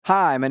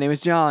Hi, my name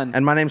is John.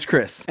 And my name's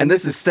Chris. And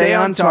this is Stay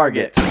on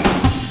Target.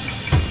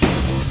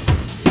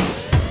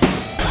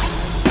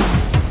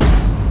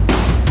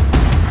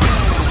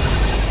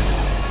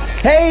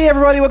 Hey,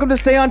 everybody. Welcome to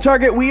Stay on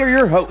Target. We are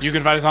your hosts. You can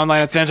find us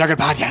online at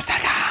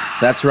StayOnTargetPodcast.com.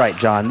 That's right,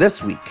 John.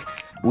 This week,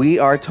 we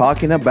are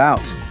talking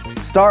about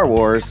Star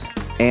Wars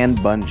and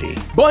Bungie.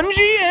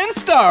 Bungie and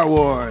Star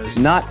Wars.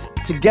 Not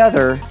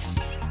together.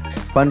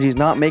 Bungie's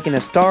not making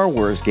a Star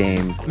Wars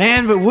game.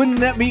 Man, but wouldn't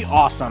that be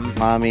awesome?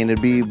 I mean,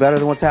 it'd be better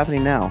than what's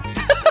happening now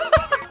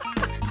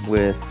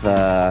with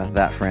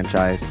that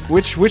franchise.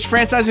 Which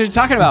franchise are you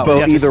talking about? Both,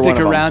 You have to either stick one of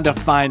them. around to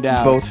find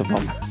out. Both of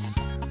them.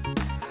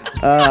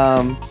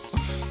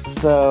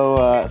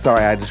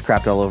 Sorry, I just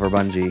crapped all over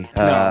Bungie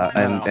No.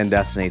 and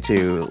Destiny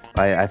 2.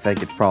 I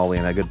think it's probably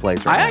in a good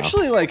place right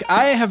now.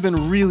 I have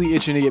been really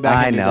itching to get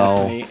back into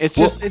Destiny. It's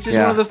just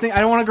yeah. one of those things. I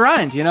don't want to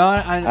grind, you know?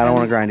 I don't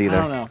want to grind either.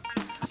 I don't know.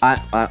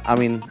 I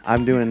mean, I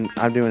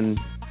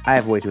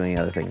have way too many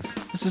other things.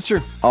 This is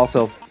true.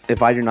 Also,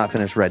 if I do not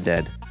finish Red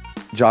Dead,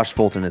 Josh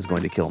Fulton is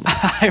going to kill me.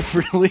 I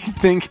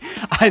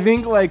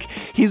think like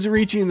he's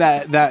reaching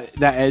that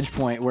edge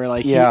point where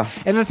like Yeah.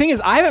 And the thing is,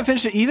 I haven't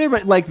finished it either,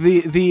 but like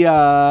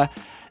the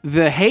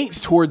hate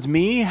towards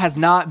me has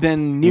not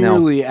been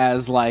nearly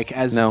as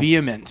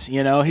vehement.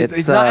 You know,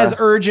 he's not as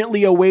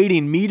urgently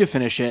awaiting me to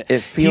finish it.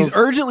 He's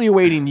urgently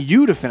awaiting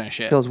you to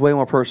finish it. Feels way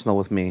more personal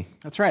with me.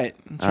 That's right.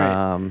 That's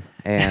right.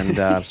 And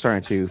I'm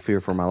starting to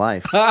fear for my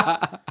life.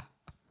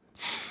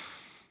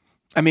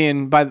 I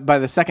mean, by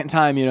the second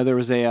time, you know, there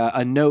was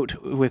a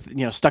note with,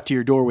 you know, stuck to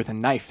your door with a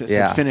knife that said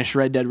Yeah. "Finish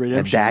Red Dead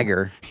Redemption." A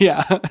dagger.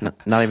 Yeah.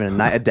 Not even a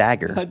knife, a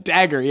dagger. A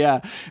dagger,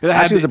 yeah.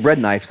 Actually, it was a bread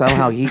knife. So I don't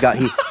know how he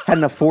had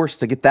enough force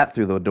to get that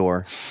through the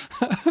door.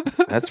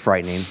 That's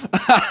frightening.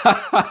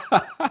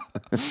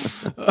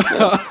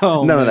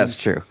 None of that's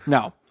true.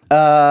 No.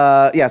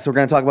 Yeah, so we're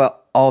going to talk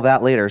about all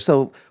that later.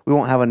 So we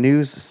won't have a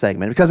news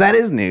segment because that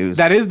is news.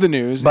 That is the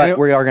news. But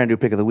we are going to do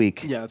pick of the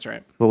week. Yeah, that's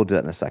right. But we'll do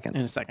that in a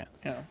second.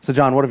 Yeah. So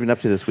John, what have you been up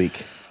to this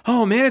week?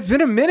 Oh man, it's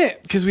been a minute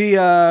because we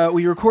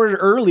recorded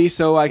early,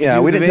 so I could Yeah,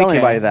 do we the didn't tell vacay.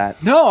 anybody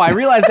that. No, I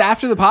realized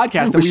after the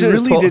podcast that we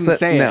should've really didn't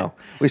say it. No,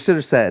 we should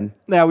have said.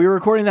 Yeah, we were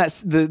recording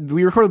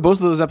we recorded both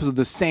of those episodes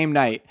the same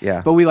night.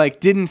 Yeah. But we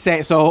didn't say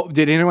it. So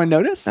did anyone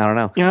notice? I don't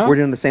know. You know? We're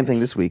doing the same thing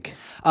this week.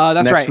 That's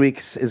Next right.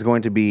 week's is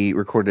going to be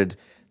recorded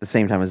the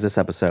same time as this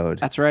episode.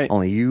 That's right.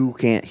 Only you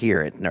can't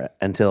hear it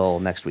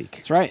until next week.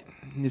 That's right.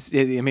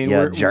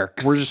 Yeah,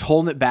 jerks. We're just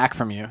holding it back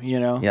from you,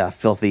 you know? Yeah,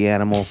 filthy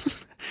animals.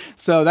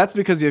 So that's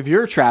because of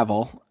your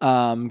travel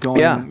going,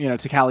 Yeah. you know,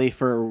 to Cali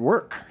for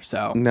work.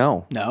 So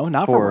No,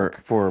 not for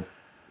work. For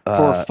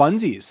For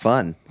funsies.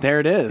 fun. There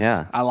it is.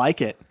 Yeah. I like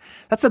it.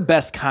 That's the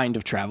best kind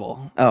of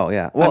travel. Oh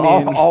yeah. Well,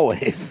 I mean-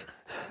 always.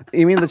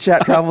 You mean the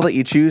chat travel that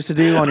you choose to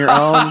do on your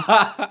own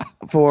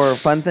for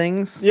fun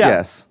things? Yeah.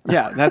 Yes.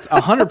 Yeah, that's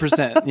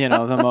 100%, you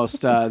know, the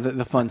most,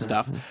 the fun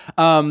stuff.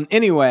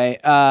 Anyway,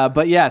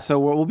 but yeah, so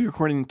we'll be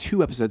recording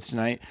 2 episodes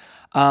tonight.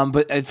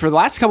 But for the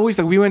last couple weeks,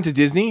 we went to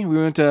Disney. We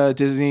went to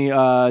Disney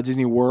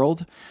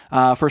World,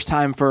 first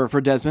time for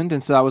Desmond,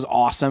 and so that was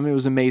awesome. It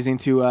was amazing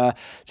to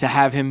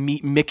have him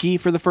meet Mickey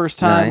for the first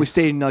time. Nice. We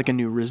stayed in a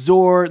new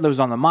resort that was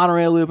on the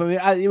monorail loop. I mean,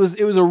 it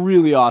was a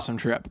really awesome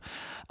trip.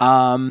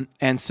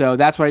 And so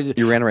that's what I did.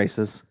 You ran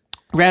races.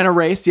 Ran a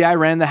race, yeah. I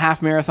ran the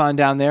half marathon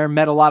down there.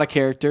 Met a lot of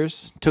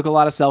characters. Took a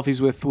lot of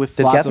selfies with lots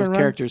Catherine of run?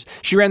 characters.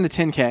 She ran the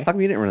 10K. How come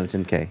you didn't run the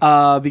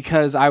 10K?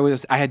 Because I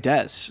had Des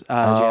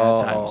at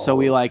the time, so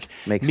we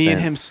Makes me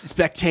and him sense.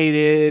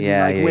 spectated,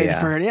 Yeah, and yeah, waited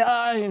yeah. for her.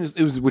 Yeah,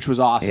 it was which was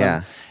awesome.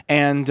 Yeah.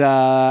 And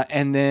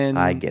then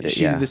I get it,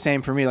 She yeah. did the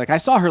same for me. I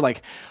saw her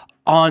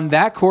on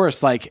that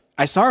course. I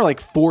saw her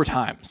 4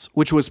 times,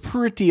 which was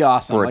pretty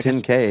awesome. For a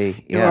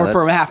 10K, yeah, or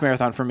for a that's- half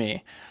marathon for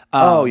me. You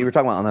were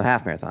talking about on the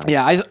half marathon.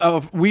 Yeah,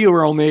 we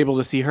were only able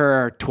to see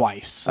her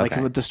twice, Okay.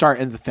 with the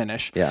start and the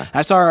finish. Yeah.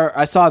 I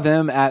saw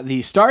them at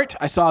the start.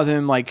 I saw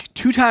them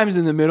 2 times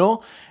in the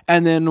middle,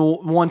 and then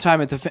 1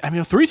 time at the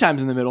 3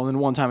 times in the middle, and then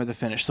 1 time at the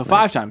finish. So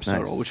 5 times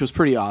total, nice. which was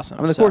pretty awesome.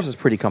 I mean, the course is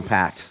pretty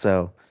compact,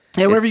 so.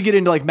 Yeah, whenever you it's- get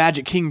into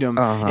Magic Kingdom,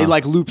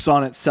 it loops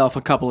on itself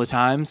a couple of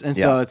times, and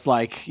so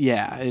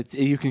Yeah. it's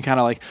you can kind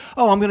of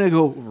I'm gonna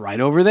go right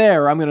over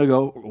there, or I'm gonna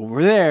go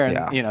over there,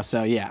 and Yeah.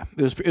 so yeah,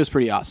 it was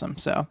pretty awesome.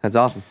 So That's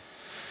awesome.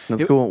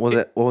 That's cool.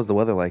 What was the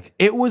weather like?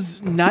 it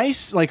was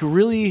nice,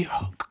 really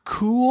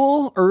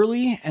cool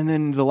early, and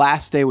then the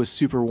last day was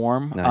super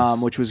warm,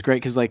 Nice. which was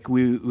great because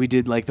we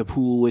did the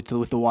pool with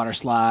the water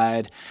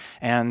slide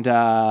and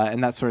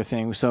that sort of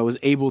thing. So I was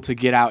able to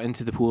get out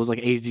into the pool. It was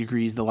 80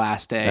 degrees the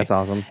last day. That's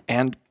awesome.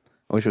 And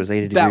I wish it was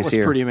 80 degrees that was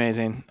here. pretty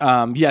amazing.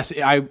 Yes,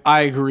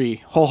 I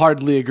agree,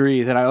 wholeheartedly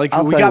agree that we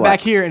tell you got what.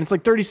 back here and it's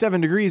 37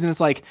 degrees and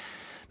it's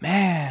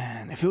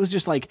man, if it was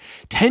just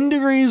 10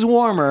 degrees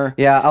warmer,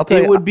 Yeah, I'll tell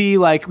it you- would be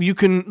you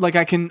can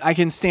I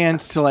can stand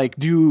to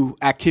do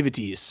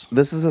activities.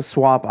 This is a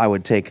swap I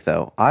would take,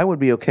 though. I would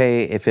be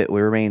okay if it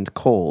remained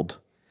cold,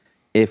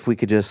 if we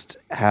could just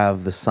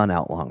have the sun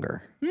out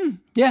longer.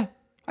 Yeah,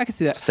 I could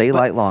see that. Stay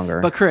light longer.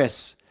 But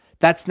Chris,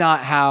 That's not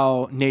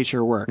how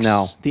nature works.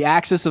 No. The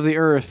axis of the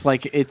earth,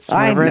 like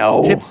I whenever know.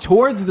 it's tipped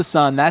towards the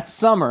sun, that's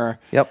summer.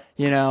 Yep.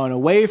 You know, and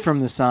away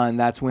from the sun,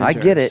 that's winter. I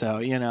get it. So,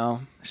 you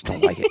know. I just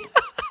don't like it.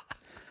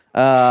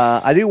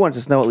 I do want it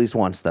to snow at least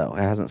once, though.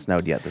 It hasn't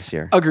snowed yet this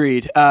year.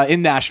 Agreed.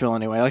 In Nashville,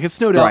 anyway. Like, it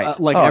snowed Right.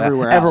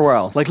 everywhere else. Everywhere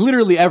else. Like,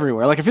 literally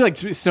everywhere. Like, I feel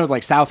like it snowed,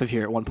 like, south of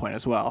here at one point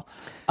as well.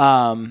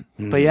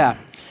 But, yeah.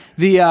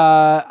 The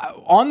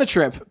on the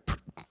trip,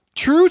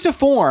 true to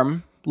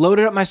form,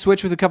 loaded up my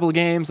Switch with a couple of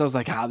games. I was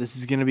like, this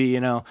is going to be,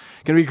 going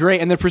to be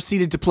great. And then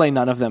proceeded to play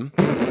none of them.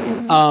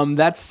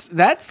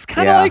 That's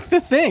kind of like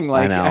the thing.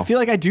 Like, I feel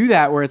like I do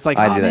that where it's like,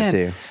 I do that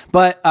too.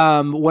 But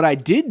what I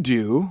did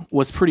do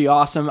was pretty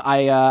awesome.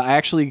 I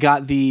actually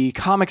got the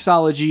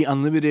Comixology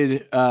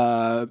Unlimited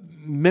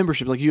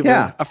membership. Like, you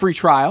have a free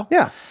trial.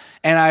 Yeah.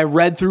 And I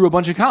read through a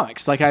bunch of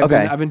comics. Like,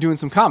 I've been doing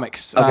some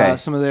comics.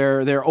 Some of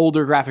their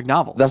older graphic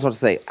novels. That's what to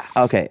say.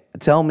 Okay,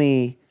 tell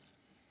me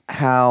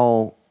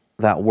how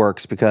that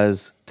works,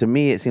 because to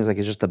me it seems like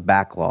it's just a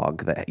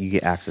backlog that you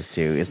get access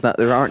to. It's not,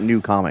 there aren't new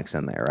comics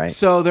in there, right?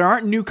 So there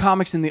aren't new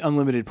comics in the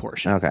unlimited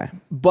portion. Okay.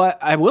 But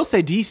I will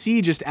say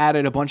DC just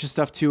added a bunch of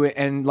stuff to it,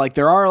 and like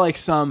there are like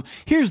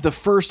here's the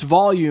first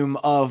volume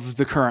of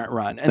the current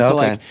run. And so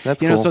like that's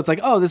cool. so it's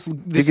like, this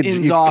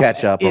ends you off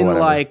catch up or in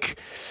whatever. like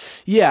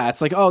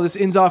it's like, this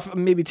ends off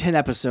maybe 10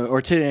 episodes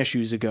or 10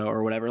 issues ago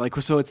or whatever. Like,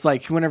 so it's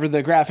like whenever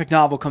the graphic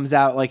novel comes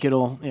out, like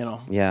it'll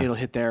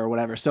hit there or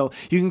whatever. So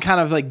you can kind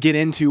of like get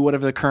into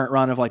whatever the current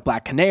run of like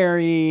Black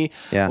Canary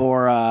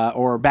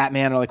or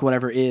Batman or like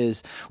whatever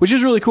is, which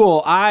is really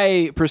cool.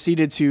 I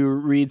proceeded to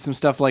read some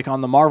stuff like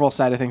on the Marvel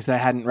side of things that I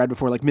hadn't read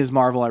before, like Ms.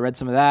 Marvel. I read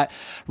some of that,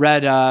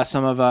 read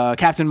some of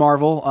Captain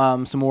Marvel,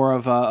 some more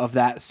of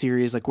that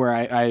series, like where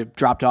I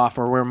dropped off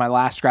or where my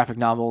last graphic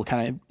novel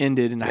kind of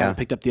ended, and I haven't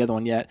picked up the other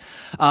one yet.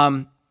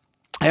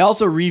 I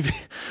also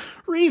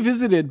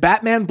revisited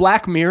Batman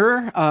Black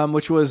Mirror,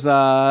 which was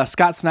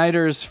Scott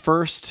Snyder's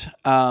first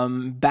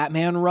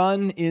Batman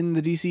run in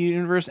the DC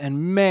universe,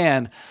 and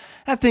man,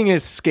 that thing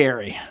is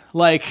scary.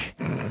 Like,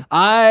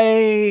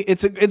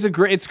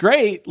 it's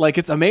great. Like,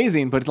 it's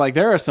amazing, but like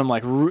there are some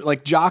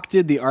like Jock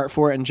did the art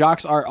for it, and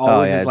Jock's art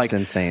always is like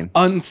insane,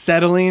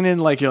 unsettling,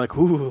 and like you're like,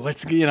 ooh,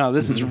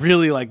 this is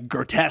really like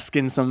grotesque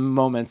in some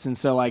moments, and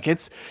so like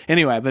it's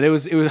anyway. But it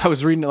was I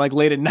was reading it like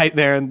late at night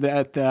there and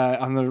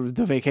on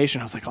the vacation.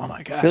 I was like, oh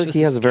my gosh, I feel like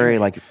he has a very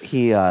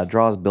he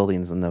draws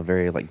buildings in a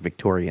very like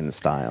Victorian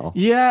style.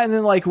 Yeah, and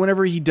then like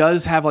whenever he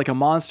does have like a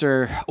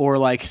monster or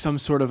like some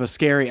sort of a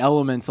scary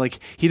element, like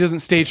he doesn't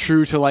stay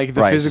true to like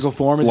the physical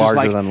form. It's larger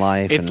just like than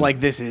life. It's like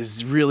this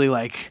is really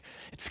like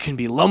it can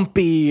be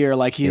lumpy, or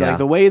like like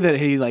the way that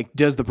he like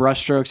does the brush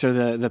strokes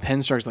or the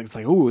pen strokes, like it's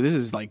like, ooh, this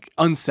is like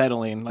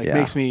unsettling. Like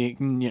makes me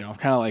kind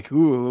of like,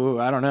 ooh,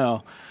 I don't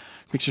know,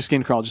 makes your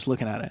skin crawl just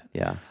looking at it.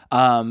 Yeah.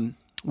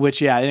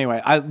 Which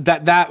anyway,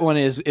 that one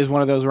is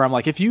one of those where I'm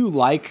like, if you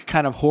like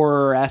kind of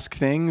horror-esque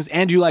things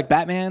and you like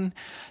Batman,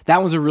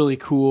 that was a really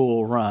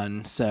cool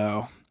run.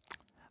 So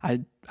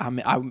I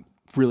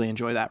really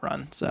enjoy that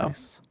run. So.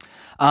 Nice.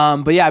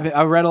 But yeah,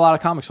 I read a lot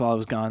of comics while I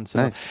was gone.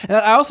 So, nice. And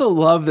I also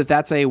love that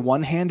that's a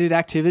one-handed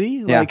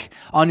activity, like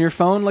on your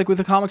phone, like with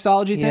the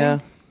Comixology thing. Yeah,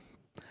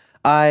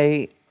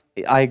 I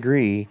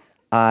agree.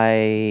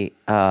 The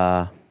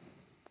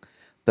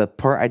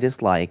part I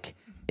dislike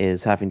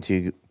is having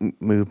to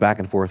move back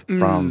and forth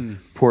from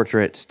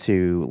portrait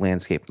to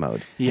landscape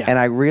mode. Yeah, and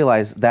I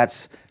realize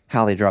that's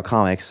how they draw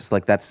comics. It's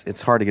like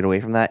it's hard to get away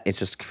from that. It's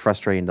just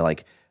frustrating to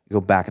like go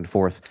back and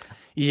forth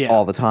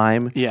all the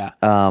time. Yeah.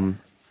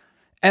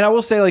 And I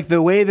will say, like,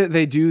 the way that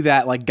they do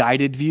that, like,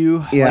 guided view,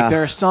 like,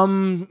 there are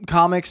some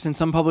comics and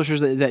some publishers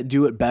that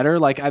do it better.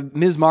 Like,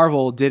 Ms.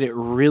 Marvel did it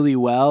really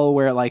well,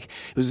 where, like,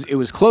 it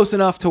was close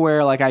enough to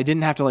where, like, I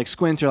didn't have to, like,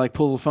 squint or, like,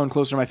 pull the phone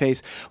closer to my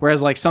face.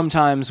 Whereas, like,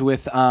 sometimes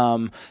with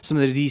some of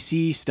the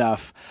DC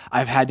stuff,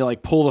 I've had to,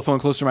 like, pull the phone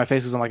closer to my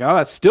face because I'm like, oh,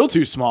 that's still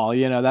too small,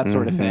 that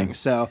sort of thing.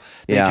 So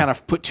they kind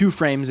of put 2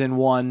 frames in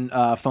one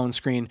phone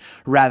screen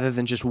rather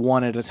than just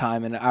one at a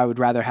time. And I would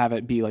rather have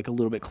it be, like, a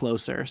little bit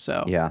closer.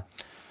 So yeah.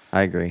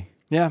 I agree.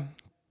 Yeah,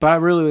 but I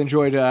really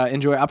enjoyed.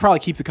 I'll probably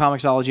keep the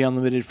Comixology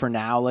Unlimited for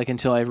now, like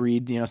until I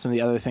read, some of the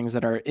other things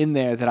that are in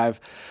there that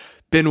I've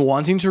been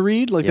wanting to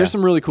read. Like, there's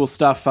some really cool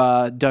stuff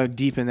dug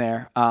deep in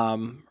there.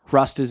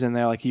 Rust is in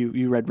there. Like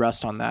you read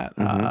Rust on that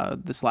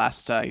this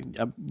last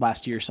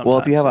year. Sometime. Well,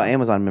 if you have an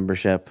Amazon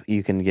membership,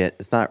 you can get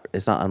it's not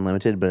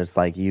unlimited, but it's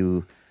like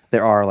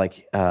there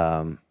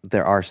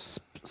are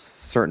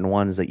certain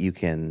ones that you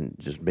can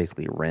just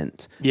basically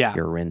rent. Yeah,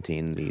 you're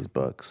renting these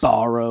books.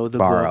 Borrow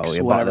books,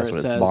 whatever it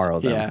says. Borrow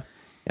them.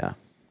 Yeah.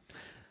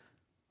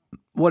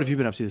 What have you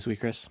been up to this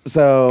week, Chris?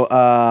 So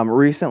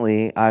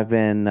recently, I've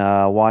been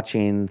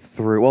watching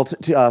through. Well,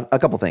 a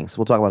couple things.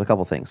 We'll talk about a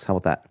couple things. How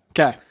about that?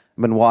 Okay.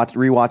 I've been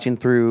rewatching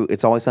through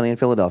It's Always Sunny in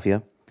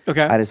Philadelphia.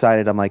 Okay. I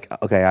decided I'm like,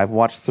 okay, I've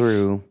watched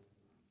through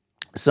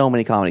so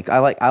many comedies. I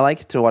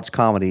like to watch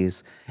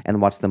comedies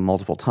and watch them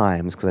multiple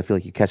times because I feel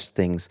like you catch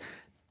things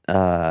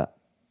on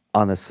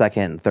the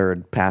second and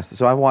third pass.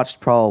 So I've watched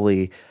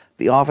probably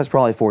The Office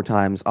 4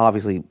 times.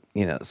 Obviously,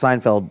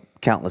 Seinfeld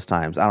countless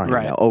times. I don't even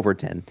Right. know, over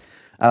 10.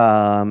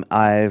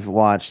 I've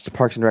watched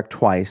Parks and Rec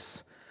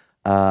twice.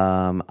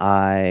 I'm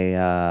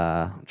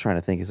trying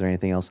to think, is there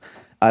anything else?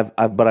 But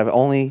I've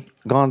only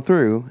gone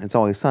through It's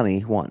Always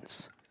Sunny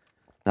once.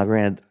 Now,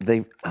 granted,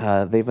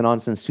 they've been on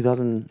since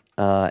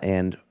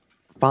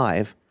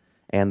 2005,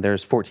 and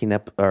there's 14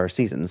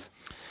 seasons,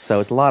 so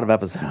it's a lot of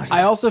episodes.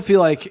 I also feel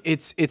like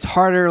it's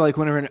harder, like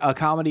whenever a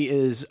comedy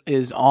is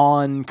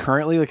on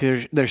currently, like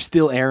they're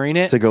still airing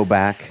it, to go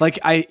back. Like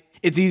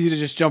it's easy to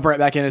just jump right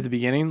back in at the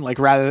beginning, like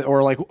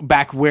or like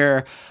back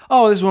where,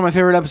 oh, this is one of my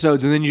favorite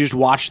episodes, and then you just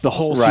watch the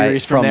whole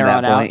series from there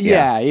on out.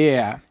 Yeah.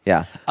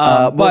 Yeah.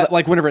 But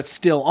like whenever it's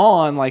still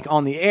on, like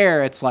on the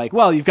air, it's like,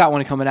 well, you've got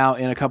one coming out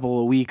in a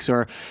couple of weeks,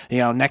 or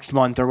next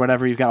month or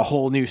whatever. You've got a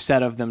whole new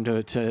set of them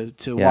to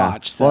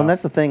watch. So. Well, and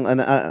that's the thing,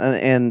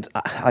 and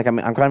like I'm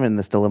kind of in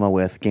this dilemma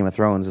with Game of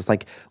Thrones. It's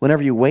like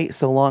whenever you wait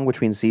so long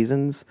between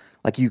seasons,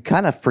 like you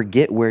kind of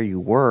forget where you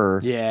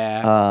were.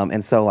 Yeah.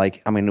 And so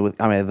like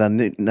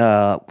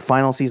the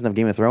final season of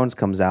Game of Thrones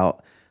comes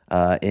out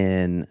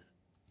in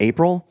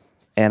April.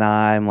 And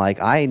I'm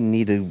like, I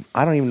don't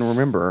even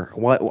remember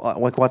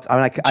what's. I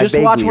mean, I just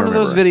vaguely watch one remember.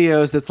 of those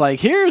videos that's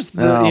like, here's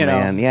the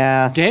man,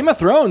 yeah. Game of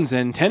Thrones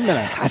in 10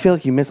 minutes. I feel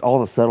like you miss all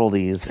the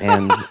subtleties,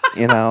 and I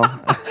mean,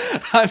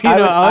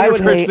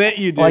 100%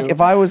 you do. Like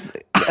if I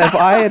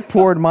had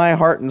poured my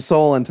heart and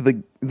soul into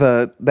that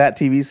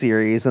TV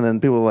series, and then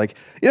people were like,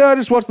 yeah, I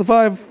just watched the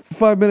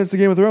five minutes of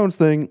Game of Thrones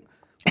thing.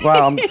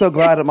 Wow, I'm so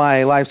glad that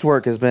my life's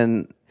work has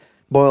been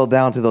boiled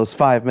down to those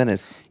 5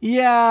 minutes.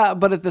 Yeah,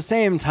 but at the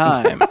same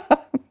time,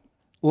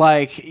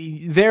 like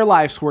their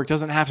life's work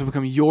doesn't have to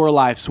become your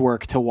life's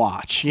work to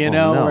watch,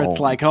 No. where it's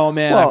like, oh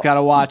man, I've got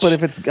to watch. But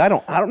if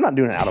I'm not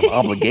doing it out of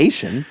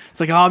obligation. It's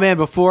like, oh man,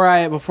 before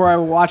I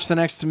watch the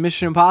next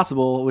Mission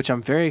Impossible, which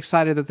I'm very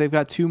excited that they've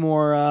got 2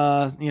 more,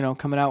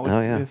 coming out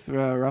with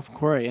Ralph and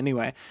Corey.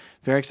 Anyway,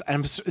 very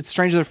excited. It's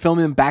strange they're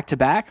filming them back to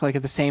back, like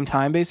at the same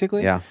time,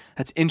 basically. Yeah,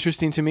 that's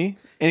interesting to me.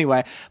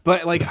 Anyway,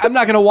 but like I'm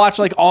not gonna watch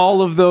like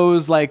all of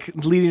those like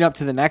leading up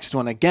to the next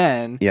one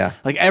again. Yeah,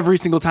 like every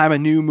single time a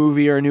new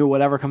movie or a new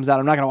whatever comes out,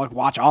 I'm not gonna like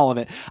watch all of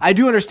it. I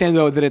do understand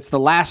though that it's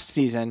the last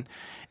season.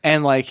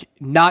 And like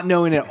not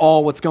knowing at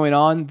all what's going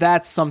on,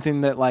 that's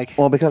something that like.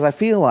 Well, because I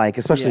feel like,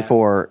 especially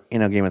for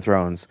Game of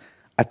Thrones,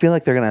 I feel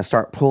like they're gonna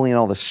start pulling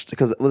all this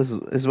because this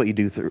is what you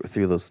do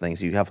through those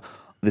things. You have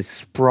these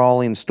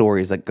sprawling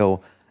stories that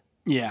go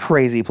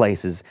crazy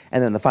places,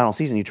 and then the final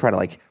season you try to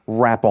like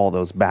wrap all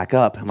those back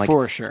up. I'm like,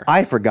 for sure,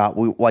 I forgot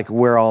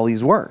where all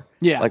these were.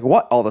 Yeah, like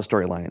what all the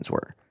storylines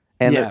were,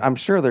 and I'm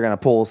sure they're gonna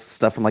pull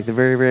stuff from like the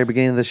very very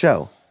beginning of the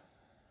show.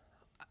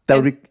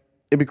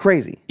 It'd be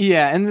crazy.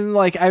 Yeah, and then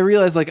like I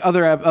realized like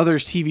other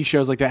TV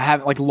shows like that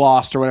have like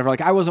Lost or whatever. Like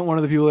I wasn't one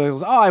of the people that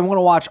was, I want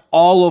to watch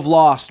all of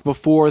Lost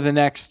before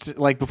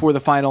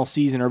the final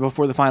season or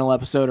before the final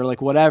episode or like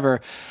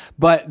whatever.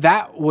 But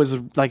that was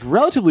like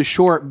relatively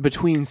short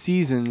between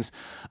seasons,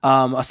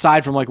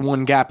 aside from like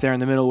one gap there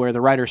in the middle where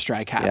the writer's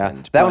strike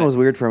happened. Yeah, that one was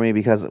weird for me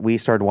because we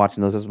started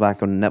watching those. This was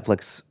back on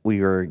Netflix. We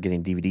were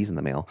getting DVDs in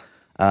the mail.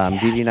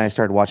 Dee and I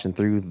started watching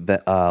through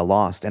the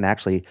Lost and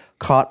actually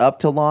caught up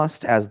to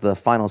Lost as the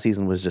final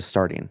season was just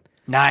starting.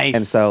 Nice.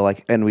 And so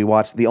we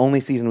watched the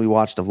only season we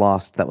watched of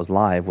Lost that was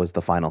live was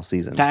the final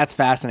season. That's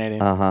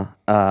fascinating.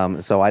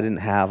 So I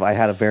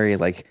had a very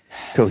like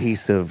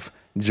cohesive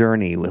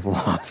journey with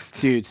Lost.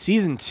 Dude,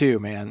 season 2,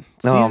 man.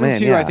 Season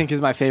 2 I think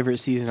is my favorite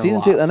season of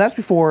Lost. 2, and that's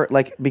before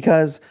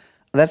because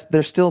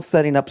they're still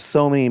setting up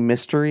so many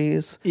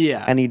mysteries.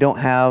 Yeah. And you don't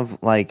have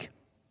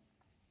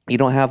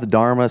the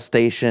Dharma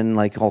station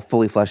like all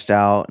fully fleshed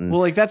out, and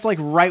well, like that's like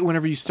right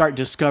whenever you start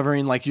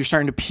discovering, like you're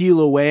starting to peel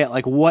away at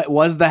like what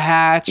was the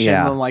hatch, and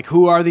then like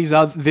who are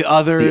the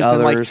others,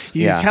 and like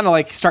you kind of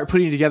like start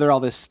putting together all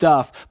this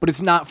stuff, but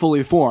it's not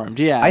fully formed.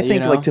 Yeah, I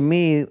think like to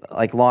me,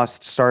 like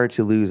Lost started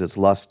to lose its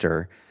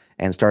luster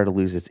and started to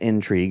lose its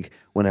intrigue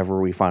whenever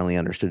we finally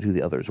understood who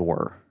the others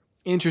were.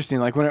 Interesting.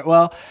 Like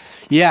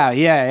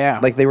yeah.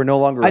 Like they were no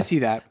longer. I see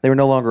that they were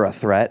no longer a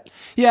threat.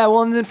 Yeah.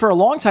 Well, and then for a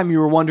long time you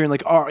were wondering,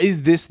 like,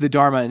 is this the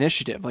Dharma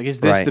Initiative? Like, is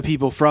this the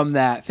people from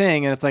that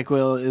thing? And it's like,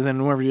 well, and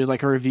then whenever you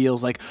like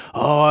reveals, like,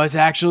 oh, it's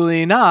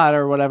actually not,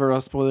 or whatever.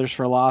 Spoilers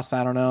for Lost.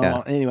 I don't know.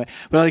 Yeah. Anyway,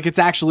 but like, it's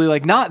actually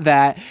like not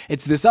that.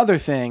 It's this other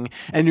thing,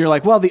 and you're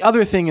like, well, the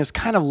other thing is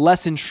kind of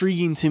less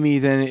intriguing to me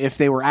than if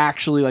they were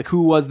actually like,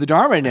 who was the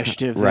Dharma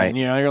Initiative? Right. Then,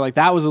 you're like,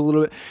 that was a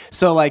little bit.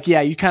 So like,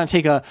 yeah, you kind of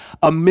take a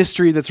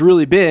mystery that's really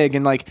big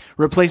and like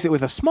replace it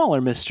with a smaller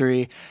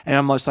mystery, and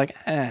I'm just like,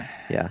 I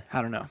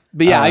don't know.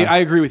 But yeah, I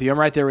agree with you. I'm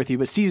right there with you.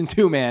 But season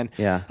 2, man,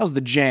 that was the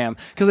jam,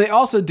 because they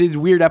also did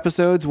weird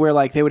episodes where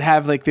like they would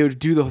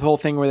do the whole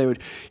thing where they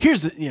would,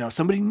 here's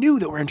somebody new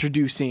that we're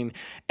introducing,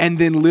 and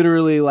then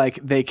literally like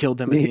they killed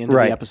them at the end of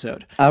the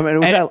episode, I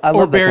love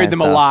or that buried kind of them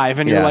stuff. alive,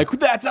 and you're like,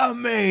 that's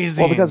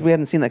amazing. Well, because we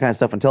hadn't seen that kind of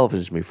stuff on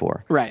television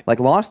before, right? Like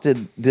Lost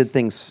did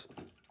things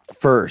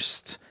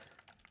first,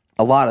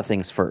 a lot of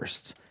things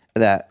first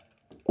that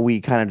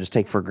we kind of just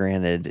take for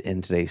granted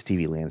in today's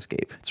TV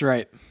landscape. That's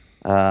right.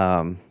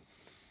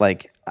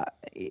 Like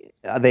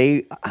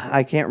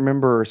I can't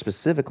remember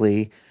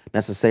specifically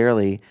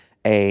necessarily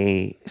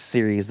a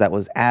series that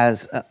was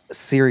as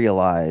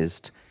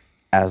serialized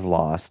as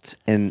Lost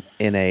in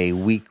a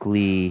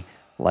weekly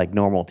like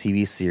normal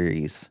TV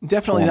series.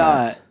 Definitely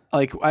format. not.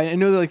 Like I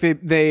know that like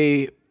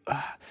they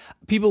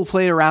people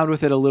played around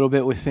with it a little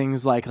bit with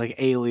things like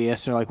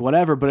Alias or like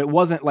whatever, but it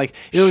wasn't like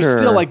it was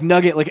still like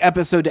nugget like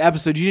episode to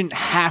episode. You didn't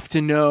have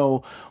to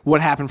know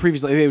what happened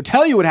previously. They would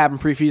tell you what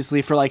happened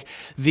previously for like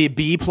the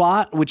B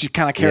plot, which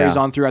kind of carries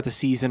on throughout the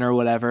season or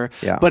whatever.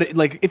 Yeah. But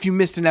like if you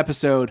missed an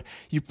episode,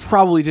 you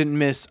probably didn't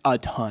miss a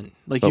ton.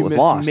 Like you missed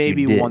Lost,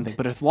 maybe one thing.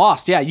 But if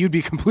Lost, you'd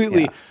be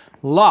completely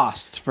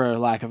lost for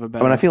lack of a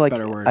better. I mean,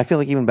 better word. I feel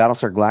like even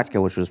Battlestar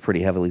Galactica, which was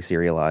pretty heavily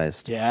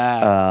serialized.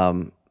 Yeah.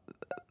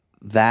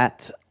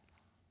 That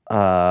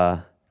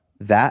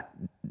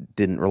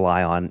didn't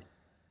rely on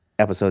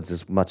episodes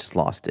as much as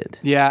Lost did.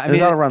 Yeah, it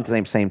was all around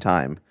the same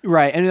time.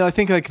 Right, and I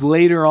think like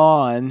later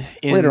on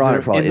in the run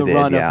of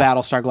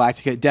Battlestar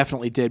Galactica, it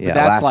definitely did. But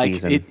that's like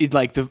season. It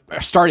like the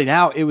starting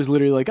out, it was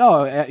literally like,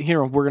 oh,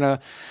 here we're gonna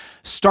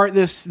start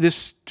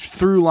this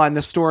through line,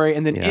 this story,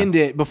 and then end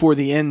it before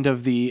the end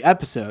of the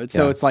episode.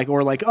 So it's like,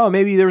 or like, oh,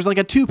 maybe there was like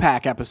a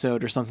 2-pack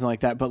episode or something like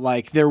that. But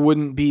like, there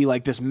wouldn't be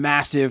like this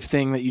massive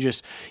thing that you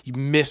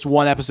miss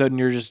one episode and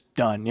you're just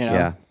done. You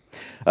know?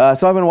 Yeah.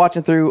 So I've been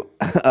watching through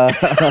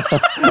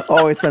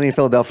Always Sunny in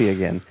Philadelphia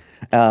again.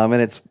 And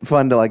it's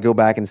fun to like go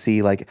back and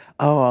see like,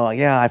 oh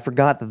yeah, I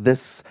forgot that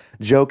this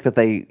joke that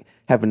they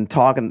have been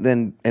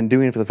talking and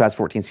doing for the past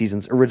 14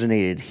 seasons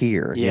originated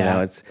here. Yeah. You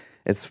know,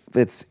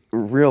 it's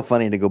real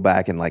funny to go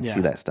back and like see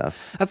that stuff.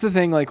 That's the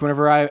thing. Like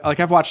whenever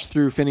I've watched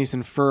through Phineas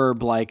and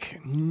Ferb like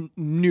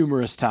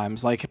numerous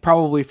times, like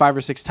probably 5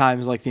 or 6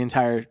 times, like the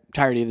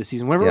entirety of the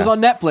season. Whenever it was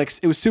on Netflix,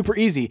 it was super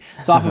easy.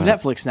 It's off of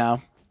Netflix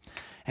now.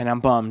 And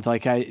I'm bummed.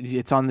 Like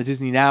it's on the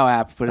Disney Now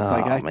app, but it's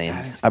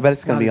I bet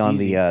it's going to be on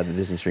the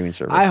Disney streaming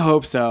service. I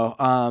hope so.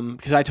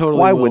 Because I totally.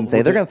 Why wouldn't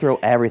they? They're going to throw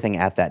everything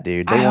at that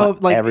dude. They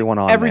want like, everyone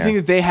on everything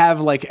that they have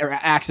like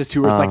access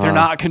to. Where it's like they're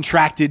not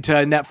contracted to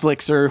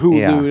Netflix or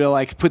Hulu to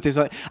like put this.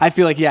 I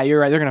feel like you're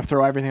right. They're going to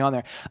throw everything on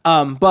there.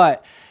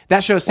 But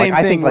that show same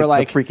thing. I think where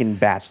like the freaking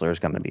Bachelor is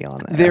going to be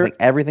on there. I think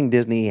everything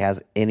Disney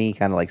has any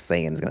kind of like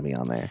say in is going to be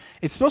on there.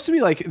 It's supposed to be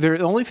like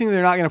the only thing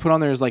they're not going to put on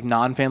there is like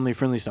non-family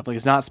friendly stuff. Like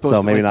it's not supposed to.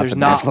 So maybe like,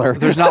 not the Bachelor.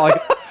 There's not like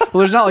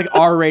there's not like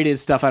R-rated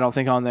stuff. I don't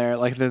think on there.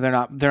 Like they're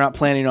not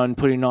planning on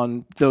putting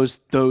on those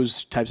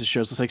types of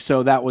shows. It's like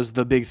so that was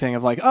the big thing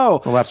of like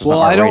that's not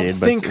I don't R-rated,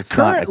 think but it's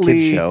currently not a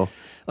kid's show.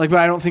 Like, but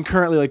I don't think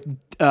currently like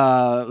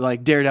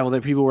Daredevil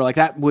that people were like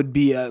that would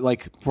be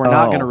like we're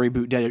not going to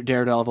reboot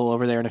Daredevil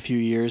over there in a few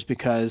years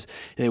because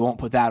they won't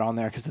put that on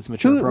there because it's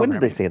mature programming. When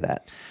did they say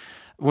that?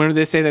 When did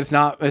they say that it's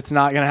not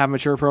going to have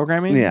mature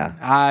programming? Yeah.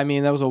 I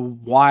mean, that was a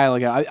while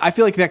ago. I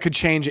feel like that could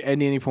change at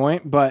any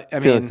point, but I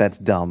feel like that's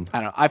dumb.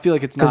 I don't know. I feel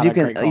like it's not because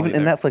you can even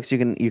in Netflix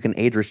you can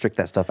age restrict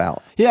that stuff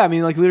out. Yeah, I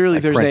mean, like literally,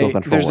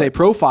 like there's a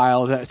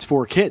profile that's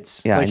for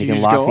kids. Yeah, like and you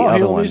can lock the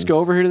other ones. Just go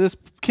over here to this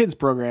kids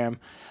program.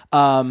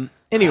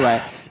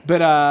 Anyway,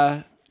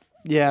 but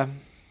yeah.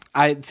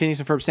 Phineas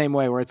and Ferb same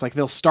way where it's like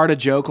they'll start a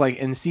joke like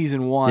in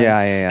season 1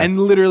 and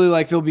literally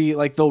like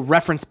they'll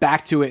reference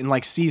back to it in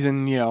like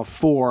season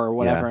 4 or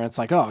whatever and it's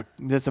like oh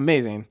that's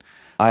amazing.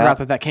 I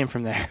forgot that came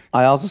from there.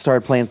 I also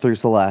started playing through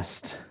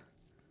Celeste.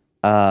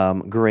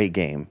 Great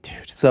game,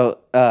 dude. So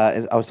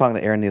I was talking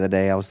to Aaron the other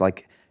day. I was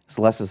like,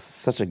 Celeste is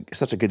such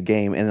a good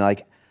game, and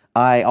like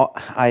I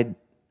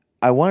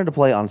wanted to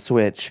play on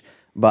Switch.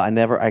 But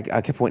I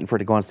kept waiting for it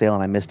to go on sale,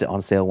 and I missed it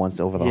on sale once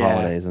over the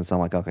holidays. And so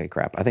I'm like, okay,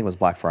 crap. I think it was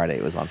Black Friday.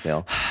 It was on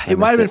sale. It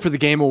might have been for the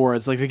Game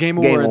Awards. Like the Game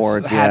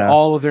Awards had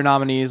all of their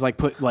nominees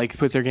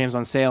put their games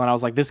on sale, and I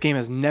was like, this game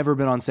has never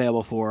been on sale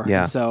before.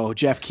 Yeah. And so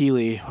Jeff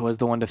Keighley was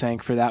the one to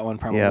thank for that one,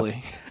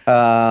 probably.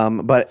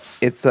 Yep. But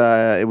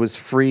it was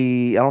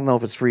free. I don't know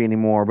if it's free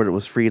anymore, but it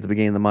was free at the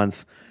beginning of the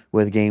month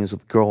with games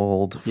with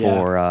gold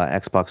for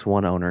Xbox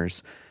One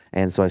owners,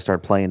 and so I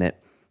started playing it.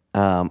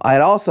 I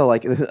had also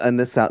like, and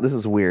this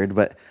is weird,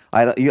 but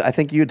I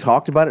think you had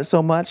talked about it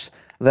so much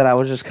that I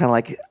was just kind of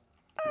like,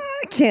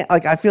 I can't,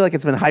 like, I feel like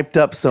it's been hyped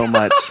up so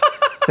much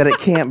that it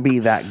can't be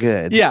that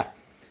good. Yeah.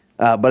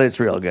 But it's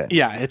real good.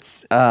 Yeah.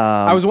 It's,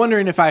 I was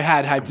wondering if I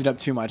had hyped it up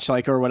too much,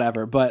 like, or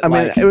whatever, but I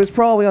mean, it was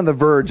probably on the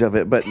verge of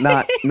it, but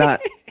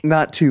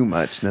not too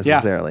much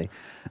necessarily.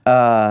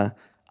 Yeah.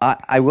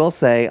 I will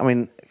say, I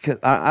mean, 'cause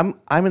I'm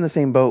in the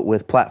same boat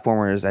with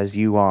platformers as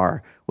you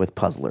are with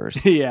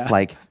puzzlers. Yeah.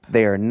 Like,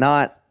 they are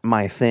not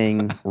my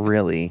thing,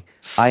 really.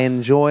 I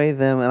enjoy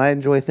them, and I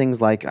enjoy things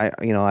like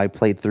I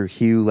played through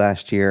Hue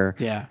last year.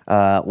 Yeah.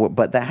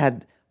 But that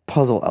had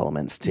puzzle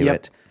elements to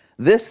it.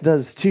 This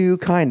does too,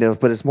 kind of,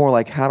 but it's more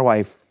like, how do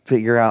I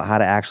figure out how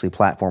to actually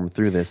platform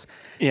through this?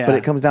 Yeah. But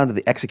it comes down to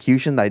the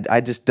execution that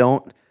I just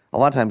don't, a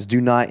lot of times,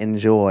 do not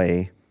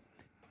enjoy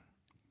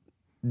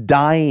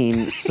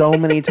dying so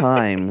many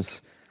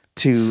times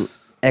to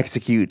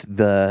execute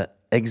the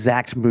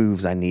exact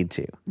moves I need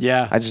to.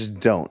 Yeah. I just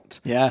don't.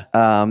 Yeah.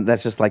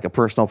 That's just like a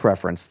personal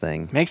preference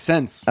thing. Makes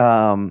sense.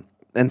 And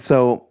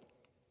so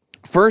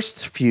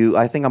first few,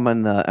 I think I'm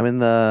in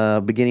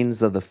the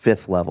beginnings of the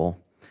 5th level.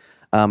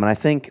 And I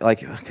think, like,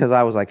 because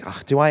I was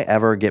like, do I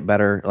ever get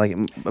better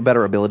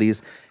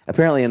abilities?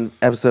 Apparently, in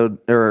episode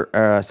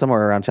or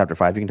somewhere around chapter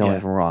 5, you can tell me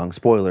if I'm wrong.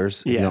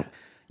 Spoilers. Yeah.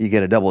 You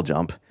get a double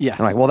jump. Yeah.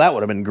 I'm like, well, that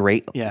would have been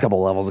great a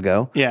couple levels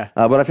ago. Yeah.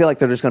 But I feel like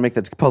they're just going to make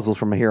the puzzles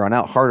from here on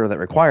out harder that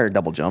require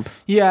double jump.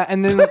 Yeah,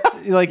 and then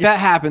like that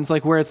happens,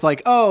 like where it's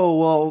like,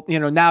 oh,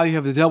 well, now you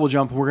have the double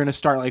jump. We're going to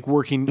start like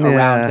working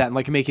around that and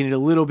like making it a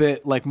little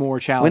bit like more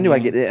challenging. When do I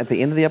get it? At the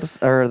end of the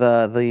episode or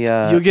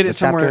the you'll get it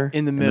somewhere chapter?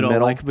 in the middle,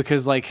 like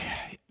because like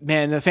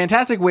man, the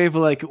Fantastic Wave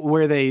like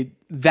where they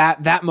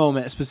that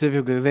moment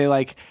specifically, they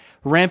like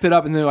ramp it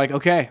up and they're like,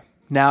 okay,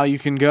 now you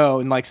can go.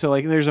 And like, so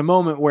like there's a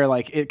moment where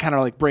like it kind of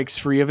like breaks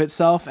free of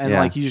itself and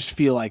like you just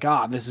feel like,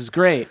 this is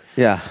great.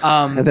 Yeah.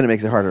 And then it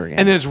makes it harder again.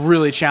 And then it's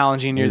really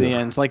challenging near the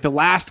end. Like the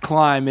last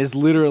climb is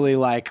literally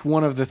like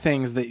one of the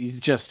things that you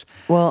just,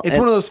 it's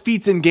one of those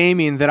feats in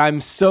gaming that I'm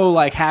so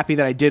like happy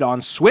that I did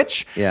on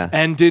Switch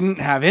and didn't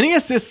have any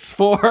assists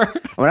for.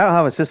 Well, I don't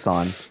have assists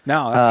on.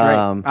 No,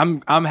 that's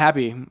great. I'm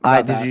happy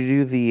about that. Did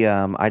you do the,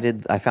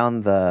 I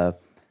found the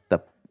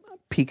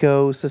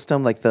Pico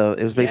system, like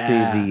it was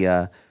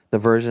basically the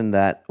version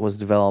that was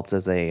developed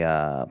as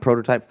a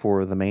prototype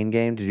for the main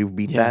game. Did you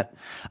beat that?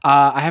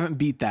 I haven't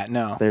beat that,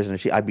 no. There's an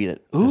achievement. I beat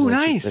it. Ooh,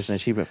 nice. There's an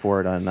achievement for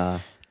it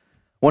on...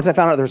 once I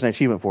found out there was an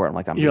achievement for it, I'm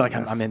like,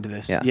 I'm into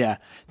this. Yeah.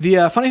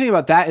 The funny thing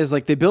about that is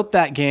like they built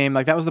that game,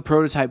 like that was the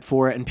prototype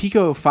for it. And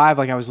Pico 5,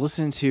 like I was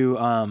listening to,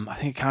 I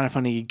think Kind of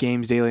Funny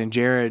Games Daily, and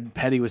Jared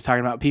Petty was talking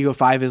about Pico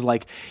 5 is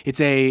like,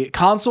 it's a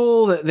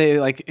console that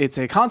it's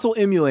a console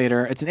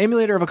emulator. It's an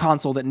emulator of a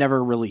console that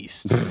never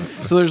released.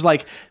 So there's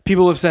like,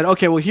 people have said,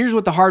 okay, well here's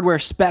what the hardware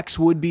specs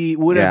would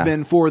have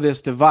been for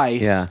this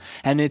device. Yeah.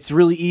 And it's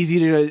really easy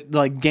to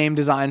like game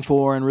design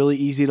for and really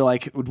easy to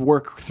like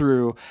work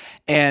through.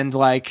 And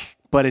like,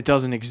 but it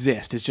doesn't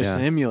exist. It's just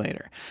an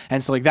emulator.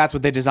 And so like that's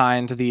what they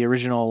designed the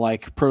original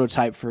like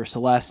prototype for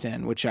Celeste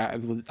in, which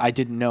I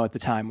didn't know at the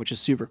time, which is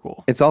super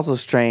cool. It's also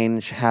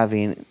strange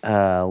having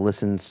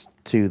listened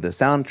to the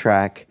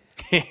soundtrack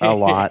a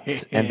lot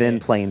and then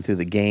playing through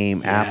the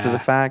game after the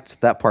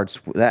fact.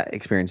 That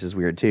experience is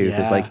weird too,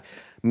 because like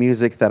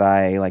music that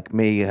I like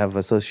may have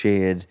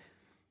associated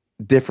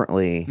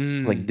differently,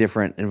 like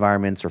different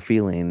environments or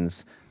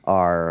feelings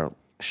are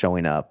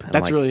showing up. And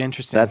that's really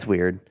interesting. That's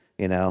weird.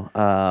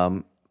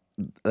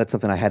 That's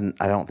something I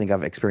don't think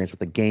I've experienced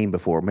with a game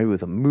before. Maybe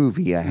with a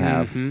movie I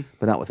have,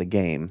 but not with a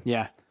game.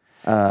 Yeah.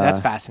 That's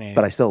fascinating.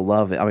 But I still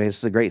love it. I mean,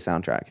 it's a great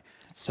soundtrack.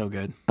 It's so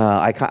good.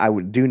 I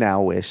do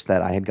now wish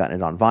that I had gotten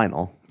it on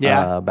vinyl.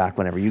 Back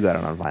whenever you got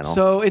it on vinyl.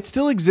 So it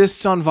still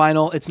exists on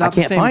vinyl. It's not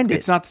find it.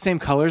 It's not the same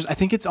colors. I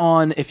think it's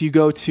on, if you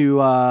go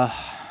to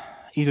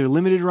either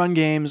Limited Run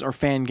Games or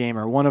Fan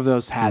Gamer, one of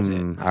those has it.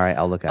 All right,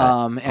 I'll look at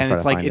it. And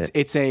it's like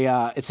it's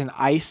an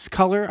ice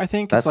color, I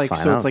think. That's it's like fine.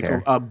 so it's like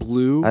a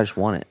blue. I just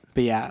want it.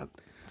 But yeah,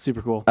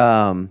 super cool.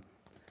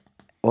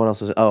 What else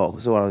so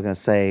what I was gonna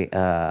say,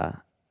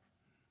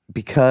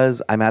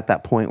 because I'm at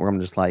that point where I'm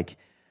just like,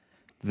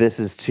 this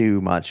is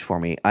too much for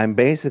me. I'm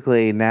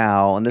basically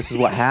now, and this is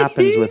what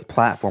happens with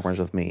platformers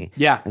with me.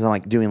 Yeah. Is I'm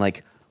like doing I'm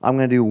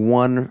gonna do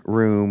one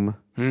room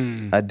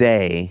a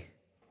day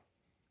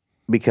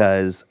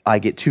because I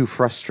get too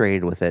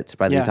frustrated with it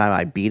by the time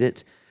I beat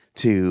it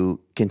to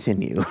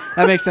continue.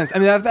 That makes sense. I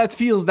mean, that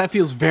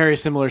feels very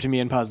similar to me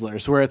in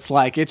Puzzlers, where it's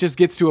like it just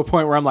gets to a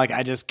point where I'm like,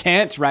 I just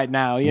can't right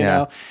now, you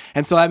know?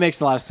 And so that makes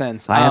a lot of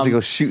sense. I have to go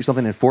shoot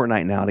something in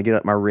Fortnite now to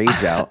get my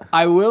rage out.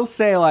 I will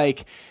say,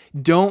 like,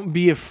 don't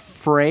be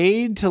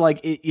afraid to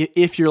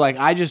if you're like,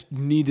 I just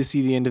need to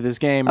see the end of this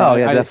game.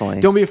 Definitely.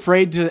 Don't be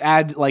afraid to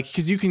add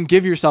because you can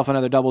give yourself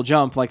another double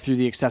jump through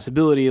the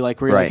accessibility, where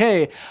you're like,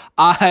 hey,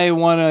 I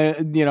want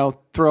to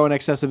throw an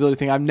accessibility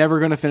thing. I'm never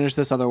going to finish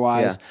this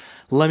otherwise.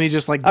 Let me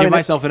just give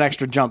myself an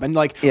extra jump, and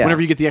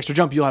whenever you get the extra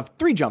jump, you'll have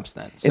 3 jumps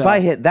then. So. If I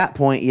hit that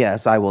point,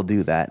 yes, I will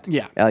do that.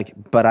 Yeah.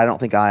 But I don't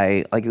think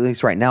at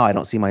least right now, I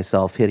don't see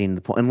myself hitting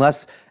the point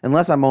unless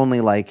I'm only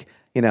a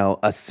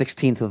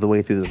 16th of the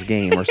way through this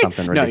game or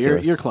something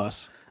ridiculous. No, you're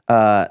close.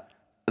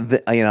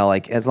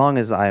 As long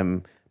as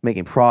I'm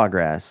making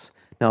progress.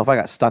 Now, if I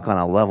got stuck on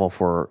a level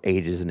for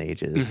ages and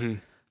ages,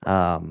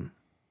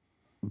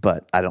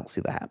 but I don't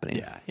see that happening.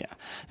 Yeah.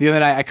 The other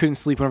night, I couldn't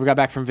sleep whenever I got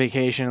back from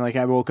vacation.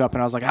 I woke up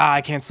and I was like,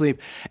 I can't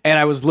sleep. And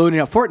I was loading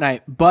up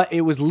Fortnite, but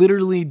it was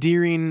literally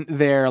during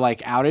their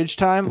outage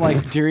time,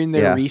 during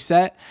their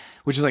reset,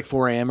 which is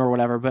 4 a.m. or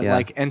whatever.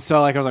 But and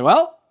so I was like,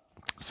 well,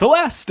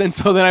 Celeste. And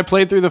so then I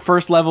played through the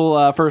first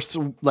level, first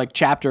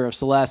chapter of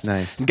Celeste.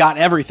 Nice. And got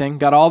everything,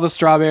 got all the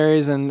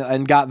strawberries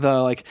and got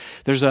the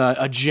there's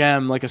a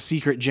gem, a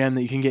secret gem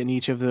that you can get in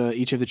each of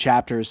the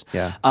chapters.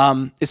 Yeah.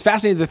 It's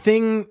fascinating. The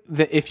thing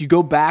that if you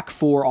go back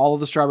for all of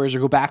the strawberries or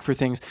go back for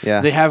things,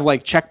 they have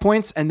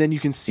checkpoints, and then you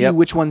can see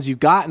which ones you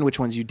got and which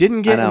ones you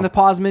didn't get in the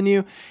pause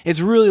menu. It's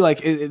really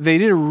they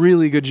did a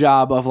really good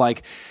job of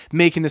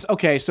making this,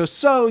 okay,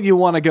 so you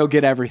want to go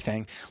get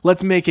everything.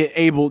 Let's make it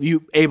able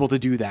to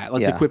do that.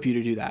 Let's equip you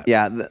to do that.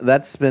 Yeah,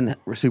 that's been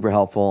super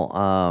helpful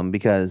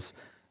because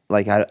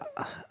like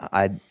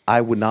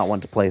I would not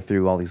want to play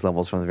through all these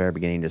levels from the very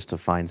beginning just to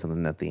find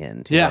something at the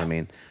end. You know what I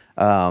mean?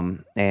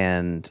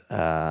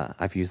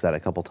 I've used that a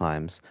couple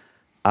times.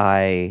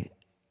 I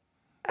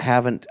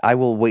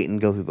will wait and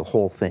go through the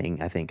whole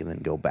thing, I think, and then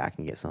go back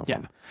and get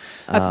something. Yeah,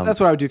 that's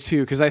what I would do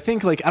too. Because I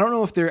think I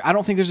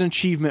don't think there's an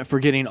achievement for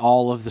getting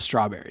all of the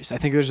strawberries. I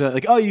think there's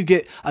you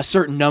get a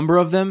certain number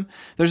of them.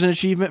 There's an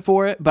achievement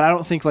for it, but I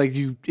don't think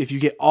if you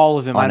get all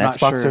of them. On I'm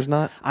Xbox, not sure. There's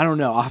not. I don't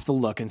know. I'll have to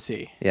look and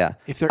see. Yeah,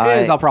 if there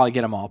is, I'll probably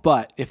get them all.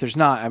 But if there's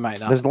not, I might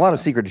not. There's a lot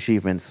of secret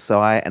achievements, so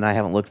I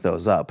haven't looked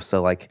those up.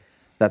 So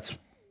that's.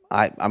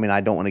 I mean,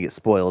 I don't want to get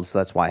spoiled, so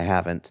that's why I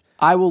haven't.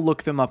 I will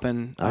look them up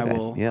and I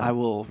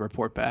will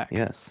report back.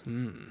 Yes.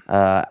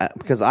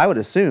 Because I would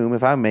assume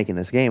if I'm making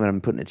this game and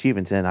I'm putting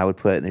achievements in, I would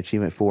put an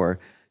achievement for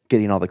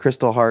getting all the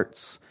crystal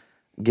hearts,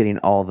 getting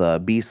all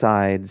the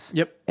B-sides,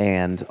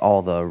 and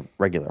all the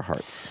regular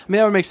hearts. I mean,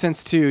 that would make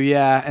sense too,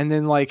 yeah. And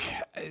then or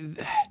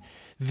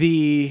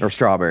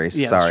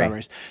strawberries,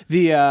 sorry.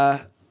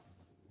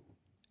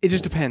 It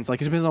just depends. It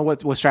depends on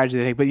what strategy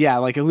they take. But yeah,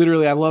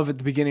 literally, I love at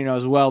the beginning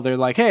as well. They're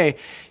like, hey,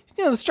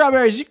 the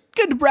strawberries, you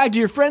good to brag to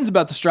your friends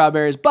about the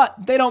strawberries, but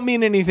they don't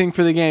mean anything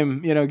for the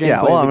game, gameplay.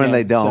 Yeah, well,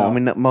 they don't. So. I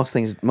mean, most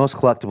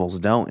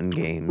collectibles don't in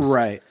games.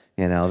 Right.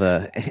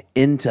 The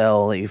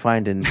intel that you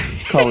find in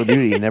Call of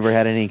Duty never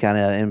had any kind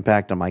of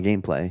impact on my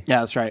gameplay. Yeah,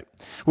 that's right.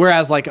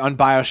 Whereas on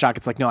BioShock,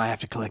 it's no, I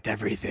have to collect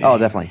everything. Oh,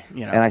 definitely.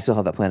 And I still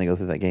have that plan to go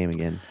through that game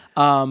again.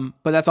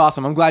 But that's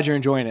awesome. I'm glad you're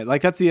enjoying it.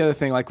 That's the other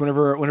thing.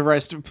 Whenever I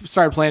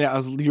started playing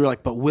it, you were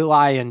like, but will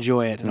I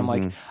enjoy it? And I'm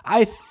like,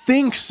 I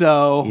think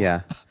so.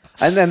 Yeah.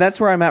 And then that's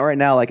where I'm at right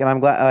now. And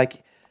I'm glad,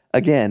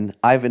 again,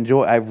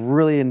 I've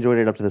really enjoyed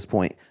it up to this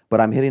point,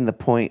 but I'm hitting the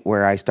point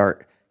where I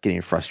start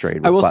getting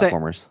frustrated with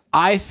platformers. Say,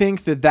 I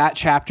think that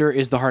chapter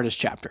is the hardest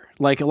chapter.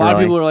 A lot of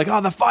people are like, oh,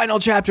 the final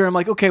chapter. I'm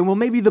like, okay, well,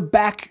 maybe the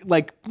back,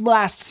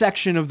 last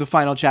section of the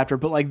final chapter,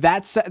 but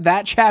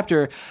that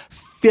chapter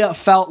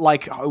felt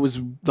like it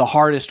was the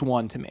hardest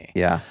one to me.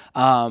 Yeah.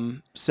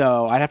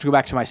 So I'd have to go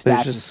back to my stats.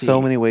 There's just so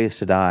many ways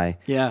to die.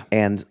 Yeah.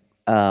 And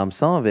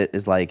some of it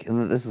is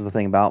and this is the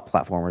thing about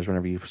platformers,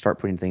 whenever you start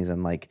putting things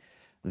in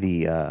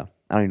the I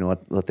don't even know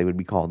what they would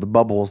be called, the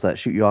bubbles that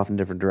shoot you off in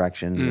different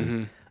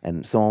directions,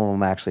 and some of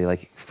them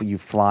actually you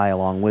fly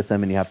along with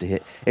them and you have to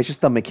hit. It's just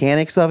the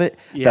mechanics of it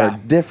that are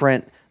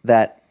different,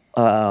 that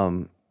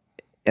and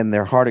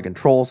they're hard to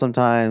control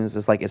sometimes.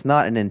 It's it's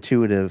not an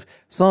intuitive.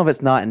 Some of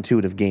it's not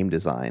intuitive game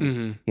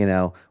design.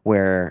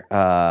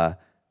 Where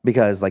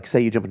because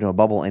say you jump into a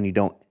bubble and you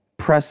don't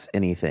press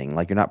anything,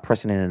 you're not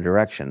pressing in a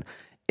direction.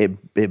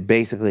 It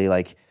basically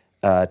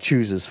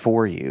chooses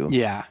for you.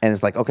 Yeah. And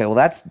it's okay, well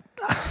that's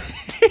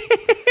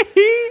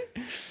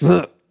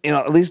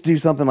at least do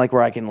something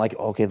where I can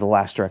okay, the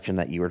last direction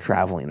that you were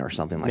traveling or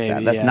something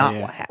that. That's not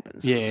what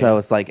happens. Yeah, so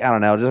it's I don't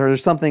know.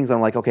 There's some things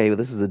I'm okay, well,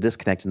 this is a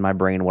disconnect in my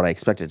brain, what I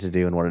expect it to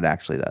do and what it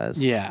actually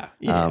does. Yeah.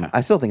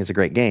 I still think it's a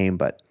great game,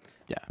 but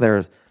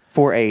there's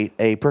for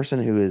a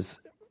person who is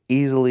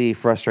easily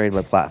frustrated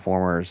by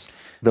platformers,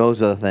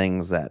 those are the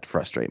things that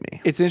frustrate me.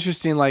 It's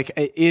interesting,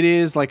 it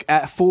is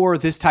for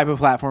this type of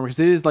platform, because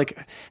it is I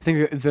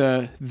think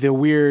the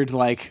weird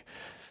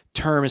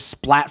term is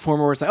splatformer,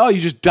 where it's oh,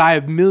 you just die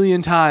a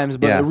million times,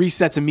 but it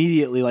resets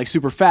immediately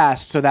super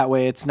fast, so that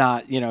way it's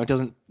not it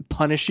doesn't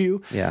punish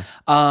you. Yeah.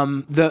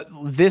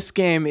 This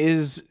game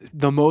is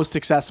the most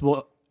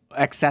accessible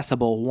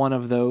one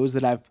of those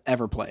that I've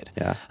ever played.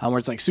 Yeah. Where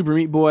it's Super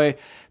Meat Boy,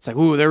 it's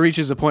ooh, there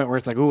reaches a point where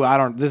it's ooh, I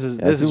don't. This is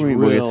Super Meat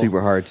Boy is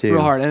super hard too.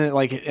 Real hard, and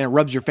it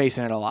rubs your face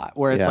in it a lot.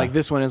 Where it's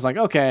this one is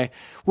okay,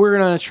 we're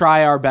gonna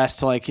try our best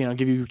to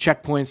give you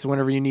checkpoints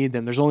whenever you need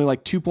them. There's only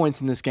 2 points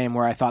in this game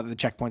where I thought that the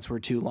checkpoints were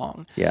too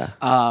long. Yeah.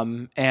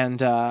 And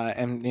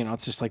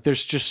it's just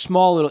there's just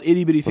small little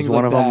itty bitty things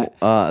one like of that.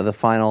 Them, the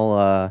final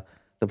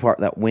the part,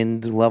 that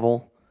wind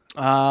level.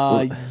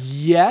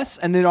 Yes,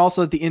 and then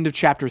also at the end of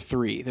chapter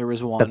 3 there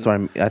was one. That's what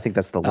I think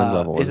that's the wind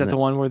level. Is that the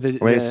one where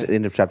it's the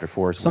end of chapter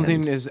 4?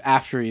 Something is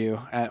after you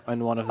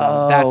in one of them.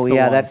 Oh, that's the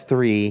one. That's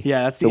 3.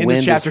 Yeah, that's the end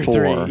of chapter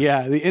 3.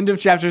 Yeah, the end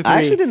of chapter 3. I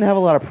actually didn't have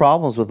a lot of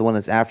problems with the one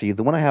that's after you.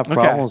 The one I have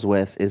problems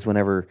with is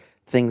whenever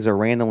things are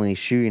randomly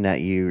shooting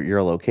at you,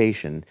 your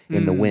location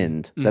in the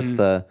wind. That's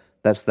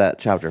that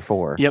chapter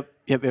 4. Yep.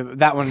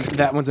 That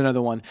one's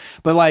another one.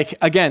 But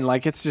again,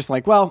 it's just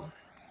well,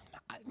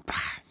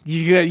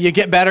 you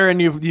get better,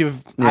 and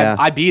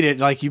I beat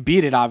it. You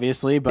beat it,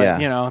 obviously, but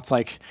it's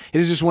it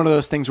is just one of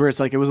those things where it's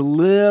it was a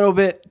little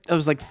bit. It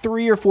was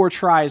 3 or 4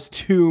 tries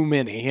too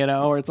many.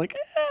 Where it's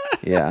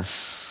yeah.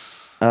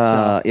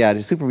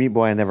 Super Meat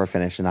Boy I never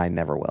finished, and I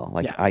never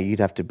will. You'd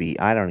have to be.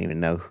 I don't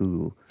even know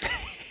who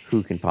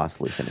can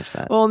possibly finish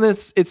that. Well, and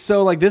it's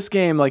so this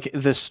game,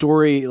 the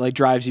story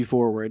drives you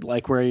forward,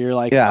 where you're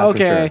okay,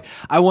 sure.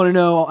 I want to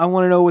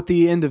know what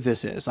the end of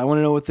this is. I want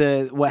to know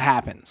what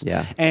happens.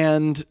 Yeah.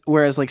 And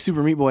whereas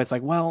Super Meat Boy, it's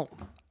well,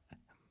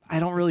 I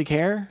don't really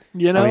care.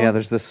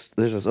 There's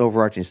this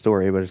overarching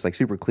story, but it's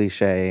super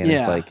cliche, and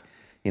it's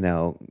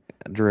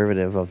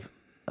derivative of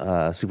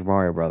Super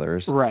Mario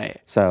Brothers.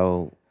 Right.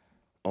 So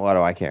what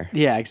do I care?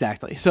 Yeah,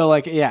 exactly. So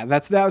like, yeah,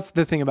 that's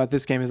the thing about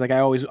this game is like I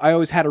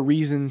always had a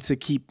reason to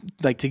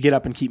to get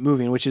up and keep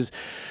moving, which is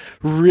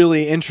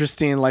really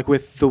interesting. Like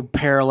with the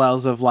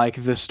parallels of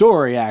like the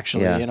story,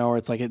 actually, where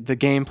it's like the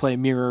gameplay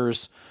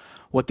mirrors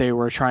what they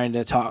were trying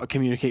to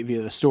communicate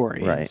via the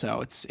story. Right. And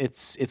so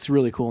it's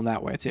really cool in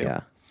that way too.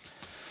 Yeah.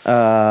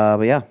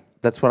 But yeah,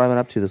 that's what I've been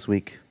up to this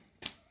week.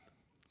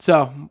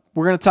 So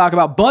we're gonna talk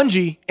about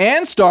Bungie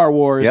and Star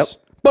Wars. Yep.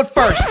 But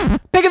first,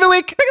 pick of the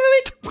week.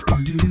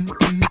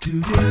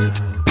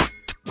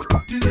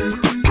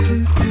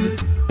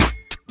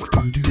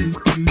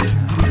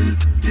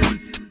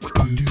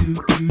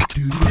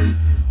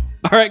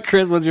 All right,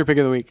 Chris, what's your pick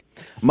of the week?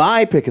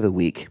 My pick of the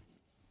week.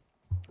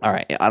 All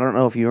right, I don't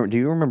know if do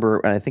you remember,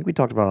 and I think we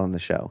talked about it on the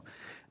show.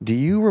 Do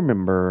you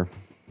remember,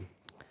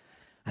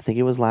 I think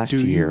it was last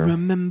year. Do you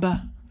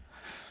remember?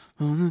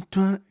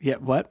 Yeah,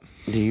 what?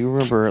 Do you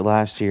remember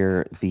last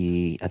year,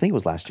 I think it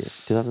was last year,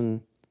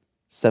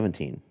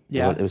 2017.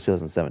 Yeah. It was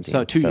 2017.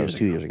 So 2 years ago.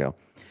 2 years ago.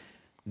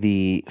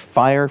 The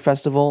Fire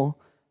Festival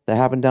that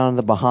happened down in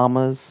the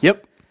Bahamas.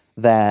 Yep.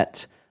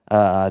 That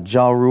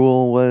Ja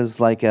Rule was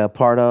like a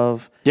part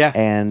of. Yeah.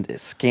 And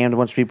scammed a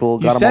bunch of people,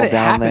 You got said them all it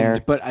down happened,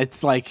 there. but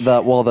it's like...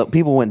 The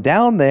people went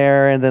down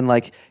there, and then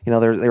like, they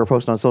were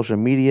posting on social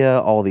media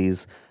all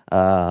these...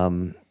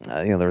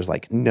 there's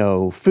like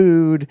no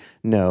food,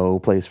 no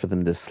place for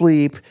them to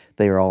sleep.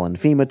 They were all in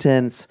FEMA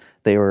tents.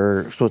 They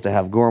were supposed to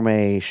have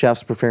gourmet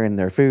chefs preparing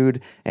their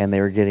food, and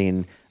they were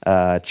getting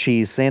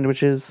cheese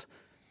sandwiches.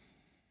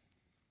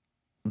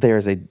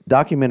 There's a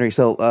documentary.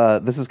 So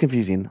this is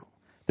confusing.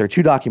 There are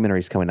 2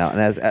 documentaries coming out,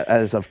 and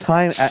as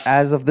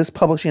of this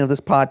publishing of this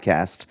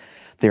podcast,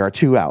 there are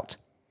 2 out.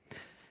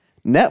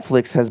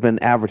 Netflix has been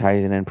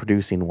advertising and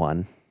producing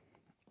one.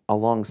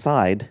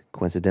 Alongside,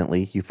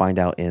 coincidentally, you find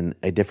out in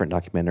a different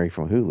documentary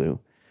from Hulu.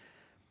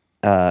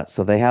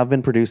 So they have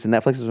been producing,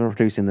 Netflix has been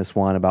producing this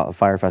one about the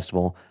Fire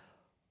Festival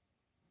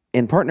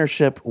in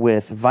partnership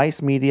with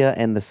Vice Media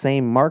and the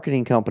same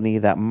marketing company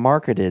that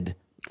marketed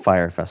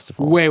Fire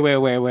Festival.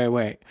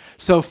 Wait.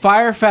 So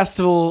Fire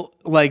Festival,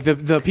 like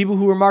the people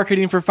who were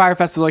marketing for Fire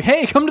Festival, like,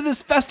 hey, come to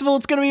this festival.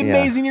 It's going to be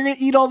amazing. You're going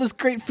to eat all this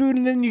great food.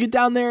 And then you get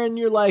down there and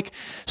you're like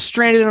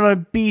stranded on a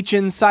beach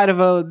inside of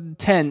a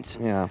tent.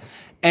 Yeah.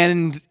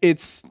 And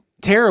it's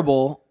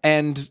terrible.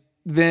 And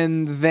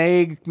then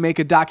they make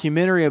a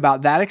documentary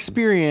about that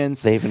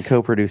experience. They've been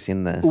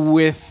co-producing this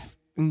with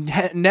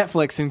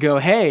Netflix and go,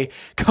 hey,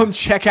 come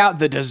check out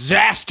the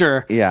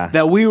disaster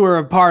that we were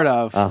a part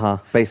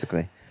of.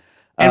 Basically.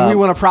 And we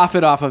want to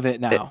profit off of it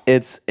now.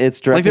 It's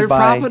directed like they're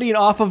by, profiting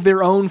off of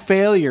their own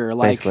failure.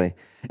 Like basically,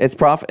 it's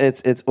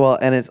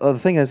the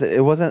thing is,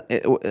 it wasn't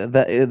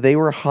that they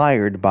were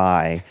hired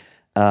by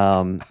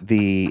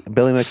the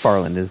Billy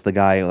McFarland is the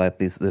guy that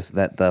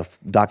the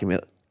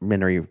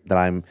documentary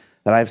that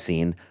I've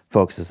seen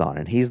focuses on,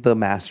 and he's the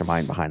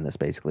mastermind behind this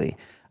basically.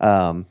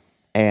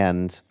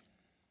 And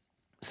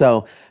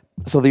so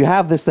you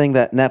have this thing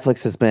that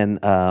Netflix has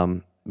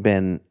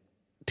been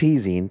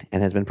teasing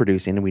and has been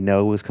producing, and we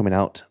know was coming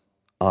out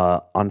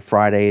on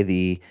Friday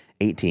the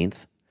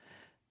 18th.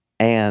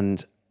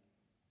 And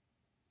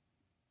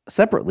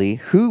separately,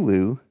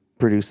 Hulu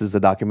produces a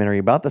documentary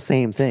about the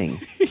same thing.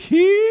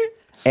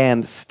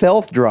 And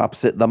stealth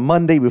drops it the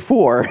Monday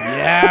before.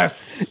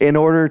 Yes. In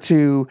order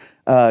to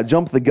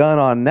jump the gun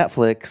on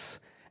Netflix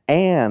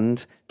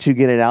and to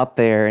get it out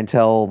there and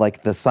tell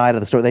like the side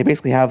of the story. They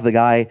basically have the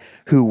guy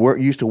who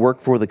used to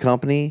work for the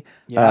company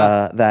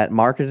that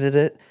marketed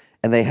it.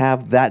 And they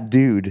have that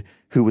dude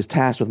who was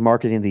tasked with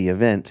marketing the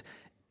event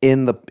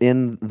in the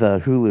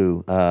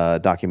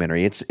Hulu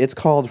documentary. It's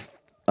called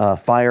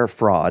Fire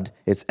Fraud.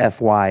 It's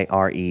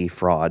FYRE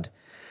fraud.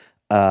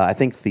 I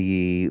think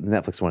the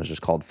Netflix one is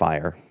just called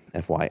Fire,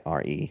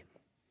 FYRE.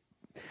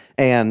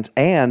 And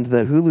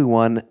the Hulu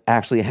one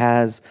actually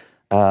has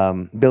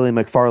Billy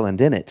McFarland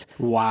in it.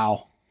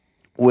 Wow.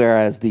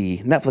 Whereas the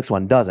Netflix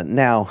one doesn't.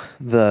 Now,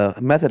 the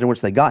method in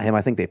which they got him,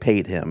 I think they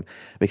paid him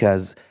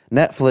because the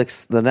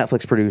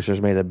Netflix producers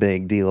made a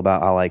big deal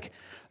about how, like,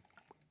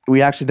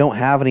 we actually don't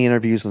have any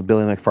interviews with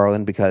Billy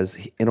McFarland because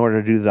in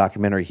order to do the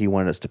documentary, he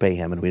wanted us to pay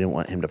him and we didn't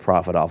want him to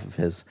profit off of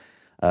his,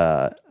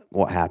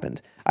 what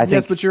happened. I think,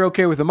 yes, but you're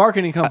okay with the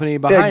marketing company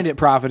behind it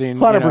profiting.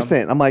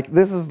 100%. I'm like,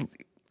 this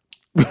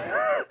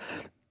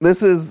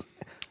is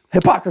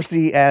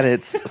hypocrisy at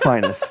its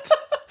finest.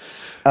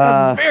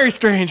 That's very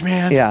strange,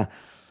 man. Yeah.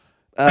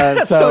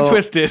 That's so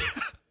twisted.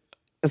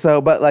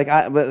 So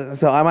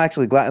I'm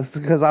actually glad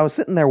because I was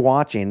sitting there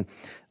watching.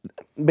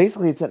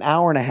 Basically, it's an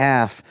hour and a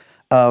half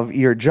of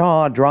your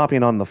jaw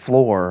dropping on the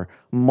floor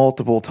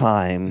multiple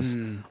times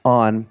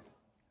on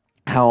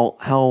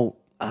how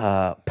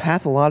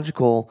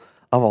pathological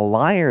of a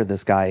liar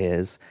this guy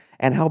is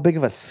and how big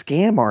of a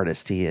scam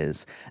artist he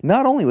is.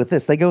 Not only with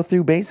this, they go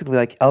through basically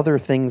like other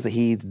things that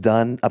he's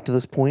done up to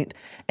this point,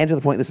 and to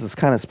the point, this is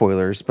kind of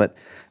spoilers, but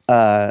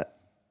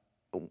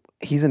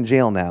he's in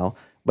jail now.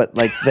 But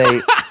like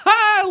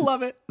I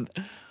love it.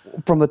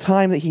 From the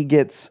time that he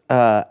gets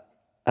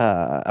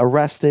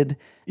arrested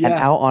and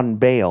out on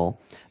bail,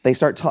 they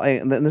start talking,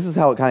 and this is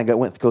how it kind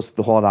of goes through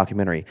the whole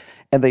documentary.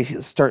 And they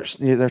start,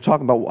 they're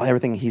talking about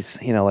everything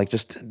he's, like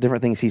just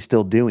different things he's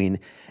still doing.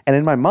 And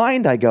in my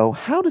mind, I go,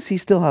 how does he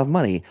still have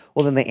money?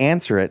 Well, then they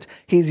answer it.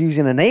 He's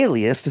using an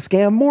alias to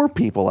scam more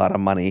people out of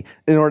money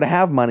in order to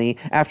have money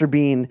after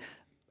being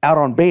out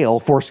on bail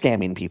for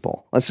scamming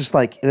people. He's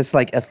like a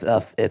scam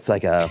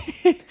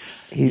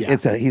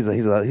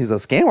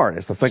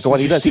artist. That's like what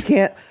he does. He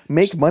can't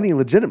make money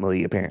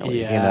legitimately,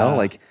 apparently.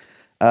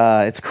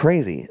 It's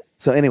crazy.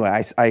 So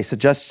anyway,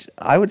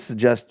 I would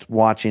suggest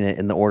watching it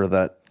in the order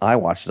that I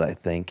watched it. I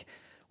think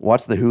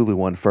watch the Hulu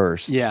one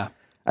first. Yeah,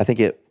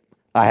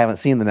 I haven't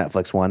seen the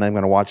Netflix one. I'm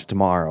going to watch it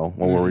tomorrow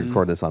when we'll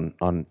record this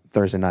on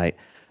Thursday night.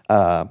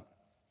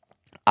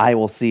 I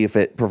will see if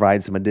it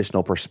provides some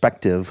additional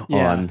perspective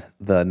on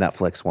the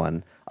Netflix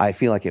one. I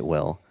feel like it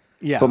will.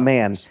 Yeah. But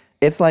man,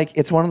 it's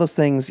one of those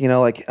things, we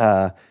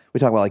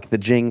talk about like the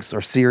Jinx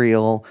or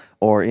Serial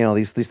or,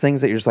 these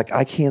things that you're just like,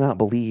 I cannot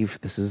believe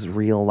this is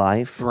real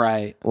life.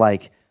 Right.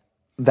 Like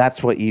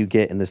that's what you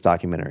get in this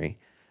documentary.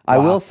 Wow. I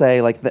will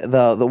say like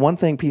the one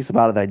piece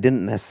about it that I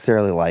didn't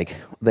necessarily like,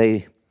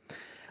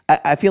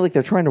 I feel like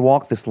they're trying to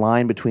walk this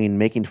line between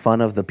making fun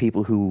of the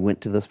people who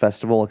went to this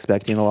festival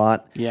expecting a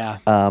lot. Yeah.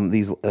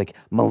 These like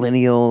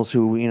millennials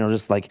who,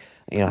 just like,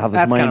 have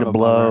this money to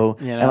blow.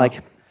 Bummer, and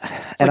like,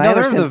 and I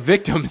understand they're the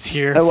victims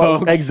here,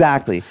 folks.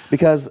 Exactly.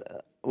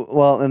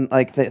 And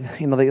like, they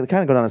kind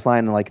of go down this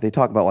line and like, they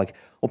talk about like,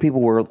 well, people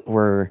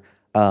were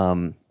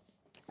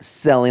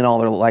selling all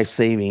their life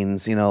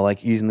savings,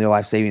 like using their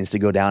life savings to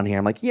go down here.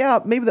 I'm like, yeah,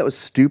 maybe that was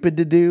stupid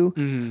to do,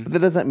 but that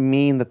doesn't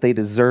mean that they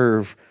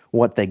deserve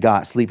what they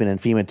got sleeping in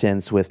FEMA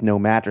tents with no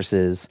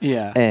mattresses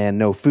and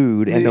no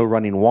food and no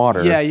running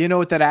water. Yeah, you know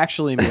what that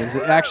actually means?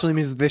 It actually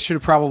means that they should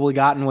have probably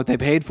gotten what they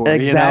paid for.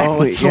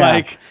 Exactly. It's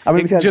like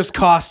it just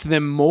cost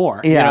them more.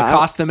 Yeah, it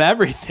cost them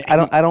everything.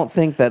 I don't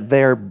think that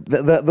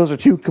those are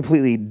two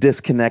completely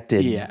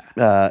disconnected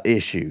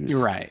issues.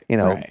 Right.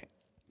 Right.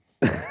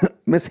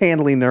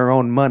 Mishandling their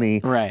own money.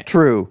 Right.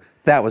 True.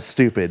 That was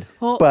stupid,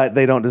 but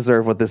they don't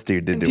deserve what this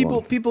dude did to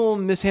them. People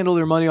mishandle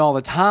their money all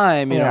the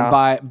time,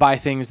 buy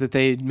things that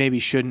they maybe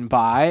shouldn't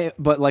buy,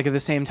 but like at the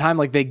same time,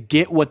 like they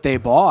get what they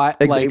bought,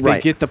 they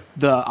get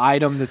the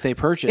item that they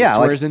purchased. Yeah,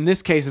 whereas in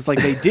this case, it's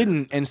like they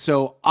didn't, and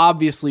so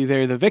obviously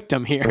they're the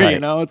victim here. Right.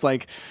 It's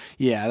like,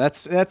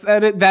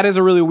 that is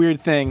a really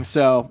weird thing.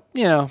 So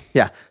yeah.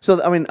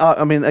 So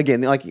I mean,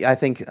 again, like I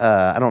think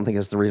I don't think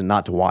it's the reason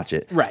not to watch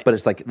it, right? But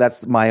it's like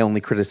that's my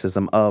only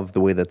criticism of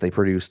the way that they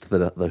produced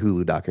the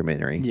Hulu documentary.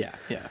 Yeah.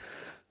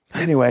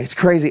 Anyway, it's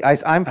crazy.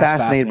 I'm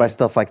fascinated by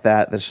stuff like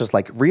that. That's just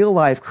like real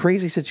life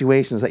crazy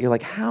situations that you're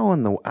like, I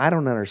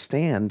don't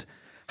understand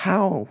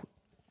how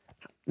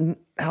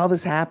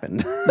this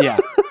happened.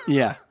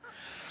 Yeah.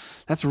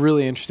 That's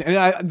really interesting.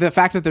 And the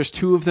fact that there's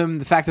two of them,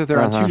 the fact that they're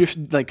on two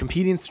different like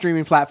competing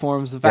streaming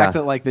platforms, the fact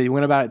that like they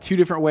went about it two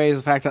different ways,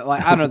 the fact that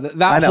like I don't know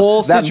that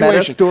whole situation, that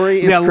meta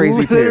story is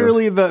crazy too.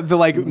 Literally the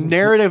like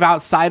narrative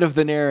outside of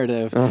the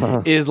narrative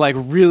is like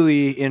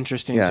really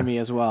interesting to me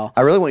as well.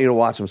 I really want you to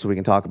watch them so we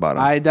can talk about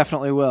them. I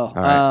definitely will.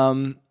 All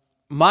right.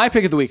 My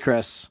pick of the week,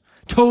 Chris.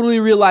 Totally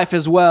real life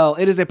as well.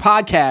 It is a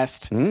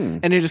podcast,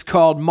 and it is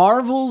called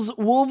Marvel's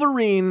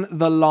Wolverine: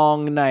 The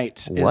Long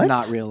Night. Is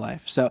not real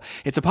life. So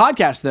it's a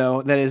podcast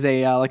though that is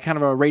a like kind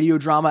of a radio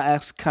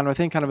drama-esque kind of a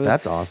thing, kind of a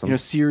that's awesome.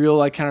 Serial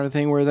like kind of a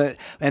thing where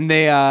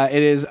it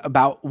is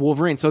about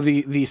Wolverine. So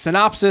the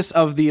synopsis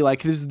of the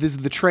like this is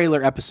the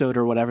trailer episode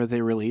or whatever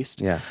they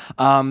released. Yeah.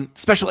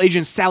 Special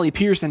agents Sally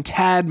Pierce and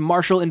Tad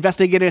Marshall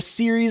investigate a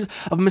series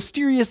of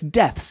mysterious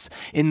deaths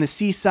in the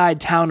seaside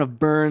town of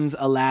Burns,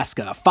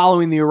 Alaska,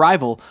 following the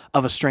arrival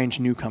of a strange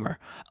newcomer,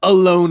 a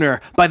loner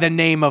by the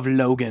name of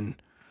Logan,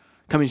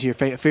 coming to your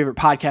favorite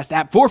podcast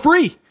app for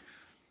free.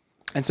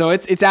 And so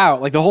it's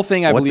out. Like the whole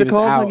thing, I believe, is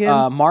out.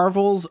 Again?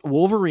 Marvel's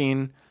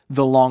Wolverine: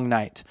 The Long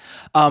Night.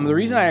 The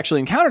reason I actually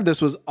encountered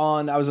this was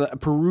I was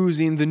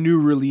perusing the new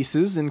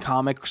releases in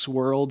Comics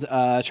World,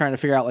 trying to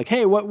figure out like,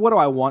 hey, what do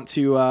I want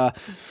to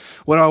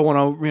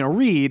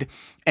read?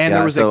 And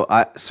there was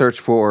I searched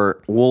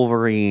for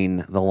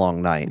Wolverine: The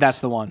Long Night.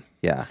 That's the one.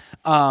 Yeah.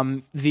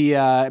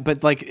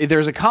 But like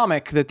there's a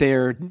comic that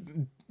they're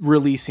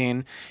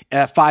releasing,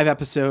 a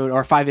 5-episode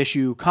or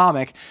 5-issue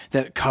comic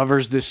that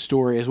covers this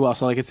story as well.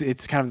 So like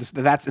it's kind of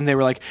this, and they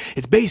were like,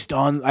 it's based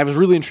on, I was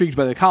really intrigued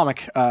by the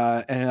comic,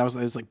 and it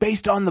was like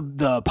based on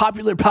the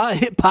popular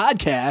hit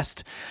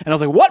podcast. And I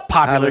was like, what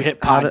popular hit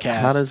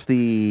podcast? How does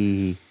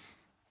the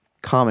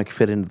comic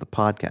fit into the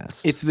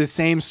podcast? It's the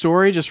same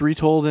story, just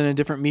retold in a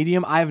different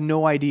medium. I have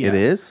no idea. It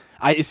is?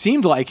 It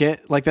seemed like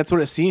it. Like that's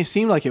what it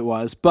seemed like it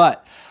was,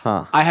 but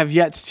I have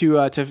yet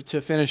to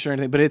finish or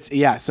anything. But it's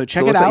so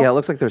check it out. It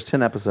looks like there's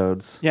 10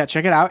 episodes. Yeah,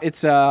 check it out.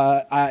 It's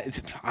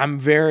I'm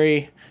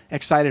very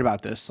excited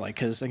about this, like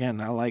because again,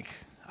 I like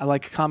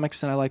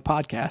comics and I like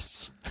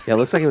podcasts. Yeah, it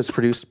looks like it was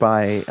produced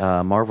by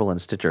Marvel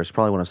and Stitcher. It's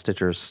probably one of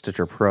Stitcher's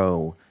Stitcher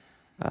Pro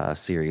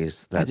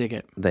series that I dig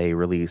it. They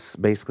release.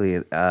 Basically,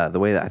 the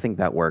way that I think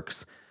that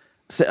works,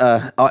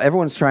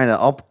 everyone's trying to.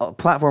 All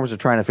platforms are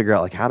trying to figure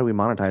out like how do we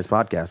monetize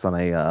podcasts on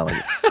a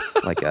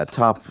like a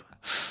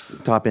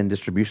top end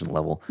distribution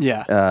level.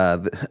 Yeah.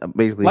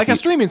 Basically, like a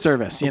streaming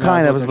service.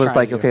 Kind of, but it's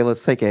like okay,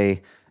 let's take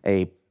a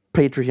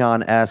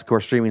Patreon-esque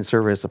or streaming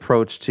service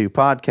approach to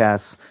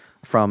podcasts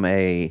from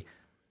a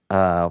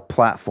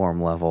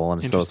platform level,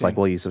 and so it's like,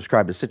 well, you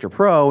subscribe to Stitcher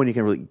Pro and you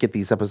can really get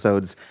these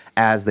episodes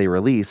as they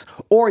release,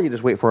 or you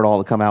just wait for it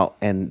all to come out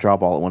and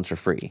drop all at once for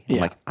free. I'm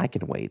like, I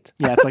can wait.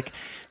 Yeah, it's like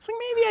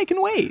maybe I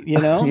can wait.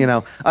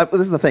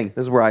 This is the thing.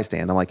 This is where I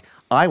stand. I'm like,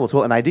 I will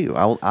totally, and I do.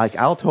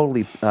 I'll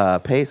totally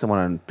pay someone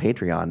on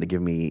Patreon to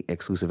give me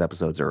exclusive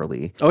episodes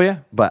early. Oh yeah,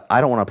 but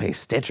I don't want to pay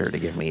Stitcher to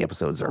give me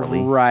episodes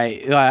early.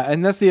 Right,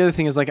 and that's the other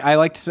thing is like I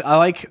like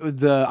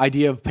the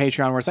idea of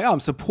Patreon where it's like, oh, I'm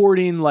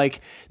supporting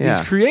like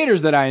these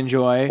creators that I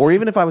enjoy, or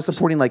even if I was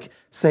supporting like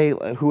say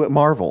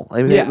Marvel,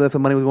 if the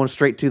money was going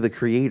straight to the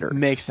creator,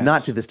 makes sense,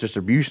 not to this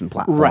distribution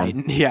platform. Right?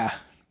 Yeah,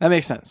 that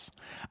makes sense.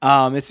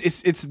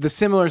 It's the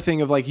similar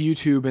thing of like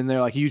YouTube and they're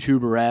like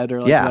YouTube Red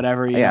or like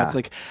whatever. You know, it's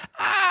like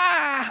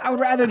I would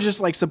rather just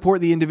like support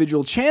the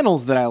individual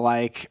channels that I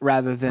like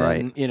rather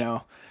than like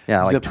the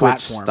Twitch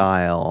platform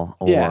style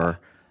or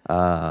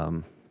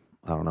I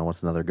don't know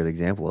what's another good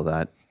example of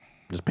that.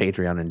 Just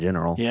Patreon in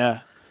general.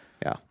 Yeah.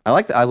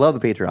 I love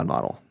the Patreon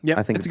model. Yeah,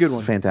 I think it's a good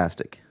one.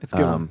 Fantastic. It's a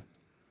good one.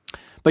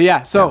 But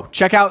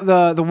check out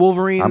the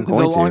Wolverine. I'm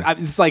going to.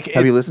 It's like,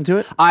 have you listened to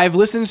it? I've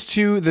listened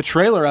to the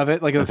trailer of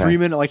it, like a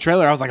 3-minute like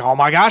trailer. I was like, oh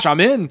my gosh, I'm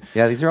in.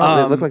 Yeah, these are all.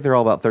 They look like they're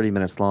all about 30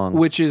 minutes long.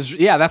 Which is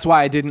that's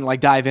why I didn't like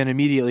dive in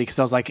immediately because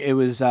I was like, it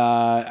was.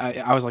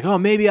 I was like, oh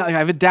maybe I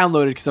have it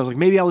downloaded because I was like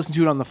maybe I'll listen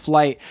to it on the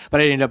flight, but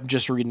I ended up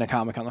just reading a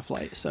comic on the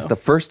flight. So it's the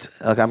first.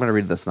 I'm going to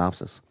read the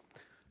synopsis.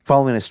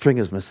 Following a string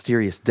of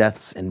mysterious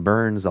deaths in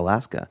Burns,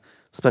 Alaska,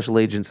 Special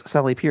Agents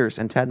Sally Pierce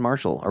and Tad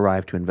Marshall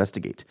arrive to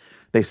investigate.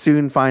 They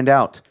soon find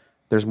out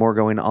there's more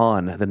going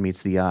on than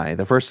meets the eye.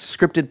 The first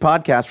scripted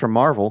podcast from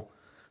Marvel,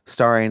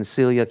 starring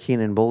Celia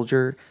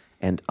Keenan-Bolger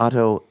and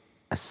Otto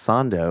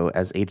Asando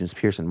as Agents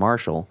Pierce and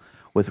Marshall,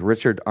 with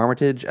Richard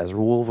Armitage as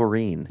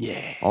Wolverine.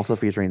 Yeah. Also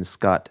featuring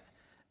Scott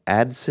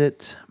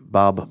Adsit,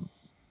 Bob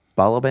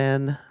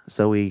Balaban,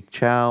 Zoe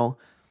Chow,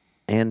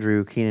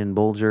 Andrew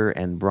Keenan-Bolger,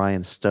 and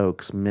Brian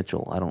Stokes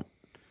Mitchell. I don't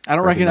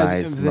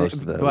recognize most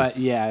of those. But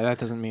that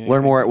doesn't mean anything.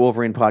 Learn more at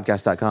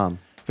WolverinePodcast.com.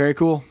 Very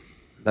cool.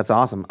 That's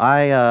awesome.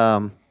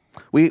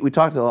 We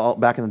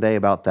talked back in the day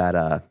about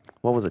that.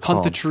 What was it called?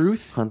 Hunt the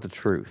Truth.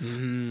 The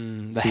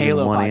Season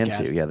Halo 1 podcast.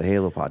 and 2. Yeah, the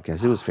Halo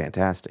podcast. It was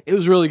fantastic. It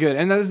was really good,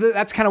 and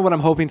that's kind of what I'm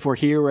hoping for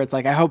here. Where it's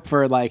like I hope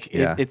for like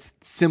it's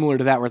similar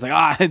to that, where it's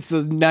like it's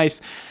a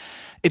nice,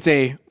 it's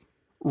a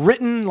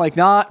written like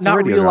not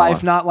real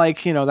life, not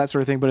like that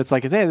sort of thing. But it's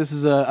like hey, this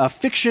is a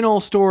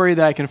fictional story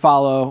that I can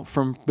follow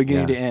from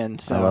beginning to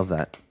end. So I love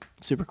that.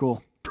 Super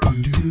cool.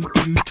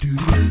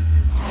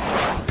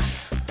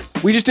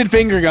 We just did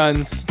finger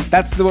guns.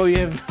 That's the way we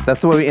end. That's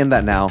the way we end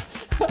that now.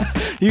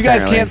 You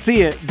guys can't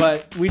see it,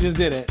 but we just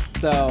did it.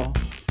 So,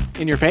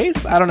 in your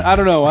face? I don't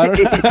know.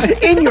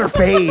 In your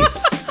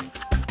face.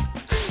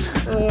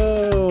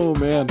 Oh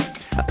man.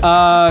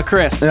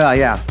 Chris.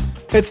 Yeah.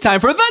 It's time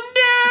for the news.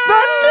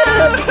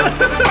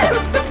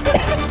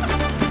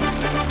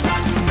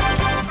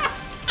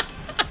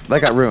 That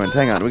got ruined.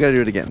 Hang on. We got to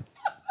do it again.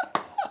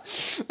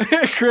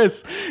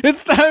 Chris,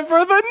 it's time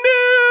for the news.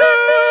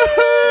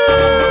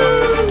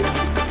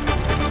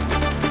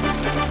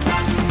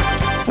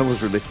 That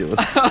was ridiculous.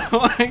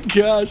 Oh my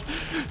gosh.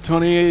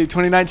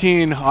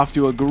 2019 off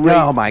to a great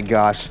Oh my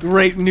gosh.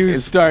 Great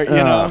news start,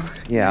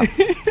 Yeah.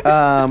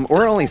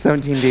 We're only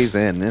 17 days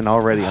in and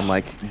already I'm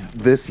like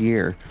this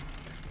year.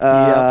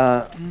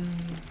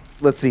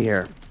 Let's see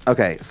here.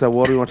 Okay, so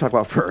what do we want to talk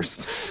about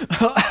first?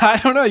 I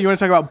don't know. You want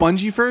to talk about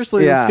Bungie first?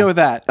 Let's go with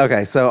that.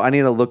 Okay, so I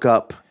need to look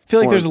up. I feel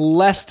like there's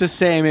less to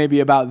say maybe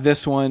about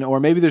this one, or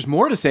maybe there's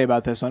more to say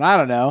about this one. I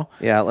don't know.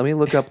 Yeah, let me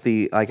look up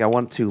I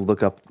want to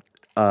look up,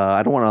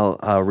 I don't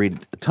want to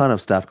read a ton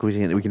of stuff because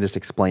we can just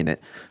explain it,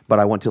 but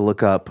I want to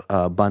look up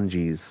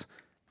Bungie's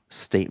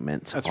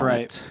statement. That's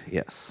right. It.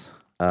 Yes.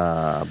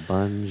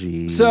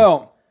 Bungie.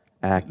 So,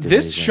 Activision.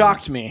 This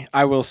shocked me,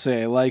 I will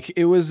say. Like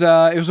it was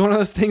one of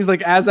those things.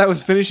 Like as I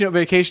was finishing up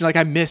vacation, like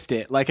I missed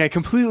it. Like I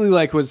completely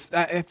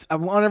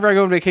whenever I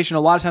go on vacation,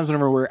 a lot of times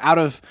whenever we're out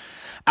of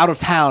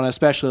town,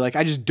 especially, like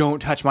I just don't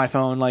touch my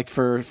phone like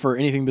for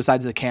anything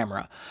besides the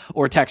camera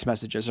or text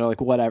messages or like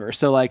whatever.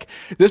 So like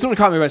this one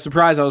caught me by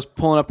surprise. I was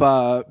pulling up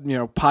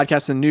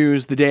podcasts and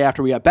news the day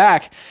after we got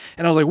back,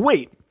 and I was like,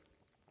 wait,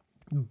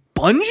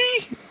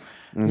 Bungie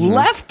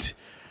left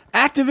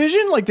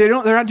Activision? Like they're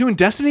not doing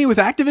Destiny with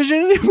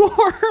Activision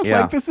anymore?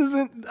 Yeah. Like this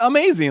isn't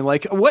amazing.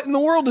 Like what in the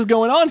world is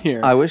going on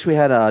here? I wish we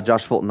had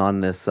Josh Fulton on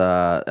this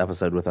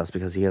episode with us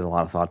because he has a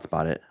lot of thoughts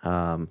about it.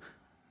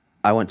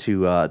 I went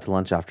to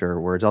lunch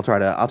afterwards. I'll try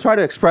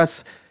to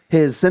express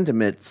his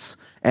sentiments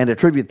and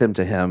attribute them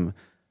to him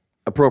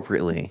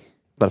appropriately.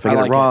 But if I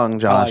get it wrong,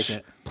 Josh,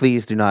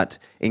 please do not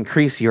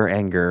increase your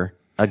anger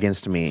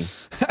against me.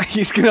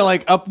 He's gonna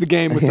like up the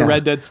game with the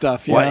Red Dead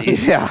stuff.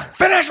 Yeah.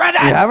 Finish Red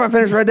Dead. You haven't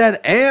finished Red Dead,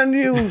 and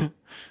you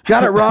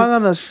Got it wrong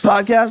on the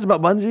podcast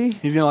about Bungie?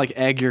 He's going to like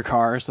egg your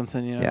car or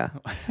something, you know? Yeah.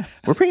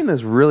 We're painting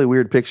this really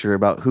weird picture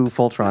about who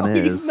Fultron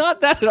is. He's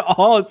not that at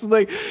all. It's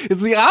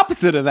the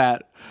opposite of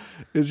that.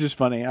 It's just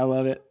funny. I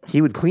love it.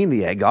 He would clean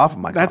the egg off of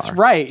my car. That's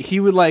right. He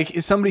would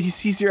if somebody he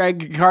sees your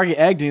car get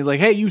egged and he's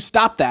like, hey, you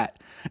stop that.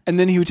 And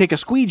then he would take a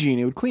squeegee and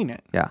he would clean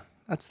it. Yeah.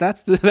 That's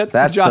the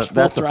Josh Fultron.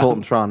 That's the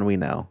Fultron we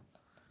know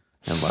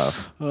and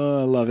love.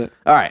 Oh, I love it.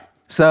 All right.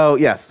 So,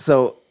 yes.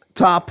 So,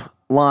 top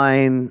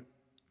line,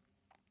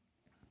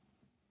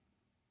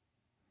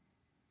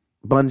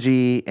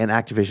 Bungie and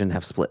Activision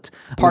have split.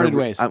 Parted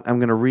ways. I'm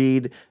going to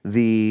read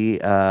the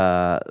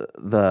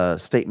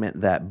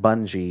statement that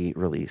Bungie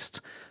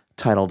released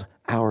titled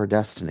Our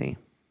Destiny.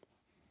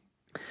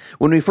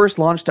 When we first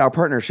launched our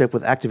partnership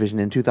with Activision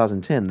in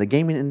 2010, the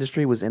gaming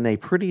industry was in a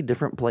pretty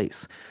different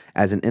place.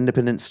 As an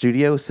independent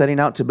studio setting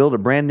out to build a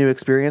brand new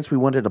experience, we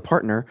wanted a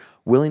partner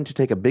willing to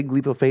take a big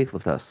leap of faith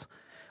with us.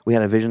 We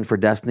had a vision for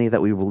Destiny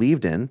that we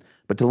believed in,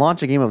 but to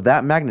launch a game of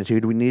that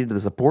magnitude, we needed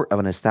the support of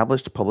an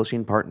established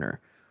publishing partner.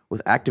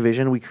 With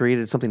Activision, we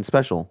created something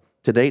special.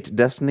 To date,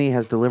 Destiny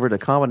has delivered a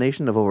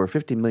combination of over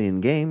 50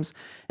 million games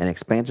and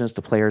expansions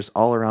to players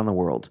all around the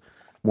world.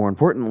 More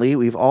importantly,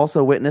 we've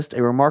also witnessed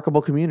a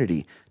remarkable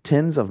community,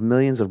 tens of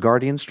millions of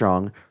Guardians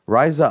strong,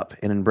 rise up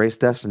and embrace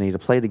Destiny to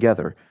play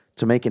together,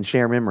 to make and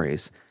share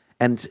memories,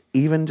 and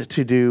even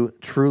to do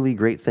truly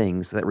great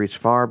things that reach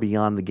far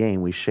beyond the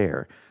game we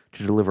share,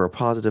 to deliver a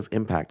positive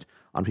impact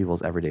on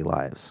people's everyday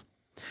lives.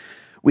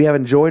 We have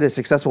enjoyed a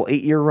successful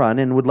 8-year run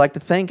and would like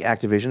to thank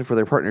Activision for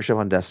their partnership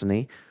on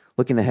Destiny.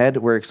 Looking ahead,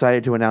 we're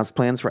excited to announce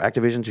plans for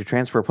Activision to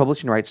transfer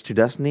publishing rights to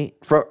Destiny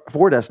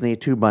for Destiny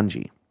to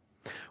Bungie.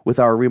 With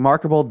our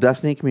remarkable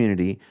Destiny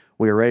community,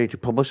 we are ready to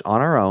publish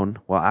on our own,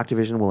 while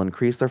Activision will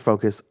increase their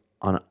focus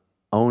on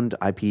owned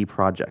IP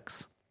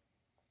projects.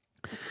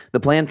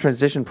 The planned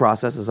transition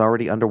process is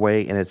already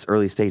underway in its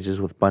early stages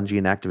with Bungie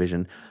and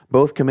Activision,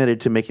 both committed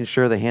to making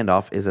sure the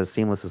handoff is as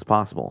seamless as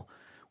possible.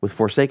 With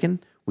Forsaken,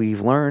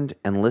 we've learned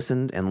and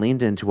listened and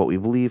leaned into what we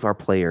believe our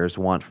players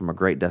want from a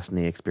great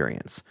Destiny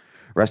experience.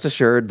 Rest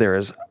assured, there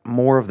is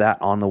more of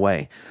that on the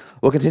way.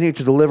 We'll continue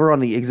to deliver on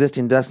the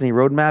existing Destiny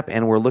roadmap,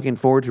 and we're looking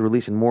forward to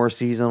releasing more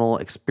seasonal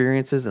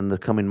experiences in the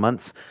coming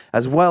months,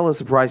 as well as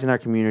surprising our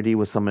community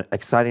with some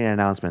exciting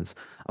announcements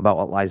about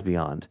what lies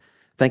beyond.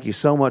 Thank you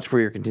so much for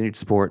your continued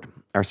support.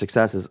 Our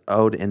success is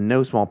owed in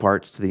no small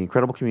part to the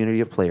incredible community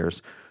of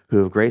players who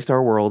have graced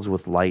our worlds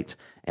with light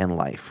and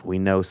life. We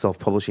know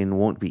self-publishing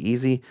won't be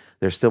easy.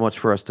 There's still much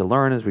for us to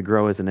learn as we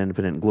grow as an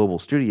independent global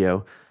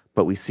studio,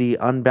 but we see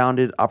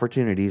unbounded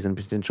opportunities and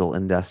potential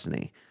in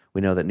Destiny.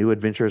 We know that new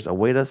adventures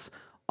await us,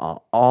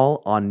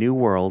 all on new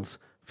worlds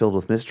filled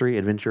with mystery,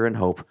 adventure, and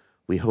hope.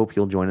 We hope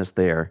you'll join us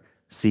there.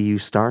 See you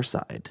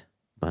Starside,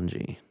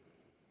 Bungie.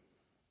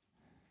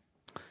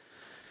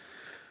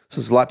 So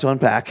there's a lot to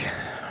unpack.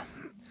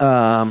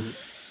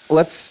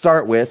 Let's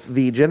start with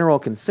the general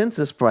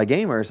consensus by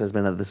gamers has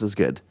been that this is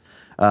good.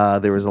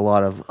 There was a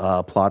lot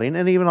of plotting,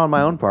 and even on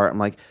my own part, I'm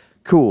like,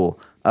 cool.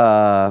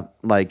 At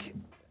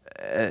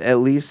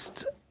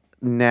least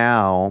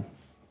now,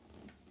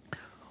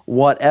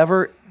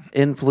 whatever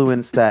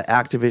influence that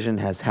Activision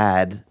has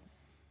had,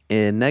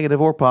 in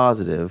negative or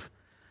positive,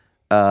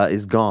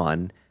 is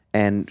gone.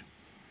 And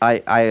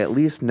I at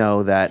least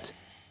know that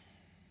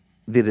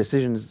the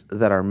decisions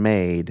that are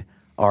made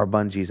are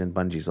Bungie's and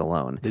Bungie's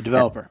alone. The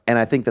developer. And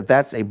I think that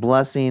that's a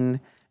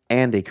blessing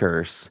and a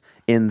curse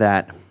in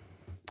that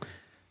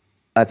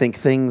I think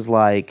things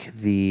like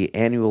the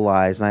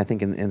annualized, and I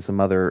think in some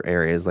other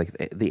areas, like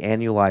the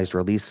annualized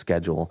release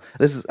schedule.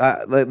 This is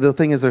the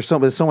thing is there's so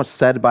much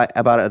said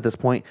about it at this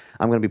point.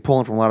 I'm going to be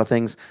pulling from a lot of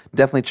things.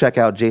 Definitely check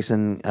out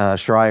Jason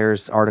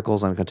Schreier's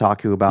articles on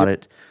Kotaku about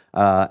it.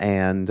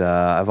 And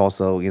I've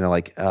also,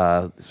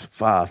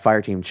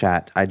 Fireteam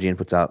Chat, IGN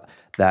puts out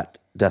that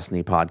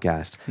Destiny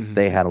podcast. Mm-hmm.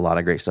 They had a lot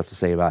of great stuff to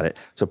say about it.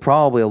 So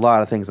probably a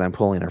lot of things I'm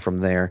pulling are from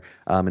there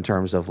in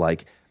terms of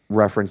like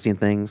referencing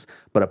things.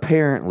 But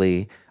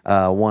apparently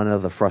one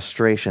of the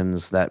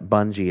frustrations that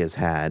Bungie has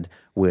had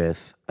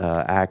with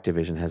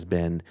Activision has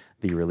been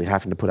the really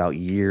having to put out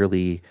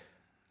yearly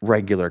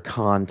regular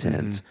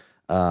content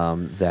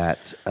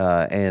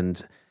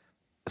and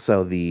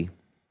so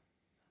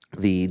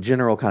the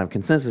general kind of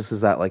consensus is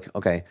that like,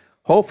 okay,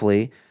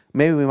 hopefully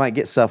maybe we might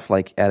get stuff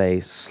like at a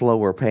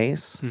slower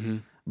pace,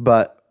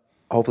 but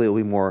hopefully it'll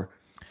be more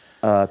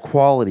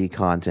quality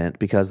content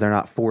because they're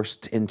not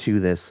forced into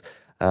this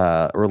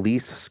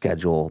release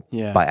schedule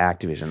by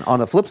Activision. On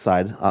the flip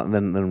side,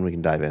 then we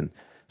can dive in.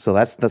 So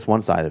that's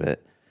one side of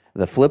it.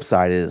 The flip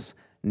side is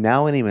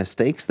now any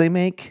mistakes they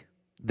make,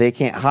 they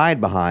can't hide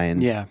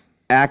behind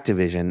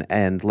Activision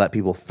and let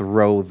people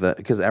throw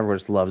because everyone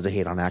just loves to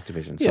hate on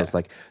Activision. So it's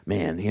like,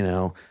 man,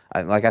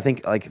 I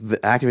think like the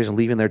Activision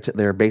leaving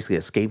they're basically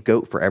a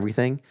scapegoat for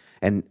everything.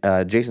 And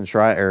Jason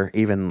Schreier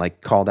even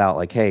like called out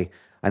like, hey,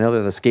 I know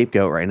they're the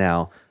scapegoat right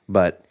now,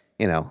 but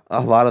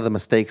a lot of the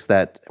mistakes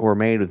that were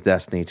made with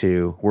Destiny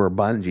 2 were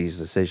Bungie's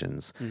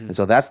decisions. And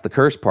so that's the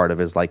curse part of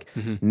it is like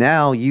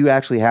now you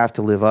actually have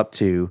to live up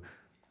to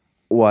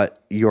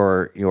what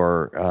your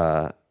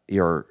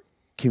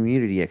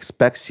community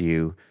expects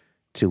you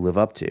to live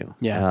up to.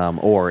 Yeah.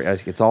 Or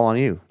it's all on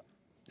you.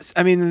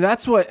 I mean,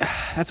 that's what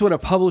a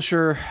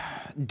publisher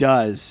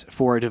does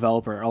for a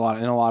developer in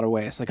a lot of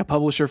ways. Like a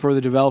publisher for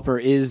the developer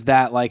is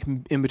that like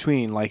in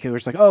between, like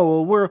it's like,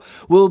 oh, well,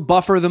 we'll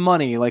buffer the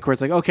money, like where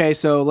it's like, okay,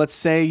 so let's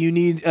say you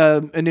need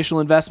initial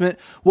investment,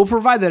 we'll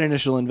provide that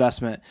initial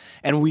investment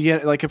and we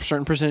get like a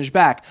certain percentage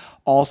back.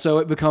 Also,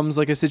 it becomes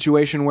like a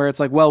situation where it's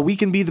like, well, we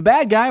can be the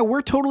bad guy.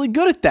 We're totally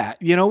good at that.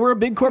 We're a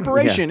big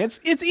corporation. Yeah.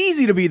 It's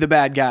easy to be the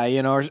bad guy,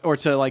 or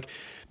to like,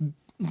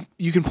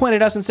 you can point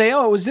at us and say,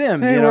 oh, it was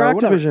them. Hey, we're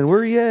Activision.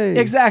 We're EA.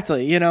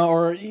 Exactly.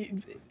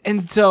 And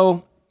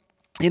so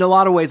in a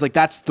lot of ways, like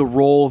that's the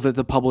role that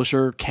the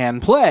publisher can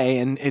play,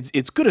 and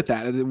it's good at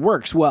that. It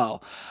works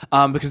well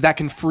because that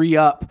can free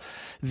up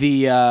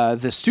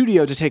the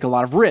studio to take a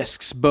lot of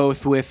risks,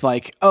 both with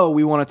like, oh,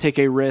 we want to take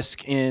a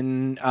risk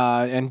in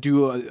and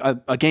do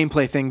a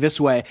gameplay thing this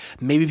way.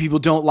 Maybe people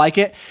don't like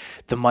it.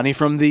 The money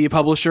from the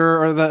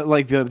publisher or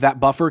that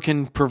buffer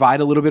can provide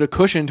a little bit of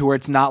cushion to where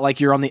it's not like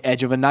you're on the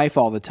edge of a knife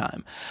all the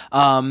time.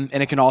 And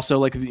it can also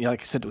like I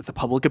said, with the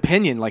public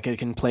opinion, like it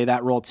can play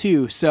that role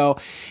too. So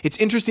it's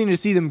interesting to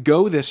see them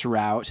go this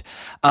route.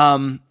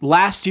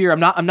 Last year,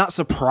 I'm not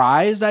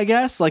surprised, I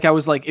guess. Like I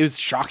was like, it was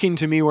shocking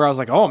to me where I was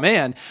like, oh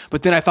man.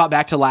 But then I thought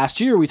back to last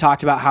year, we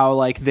talked about how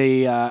like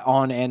they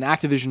on an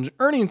Activision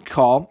earnings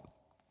call,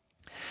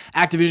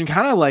 Activision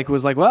kind of like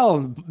was like, well,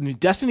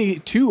 Destiny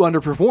 2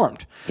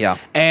 underperformed. Yeah.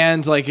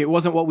 And like it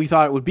wasn't what we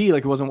thought it would be,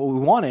 like it wasn't what we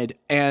wanted.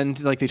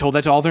 And like they told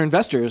that to all their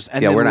investors.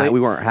 And we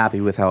weren't happy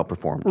with how it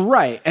performed.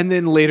 Right. And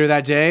then later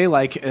that day,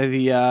 like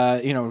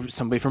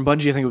somebody from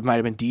Bungie, I think it might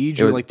have been Deej.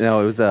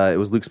 It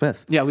was Luke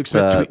Smith. Yeah, Luke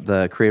Smith.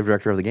 The creative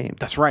director of the game.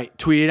 That's right.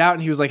 Tweeted out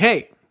and he was like,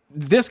 hey,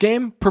 this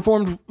game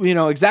performed,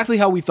 exactly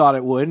how we thought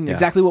it would and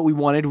exactly what we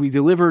wanted. We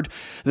delivered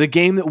the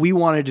game that we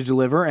wanted to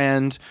deliver,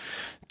 and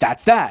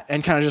that's that,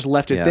 and kind of just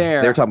left it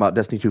there. They were talking about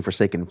Destiny 2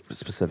 Forsaken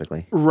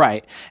specifically.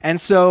 Right. And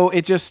so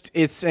it's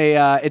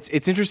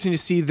interesting to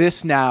see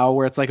this now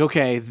where it's like,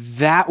 okay,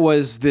 that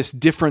was this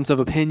difference of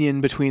opinion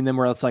between them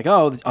where it's like,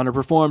 oh, it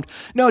underperformed.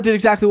 No, it did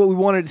exactly what we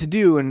wanted it to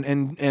do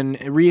and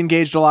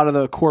re-engaged a lot of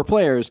the core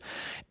players.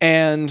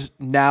 And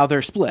now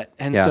they're split.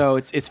 And so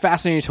it's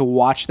fascinating to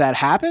watch that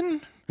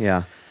happen.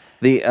 Yeah.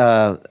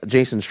 The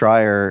Jason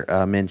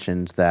Schreier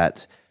mentioned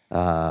that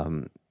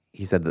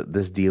he said that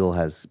this deal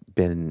has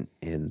been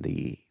in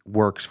the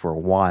works for a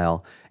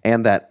while,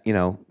 and that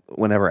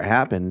whenever it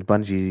happened,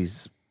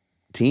 Bungie's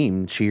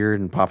team cheered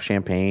and popped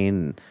champagne,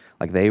 and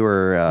like they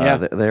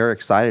were they were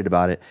excited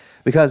about it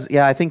because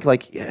I think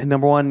like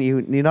number one,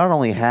 you not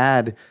only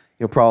had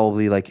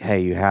probably like, hey,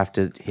 you have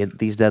to hit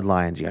these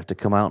deadlines. You have to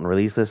come out and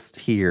release this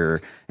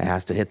here. It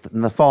has to hit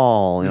in the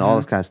fall, all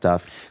this kind of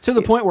stuff. To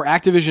the point where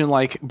Activision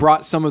like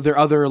brought some of their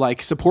other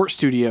like support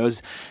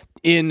studios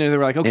in, and they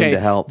were like, okay,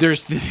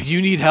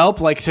 you need help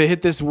like to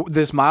hit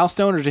this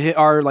milestone or to hit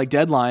our like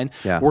deadline.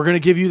 Yeah. We're going to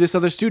give you this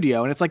other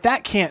studio. And it's like,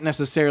 that can't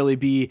necessarily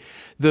be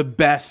the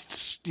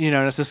best,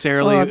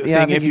 necessarily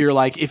thing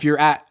if you're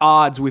at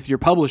odds with your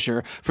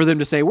publisher for them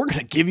to say, we're going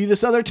to give you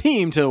this other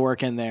team to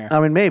work in there. I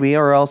mean, maybe,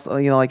 or else,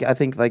 like, I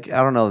think like,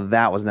 I don't know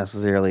that was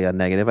necessarily a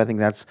negative. I think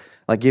that's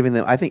like giving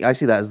them, I think I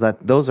see that as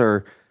that those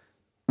are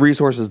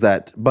resources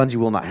that Bungie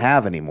will not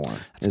have anymore.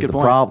 That's a good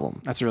point.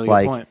 Problem. That's a really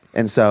good point.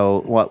 And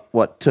so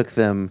what took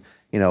them,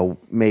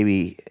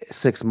 maybe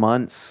 6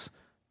 months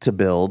to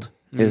build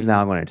is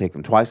now going to take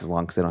them twice as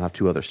long because they don't have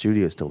two other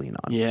studios to lean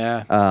on.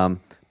 Yeah.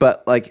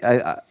 But like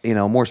I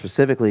more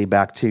specifically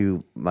back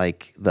to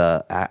like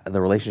the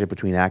relationship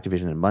between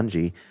Activision and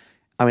Bungie.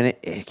 I mean,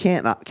 it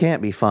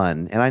can't be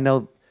fun. And I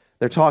know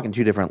they're talking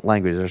two different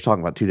languages. They're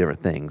talking about two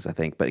different things, I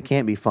think. But it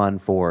can't be fun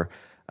for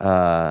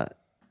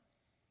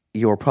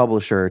your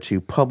publisher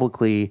to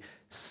publicly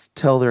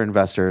tell their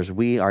investors,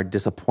 we are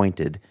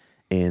disappointed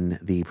in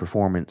the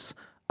performance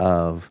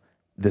of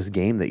this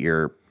game that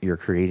you're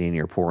creating,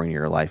 you're pouring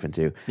your life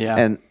into. Yeah.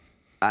 And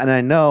I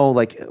know,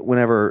 like,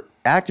 whenever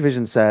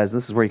Activision says,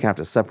 this is where you have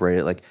to separate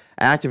it, like,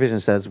 Activision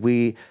says,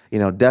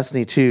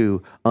 Destiny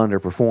 2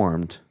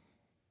 underperformed.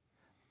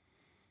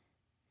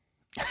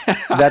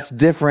 That's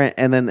different.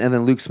 And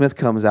then Luke Smith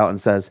comes out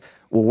and says,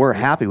 well, we're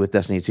happy with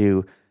Destiny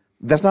 2.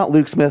 That's not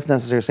Luke Smith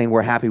necessarily saying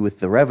we're happy with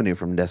the revenue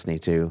from Destiny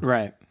 2.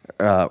 Right.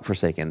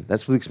 Forsaken.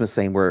 That's Luke Smith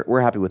saying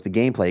we're happy with the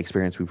gameplay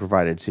experience we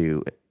provided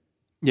to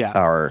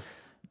our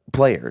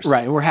players.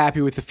 Right. We're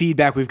happy with the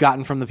feedback we've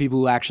gotten from the people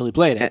who actually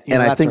played it.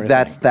 And I think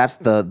that's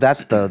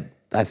the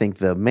I think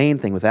the main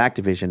thing with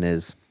Activision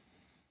is,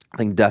 I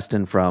think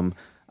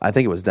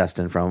it was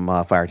Destin from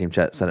Fireteam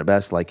Chat said it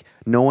best, like,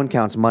 no one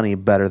counts money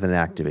better than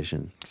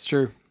Activision. It's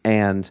true.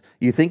 And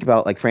you think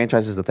about like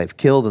franchises that they've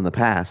killed in the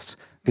past,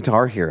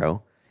 Guitar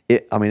Hero,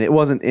 it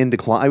wasn't in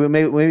decline. I mean,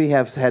 maybe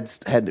have had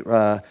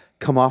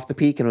come off the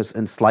peak and was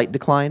in slight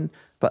decline,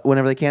 but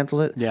whenever they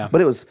canceled it. Yeah.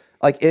 But it was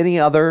like any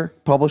other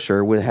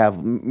publisher would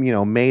have,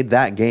 made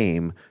that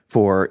game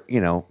for,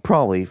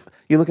 probably,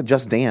 you look at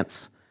Just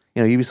Dance,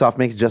 Ubisoft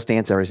makes Just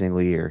Dance every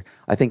single year.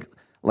 I think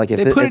Like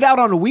if they put it out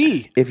on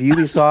Wii. If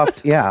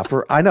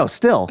Ubisoft, I know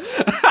still.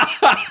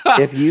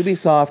 If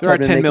Ubisoft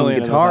had been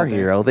making Guitar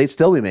Hero, they'd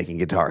still be making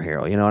Guitar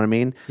Hero. You know what I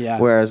mean? Yeah.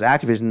 Whereas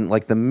Activision,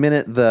 like the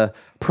minute the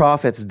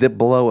profits dip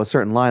below a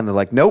certain line, they're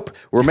like, nope,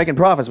 we're making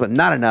profits, but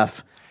not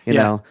enough. You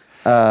know.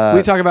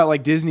 We talk about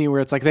like Disney,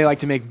 where it's like they like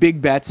to make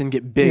big bets and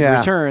get big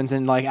returns,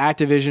 and like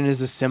Activision is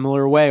a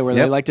similar way, where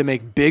they like to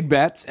make big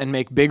bets and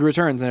make big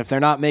returns, and if they're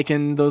not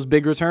making those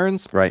big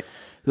returns, right,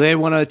 they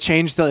want to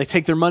change like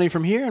take their money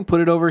from here and put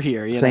it over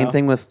here. Same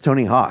thing with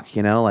Tony Hawk.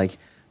 You know, like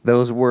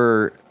those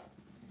were.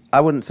 I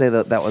wouldn't say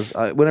that was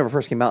whenever it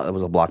first came out. It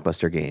was a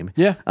blockbuster game.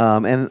 Yeah.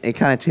 And it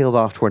kind of tailed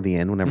off toward the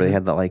end. Whenever they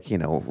had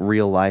that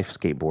real life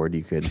skateboard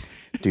you could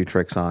do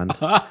tricks on.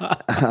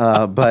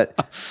 But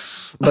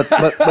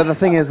the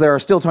thing is, there are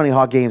still Tony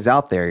Hawk games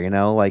out there.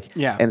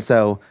 And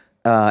so.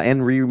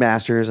 And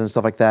remasters and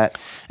stuff like that.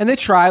 And they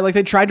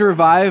tried to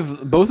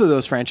revive both of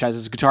those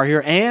franchises, Guitar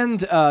Hero and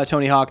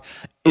Tony Hawk,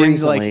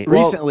 recently.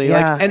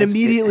 And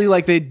immediately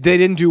they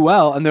didn't do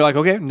well, and they're like,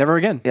 okay, never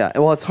again. Yeah,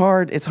 well, it's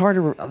hard. It's hard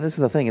to. This is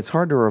the thing. It's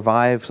hard to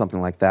revive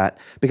something like that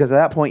because at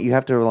that point you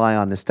have to rely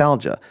on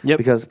nostalgia. Yep.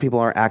 Because people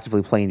aren't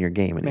actively playing your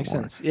game anymore. Makes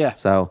sense. Yeah.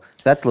 So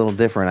that's a little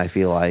different. I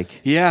feel like.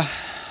 Yeah.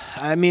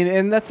 I mean,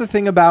 and that's the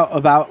thing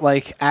about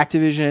like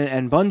Activision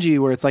and Bungie,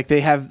 where it's like they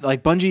have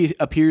like Bungie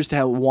appears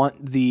to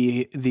want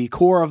the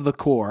core of the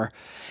core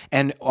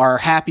and are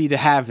happy to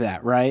have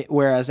that, right?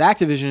 Whereas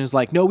Activision is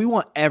like, no, we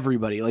want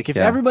everybody. Like if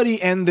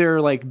everybody and their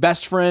like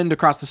best friend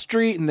across the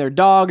street and their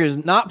dog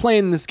is not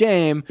playing this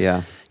game,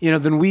 then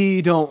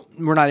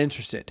we're not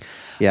interested.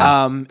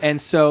 Yeah.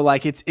 And so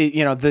like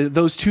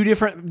those two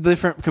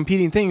different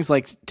competing things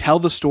like tell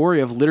the story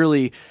of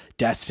literally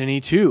Destiny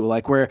 2,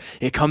 like where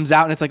it comes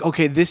out and it's like,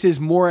 okay, this is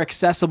more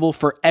accessible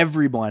for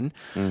everyone,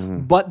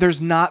 but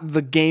there's not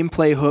the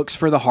gameplay hooks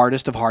for the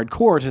hardest of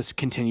hardcore to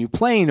continue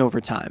playing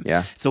over time.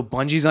 Yeah. So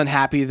Bungie's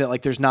unhappy that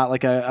like there's not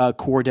like a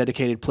core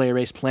dedicated player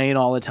base playing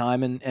all the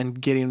time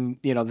and getting,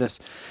 the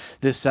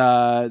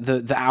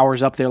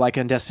hours up there like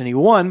in Destiny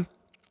 1.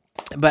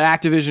 But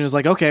Activision is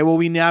like, okay, well,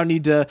 we now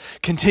need to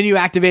continue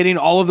activating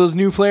all of those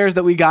new players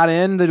that we got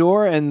in the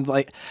door. And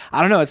like, I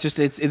don't know,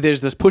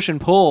 there's this push and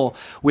pull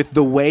with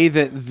the way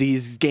that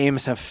these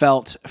games have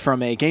felt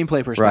from a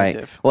gameplay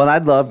perspective. Right. Well, and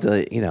I'd love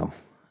to,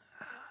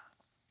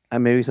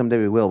 and maybe someday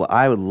we will, but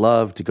I would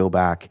love to go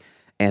back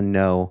and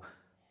know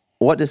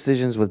what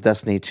decisions with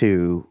Destiny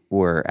 2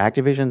 were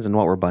Activision's and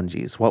what were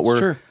Bungie's. What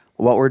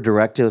were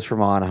directives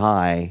from on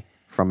high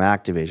from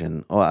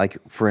Activision? Like,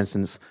 for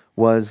instance,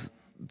 was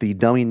the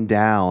dumbing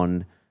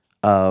down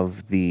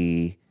of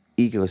the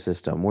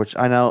ecosystem, which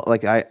I know,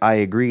 like I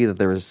agree that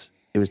it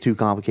was too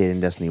complicated in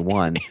Destiny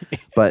 1,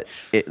 but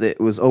it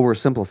was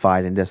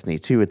oversimplified in Destiny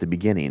 2 at the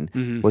beginning.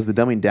 Mm-hmm. Was the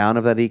dumbing down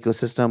of that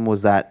ecosystem,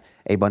 was that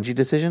a Bungie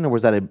decision or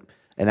was that an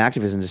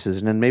Activision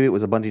decision? And maybe it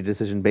was a Bungie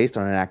decision based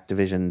on an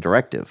Activision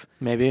directive.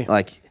 Maybe.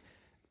 Like,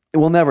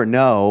 we'll never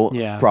know,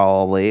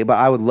 probably, but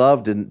I would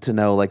love to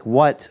know, like,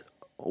 what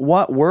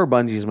were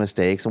Bungie's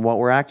mistakes and what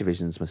were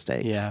Activision's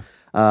mistakes? Yeah.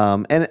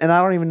 And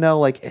I don't even know,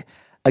 like,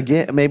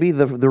 again, maybe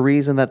the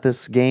reason that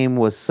this game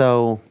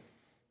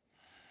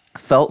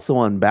felt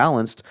so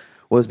unbalanced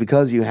was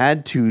because you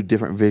had two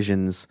different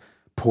visions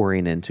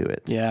pouring into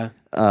it. Yeah.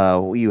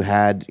 You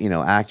had,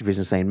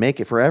 Activision saying make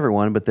it for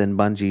everyone, but then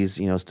Bungie's,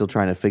 still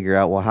trying to figure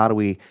out, well, how do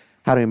we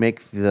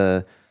make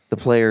the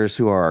players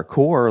who are our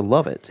core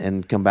love it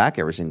and come back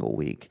every single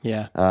week?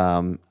 Yeah.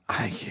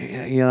 I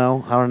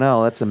don't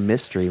know. That's a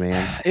mystery,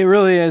 man. It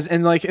really is.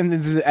 And like in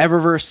the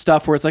Eververse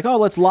stuff where it's like, oh,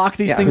 let's lock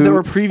these things that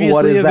were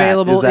previously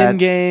available in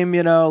game,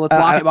 let's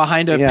lock it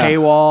behind a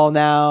paywall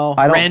now,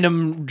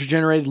 random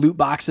generated loot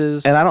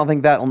boxes. And I don't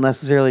think that will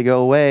necessarily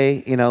go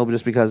away,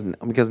 just because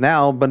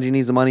now Bungie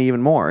needs the money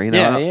even more,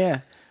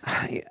 Yeah.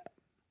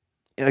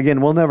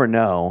 Again, we'll never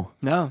know.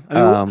 No,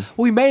 I mean,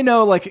 we may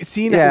know, like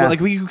seeing it,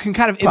 like we can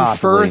kind of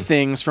infer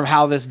things from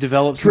how this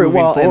develops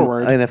moving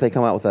forward. And if they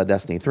come out with a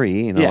Destiny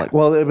 3,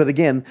 but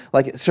again,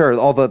 like sure,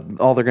 all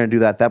they're going to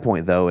do at that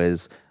point though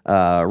is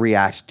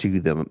react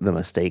to the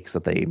mistakes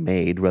that they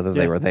made, whether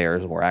they were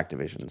theirs or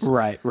Activision's.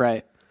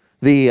 Right.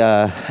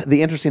 The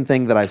interesting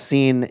thing that I've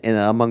seen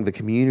among the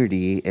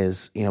community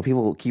is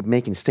people keep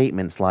making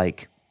statements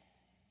like,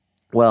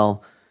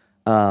 well.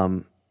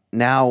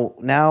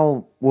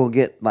 Now we'll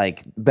get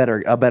like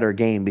a better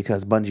game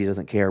because Bungie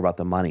doesn't care about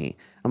the money.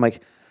 I'm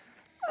like,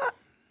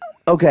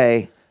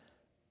 okay,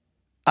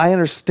 I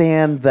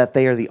understand that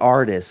they are the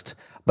artist,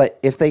 but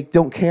if they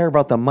don't care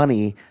about the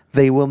money,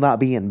 they will not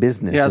be in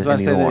business anymore. I was about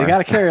to say they got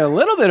to care a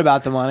little bit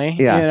about the money.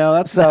 Yeah,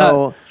 that's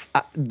so.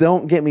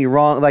 Don't get me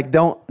wrong. Like,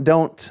 don't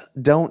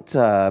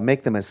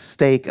make the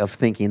mistake of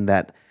thinking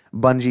that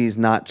Bungie's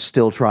not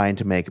still trying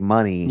to make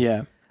money.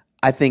 Yeah.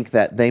 I think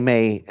that they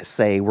may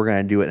say we're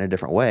going to do it in a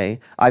different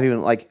way. I've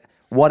even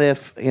what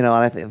if and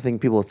I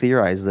think people have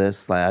theorized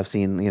this. Like, I've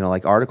seen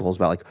like articles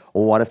about like,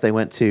 well, what if they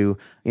went to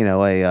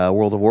a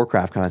World of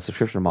Warcraft kind of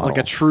subscription model, like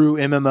a true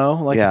MMO.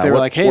 Like if they were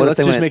like, hey,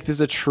 let's just make this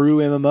a true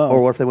MMO.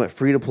 Or what if they went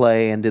free to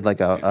play and did like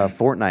a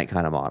Fortnite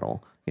kind of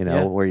model,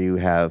 where you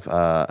have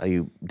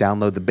you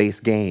download the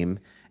base game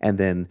and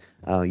then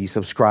you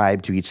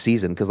subscribe to each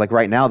season. Because like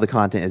right now, the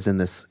content is in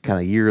this kind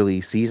of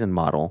yearly season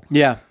model.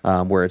 Yeah.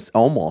 Where it's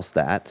almost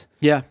that.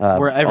 Yeah.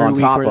 Where every on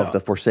week top of the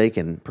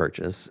Forsaken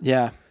purchase.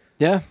 Yeah.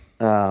 Yeah.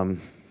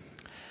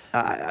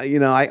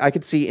 I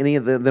could see any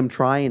of them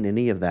trying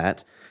any of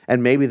that,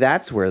 and maybe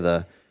that's where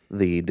the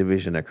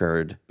division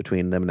occurred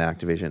between them and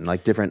Activision,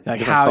 like different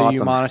how thoughts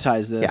you on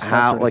monetize this, yeah,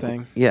 how, that sort of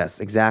thing. Yes,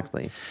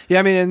 exactly. Yeah,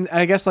 I mean, and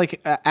I guess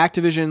like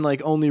Activision,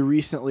 like only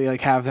recently,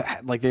 like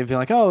have like they've been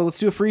like, oh, let's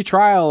do a free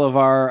trial of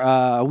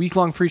our a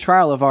week-long free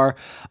trial of our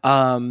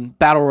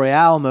battle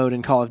royale mode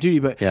in Call of Duty.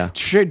 But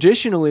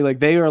traditionally, like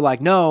they are like,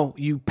 no,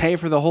 you pay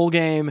for the whole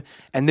game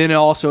and then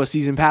also a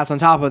season pass on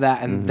top of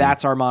that, and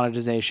that's our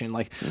monetization.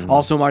 Like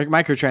also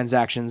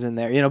microtransactions in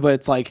there, But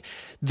it's like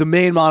the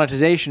main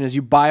monetization is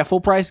you buy a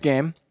full price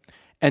game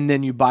and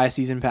then you buy a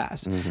season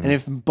pass. And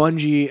if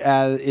Bungie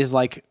is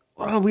like,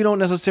 oh, we don't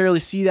necessarily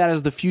see that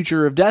as the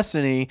future of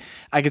Destiny,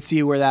 I could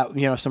see where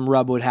that, some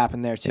rub would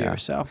happen there too. Yeah.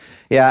 So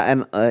yeah,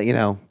 and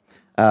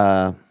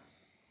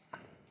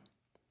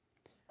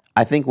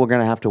I think we're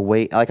gonna have to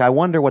wait. Like, I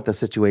wonder what the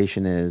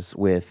situation is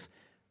with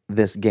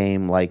this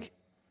game. Like,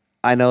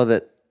 I know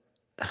that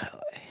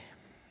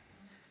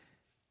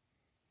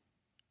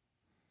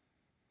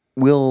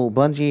will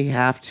Bungie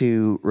have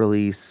to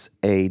release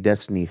a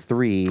Destiny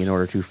 3 in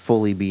order to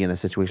fully be in a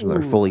situation where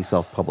they're fully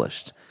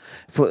self-published?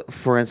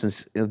 For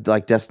instance,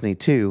 like Destiny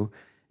 2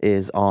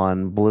 is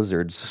on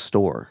Blizzard's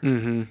store.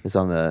 It's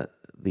on the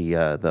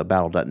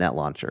Battle.net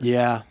launcher.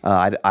 Yeah.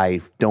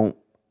 I don't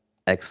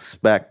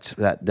expect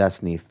that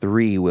Destiny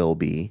 3 will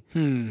be.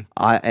 And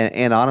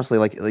honestly,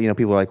 like,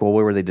 people are like, well,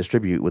 where would they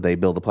distribute? Would they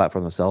build the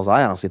platform themselves?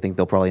 I honestly think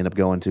they'll probably end up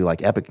going to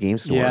like Epic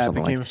Games Store or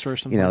something. Epic Games Store,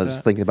 something like just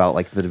that. thinking about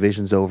like the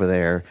divisions over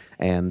there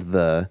and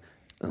they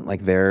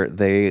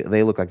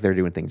look like they're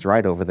doing things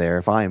right over there.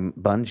 If I'm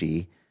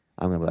Bungie,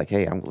 I'm gonna be like,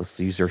 hey, let's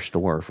use their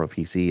store for a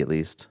PC at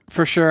least.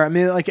 For sure. I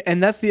mean, like,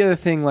 and that's the other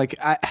thing. Like,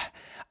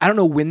 I don't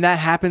know when that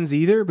happens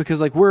either, because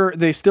like they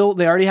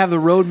already have the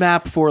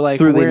roadmap for like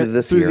through the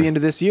end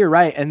of this year,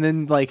 right? And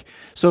then like,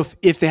 so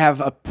if they have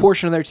a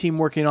portion of their team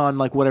working on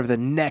like whatever the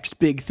next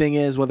big thing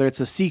is, whether it's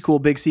a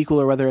big sequel,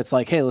 or whether it's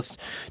like, hey, let's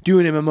do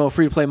an MMO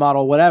free to play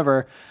model,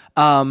 whatever.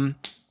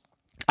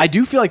 I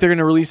do feel like they're going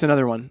to release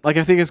another one. Like,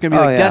 I think it's going to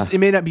be it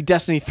may not be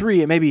Destiny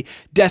 3. It may be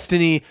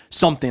Destiny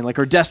something, like,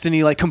 or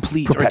Destiny, like,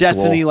 Complete. Perpetual. Or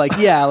Destiny, like,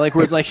 like,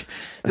 where it's like,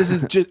 this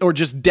is just, or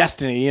just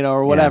Destiny,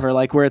 or whatever,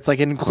 like, where it's like,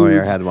 it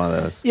includes. I had one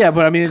of those. Yeah,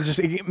 but I mean,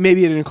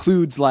 maybe it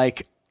includes,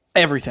 like,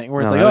 everything,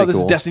 where it's like, this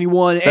is Destiny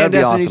 1 and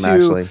Destiny 2.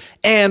 Actually.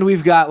 And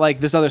we've got, like,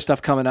 this other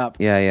stuff coming up.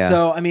 Yeah.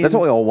 So, I mean. That's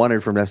what we all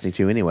wanted from Destiny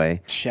 2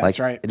 anyway. Yeah, like, that's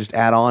right. Just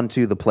add on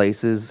to the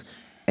places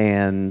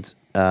and,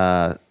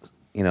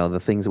 the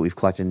things that we've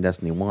collected in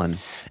Destiny 1.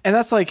 And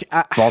that's like...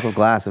 Vault of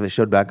Glass, if it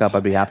showed back up,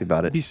 I'd be happy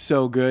about it. It'd be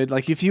so good.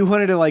 Like, if you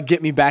wanted to, like,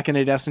 get me back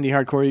into Destiny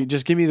hardcore, you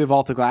just give me the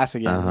Vault of Glass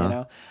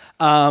again,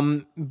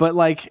 But,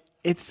 like,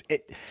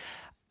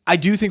 I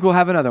do think we'll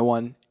have another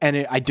one,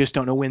 and I just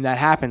don't know when that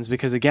happens,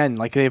 because, again,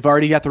 like, they've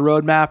already got the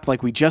roadmap.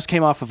 Like, we just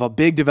came off of a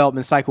big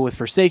development cycle with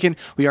Forsaken.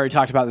 We already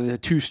talked about the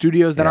 2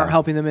 studios that aren't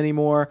helping them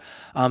anymore.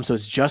 So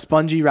it's just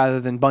Bungie rather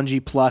than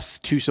Bungie plus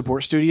 2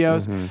 support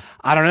studios.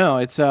 I don't know.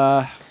 It's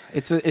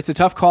a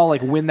tough call,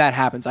 like, when that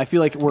happens. I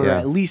feel like we're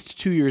at least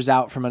 2 years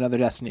out from another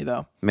Destiny,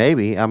 though.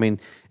 Maybe. I mean,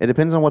 it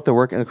depends on what they're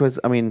working. Because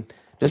I mean,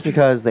 just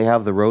because they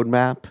have the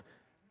roadmap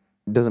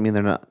doesn't mean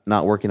they're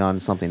not working on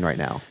something right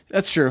now.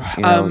 That's true.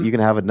 You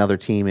can have another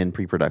team in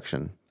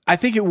pre-production. I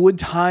think it would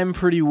time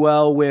pretty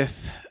well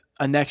with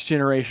a next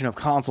generation of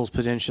consoles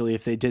potentially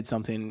if they did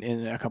something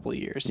in a couple of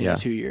years,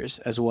 2 years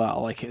as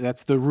well. Like,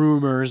 that's the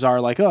rumors are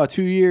like,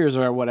 2 years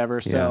or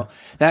whatever. So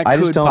that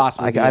could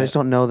possibly be I just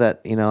don't know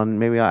that, and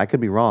maybe I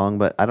could be wrong,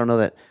 but I don't know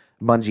that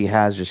Bungie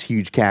has just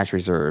huge cash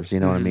reserves. You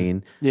know what I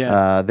mean?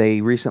 Yeah. They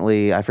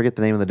recently, I forget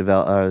the name of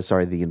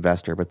the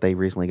investor, but they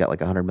recently got like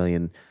 $100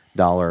 million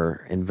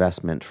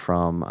investment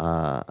from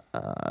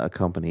a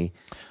company.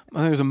 I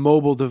think it was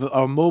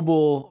a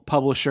mobile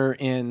publisher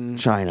in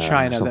China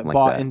that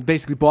bought and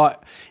basically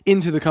bought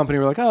into the company.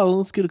 We're like,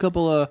 let's get a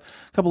couple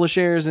of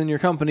shares in your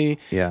company.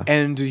 Yeah.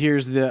 And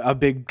here's a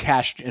big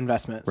cash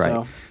investment.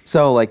 Right.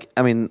 So like,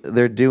 I mean,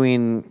 they're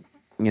doing,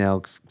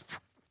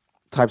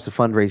 types of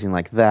fundraising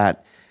like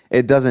that.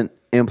 It doesn't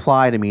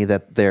imply to me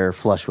that they're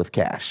flush with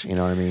cash. You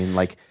know what I mean?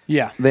 Like,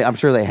 I'm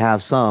sure they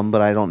have some,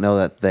 but I don't know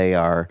that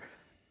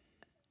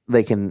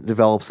they can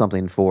develop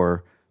something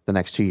for the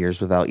next 2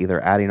 years without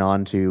either adding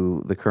on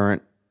to the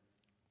current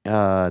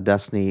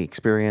Destiny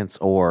experience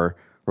or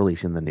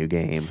releasing the new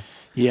game.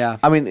 Yeah.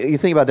 I mean, you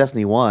think about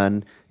Destiny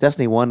 1.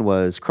 Destiny 1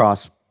 was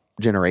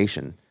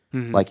cross-generation.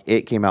 Like,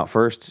 it came out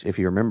first, if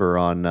you remember,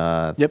 on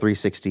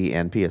 360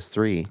 and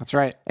PS3. That's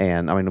right.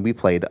 And, I mean, we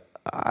played,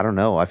 I don't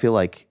know, I feel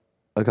like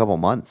a couple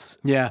months.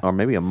 Yeah. Or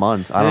maybe a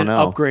month. I don't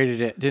know.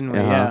 Upgraded it, didn't we?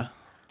 Yeah.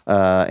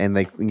 And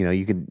they,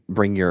 you could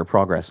bring your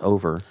progress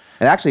over.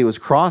 And actually,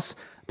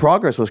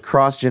 progress was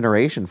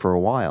cross-generation for a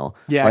while.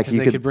 Yeah, because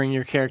they could bring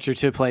your character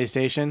to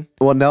PlayStation.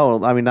 Well,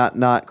 no, I mean,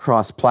 not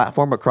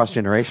cross-platform, but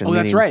cross-generation. Oh,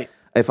 that's right.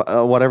 if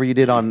whatever you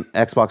did on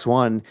Xbox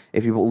One,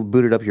 if you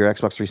booted up your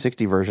Xbox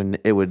 360 version,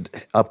 it would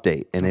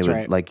update and it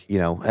would like,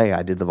 hey,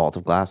 I did the Vault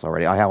of Glass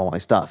already. I have all my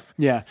stuff.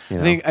 Yeah. I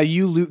think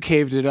you loot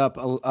caved it up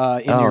in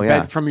your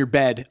bed from your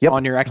bed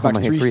on your Xbox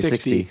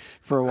 360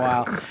 for a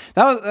while.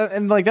 That was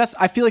and like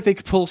I feel like they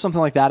could pull something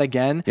like that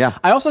again. Yeah.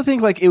 I also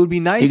think like it would be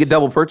nice. You get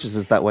double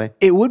purchases that way.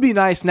 It would be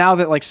nice now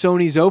that like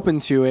Sony's open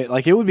to it.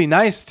 Like it would be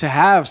nice to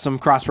have some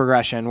cross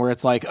progression where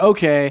it's like,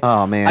 okay,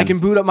 oh man, I can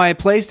boot up my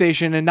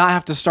PlayStation and not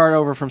have to start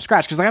over from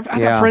scratch. Because I've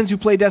got friends who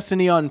play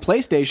Destiny on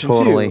PlayStation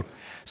too.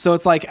 So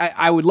it's like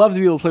I would love to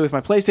be able to play with my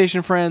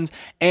PlayStation friends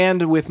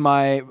and with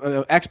my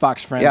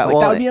Xbox friends. Yeah, that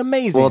would be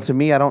amazing. Well, to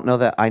me, I don't know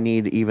that I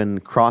need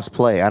even cross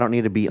play. I don't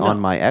need to be on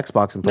my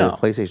Xbox and play with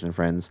PlayStation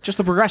friends. Just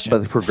the progression.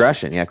 But the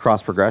progression,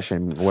 cross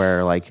progression,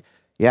 where like,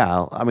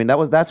 I mean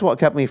that's what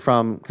kept me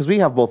from, because we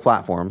have both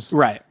platforms,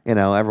 right?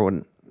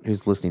 Everyone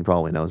who's listening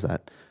probably knows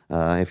that.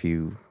 If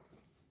you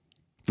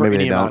maybe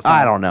they don't.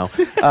 I don't know.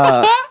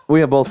 We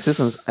have both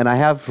systems, and I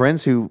have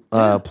friends who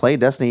play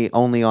Destiny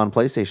only on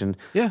PlayStation.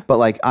 Yeah. But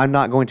like, I'm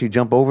not going to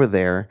jump over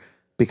there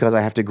because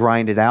I have to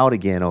grind it out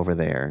again over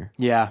there.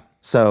 Yeah.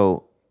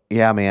 So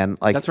yeah, man.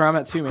 Like that's where I'm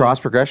at too. Cross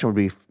progression would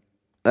be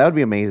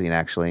amazing.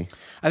 Actually,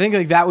 I think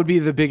like that would be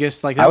the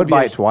biggest. Like I would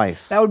buy it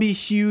twice. That would be a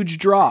huge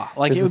draw.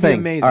 Like it would be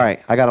amazing. All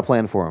right, I got a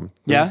plan for them.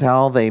 This is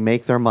how they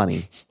make their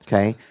money.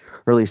 Okay,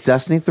 release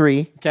Destiny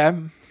 3. Okay.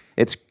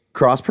 It's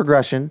cross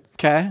progression.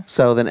 Okay.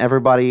 So then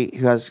everybody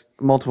who has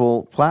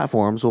multiple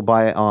platforms will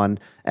buy it on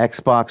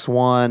Xbox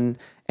One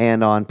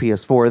and on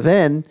PS4.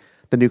 Then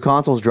the new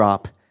consoles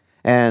drop,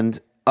 and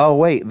oh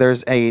wait,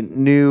 there's a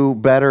new,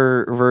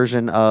 better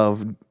version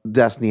of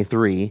Destiny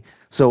 3.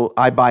 So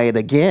I buy it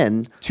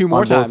again 2 more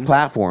on times. Both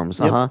platforms.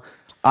 Yep.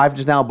 I've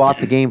just now bought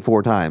the game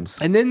 4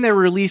 times. And then they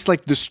release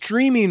like the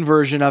streaming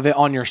version of it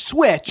on your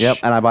Switch. Yep,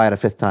 and I buy it a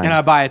 5th time. And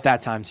I buy it that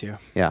time too.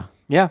 Yeah.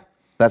 Yeah.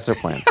 That's their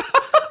plan.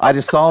 I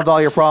just solved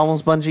all your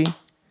problems, Bungie.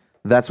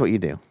 That's what you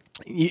do.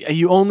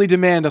 You only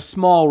demand a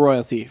small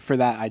royalty for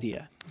that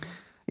idea.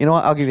 You know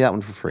what? I'll give you that one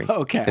for free.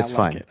 Okay, it's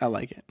fine. I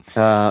like it.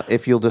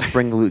 If you'll just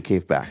bring the loot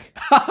cave back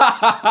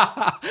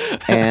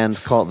and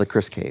call it the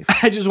Chris Cave.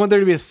 I just want there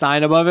to be a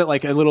sign above it,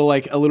 like a little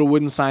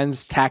wooden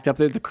signs tacked up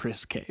there, the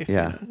Chris Cave.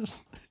 Yeah.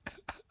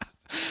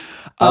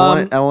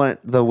 I want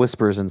the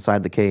whispers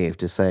inside the cave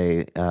to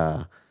say,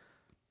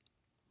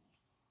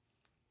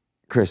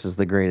 Chris is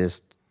the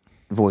greatest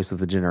voice of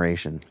the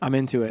generation. I'm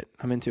into it.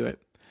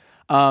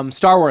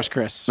 Star Wars,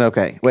 Chris.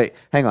 Okay, wait,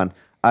 hang on.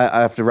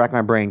 I have to rack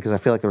my brain because I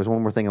feel like there was one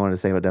more thing I wanted to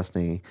say about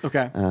Destiny.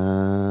 Okay.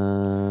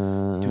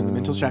 Doing the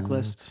mental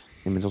checklist.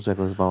 The mental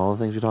checklist about all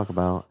the things we talk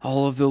about.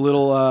 All of the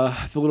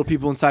little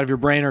people inside of your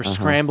brain are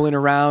scrambling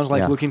around,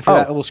 like looking for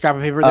that little scrap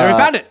of paper. There, we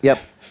found it. Yep.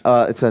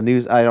 It's a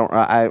news. I don't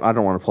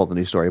want to pull up the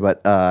news story,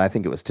 but I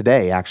think it was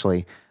today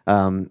actually.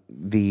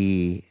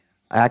 The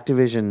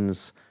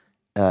Activision's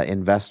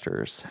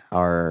investors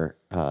are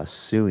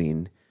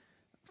suing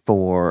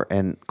for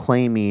and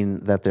claiming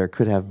that there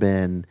could have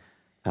been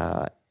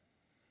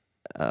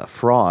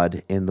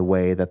fraud in the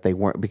way that they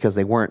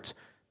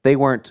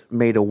weren't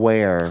made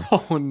aware.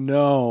 Oh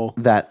no!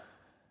 That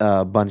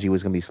Bungie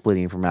was going to be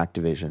splitting from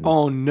Activision.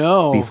 Oh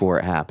no! Before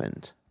it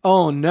happened.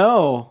 Oh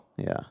no!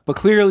 Yeah. But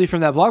clearly, from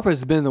that blog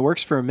post, it's been in the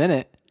works for a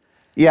minute.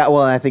 Yeah,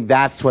 well, I think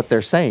that's what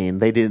they're saying.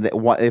 They did.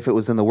 If it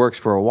was in the works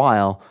for a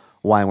while,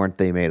 why weren't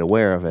they made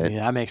aware of it? Yeah,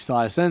 that makes a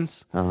lot of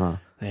sense.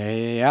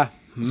 Yeah.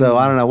 So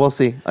I don't know. We'll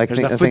see. There's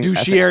a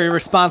fiduciary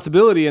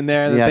responsibility in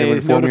there that they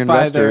notify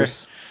their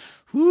investors.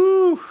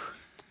 Woo!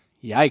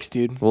 Yikes,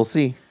 dude. We'll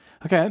see.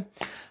 Okay.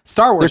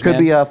 Star Wars. There could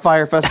be a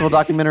Fire Festival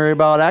documentary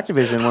about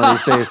Activision one of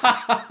these days.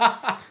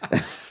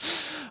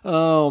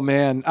 Oh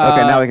man.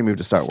 Okay, now we can move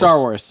to Star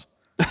Wars.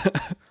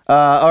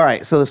 All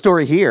right. So the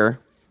story here.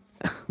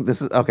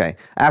 This is okay.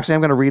 Actually,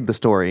 I'm going to read the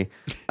story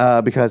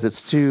because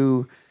it's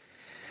too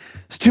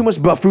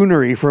much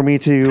buffoonery for me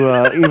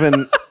to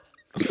even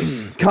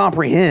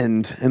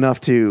comprehend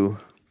enough to.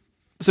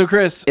 So,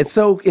 Chris, it's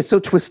so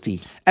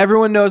twisty.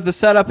 Everyone knows the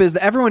setup is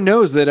that everyone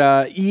knows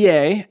that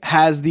EA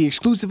has the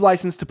exclusive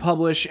license to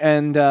publish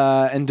and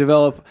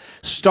develop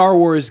Star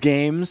Wars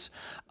games,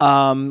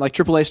 like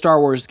AAA Star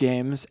Wars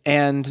games,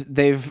 and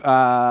they've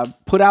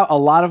put out a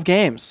lot of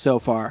games so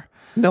far.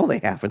 No, they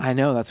haven't. I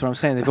know, that's what I'm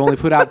saying. They've only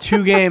put out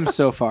 2 games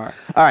so far.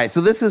 All right,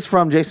 so this is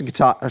from Jason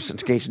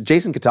Kotaku.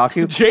 Jason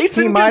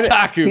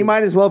Kotaku. He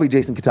might as well be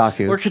Jason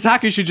Kotaku. Or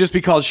Kotaku should just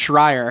be called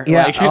Schreier.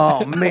 Yeah.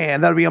 Oh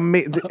man, that would be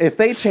amazing if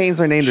they changed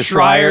their name to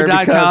Schreier.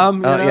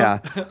 Schreier.com. Yeah.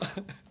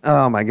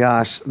 Oh my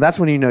gosh, that's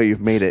when you know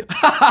you've made it.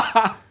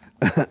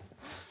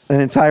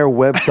 An entire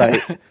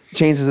website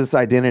changes its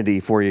identity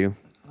for you.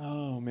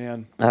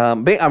 Man. I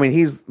mean,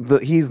 he's the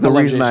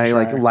reason I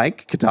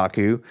like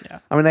Kotaku. Yeah.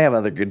 I mean, they have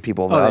other good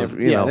people.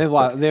 They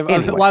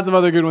have lots of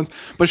other good ones.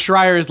 But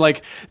Schreier is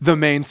like the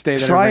mainstay.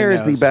 Schreier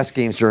is the best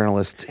games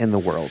journalist in the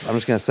world. I'm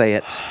just going to say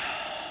it.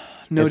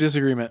 No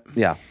disagreement.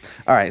 Yeah.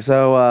 All right.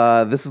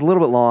 So this is a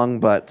little bit long,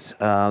 but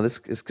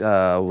this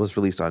was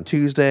released on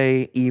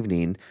Tuesday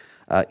evening.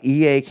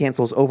 EA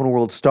cancels open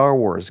world Star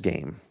Wars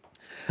game.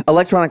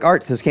 Electronic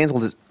Arts has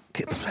canceled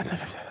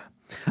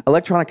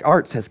Electronic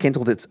Arts has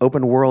canceled its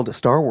open world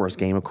Star Wars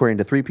game, according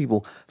to 3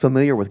 people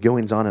familiar with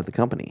goings on at the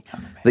company.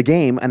 The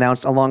game,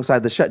 announced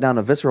alongside the shutdown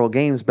of Visceral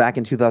Games back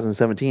in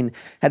 2017,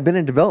 had been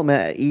in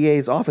development at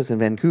EA's office in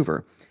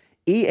Vancouver.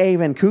 EA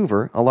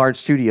Vancouver, a large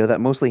studio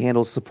that mostly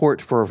handles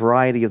support for a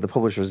variety of the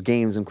publisher's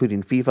games,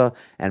 including FIFA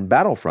and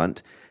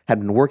Battlefront, had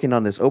been working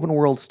on this open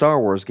world Star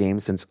Wars game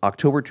since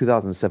October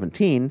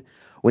 2017,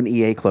 when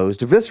EA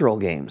closed Visceral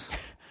Games.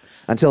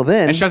 Until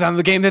then, and shut down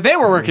the game that they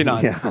were working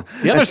on. Yeah.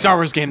 The other Star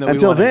Wars game that we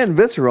wanted. Until then,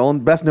 Visceral,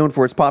 best known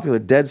for its popular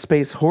Dead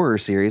Space horror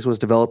series, was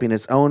developing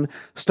its own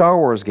Star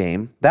Wars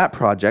game. That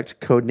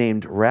project,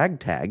 codenamed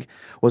Ragtag,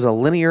 was a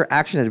linear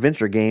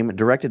action-adventure game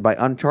directed by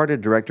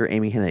Uncharted director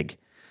Amy Hennig.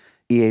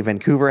 EA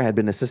Vancouver had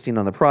been assisting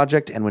on the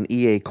project, and when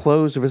EA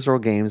closed Visceral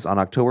Games on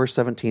October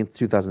 17,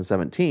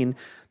 2017,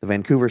 the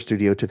Vancouver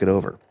studio took it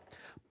over.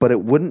 But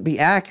it wouldn't be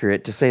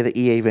accurate to say that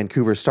EA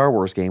Vancouver's Star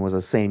Wars game was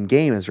the same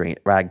game as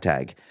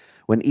Ragtag.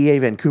 When EA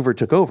Vancouver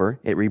took over,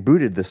 it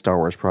rebooted the Star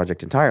Wars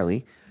project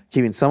entirely,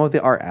 keeping some of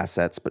the art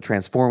assets but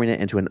transforming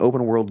it into an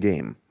open world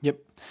game. Yep.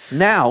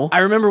 Now, I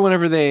remember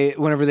whenever they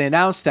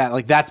announced that,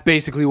 like that's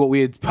basically what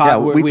we had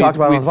we talked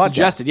about on the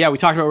suggested. podcast. Yeah, we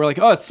talked about. We're like,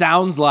 oh, it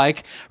sounds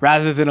like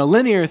rather than a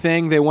linear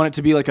thing, they want it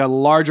to be like a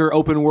larger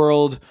open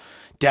world,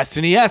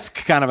 Destiny-esque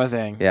kind of a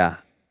thing. Yeah,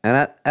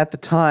 and at the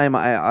time,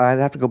 I'd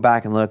have to go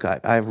back and look.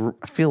 I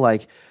feel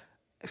like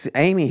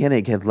Amy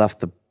Hennig had left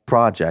the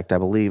project, I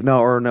believe.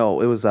 No,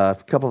 it was a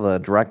couple of the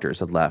directors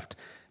had left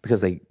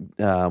because they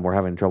were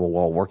having trouble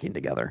while working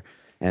together,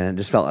 and it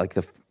just felt like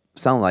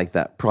sounded like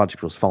that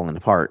project was falling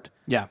apart.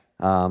 Yeah.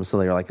 So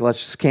they were like, let's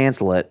just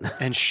cancel it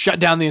and shut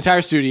down the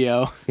entire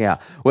studio. Yeah.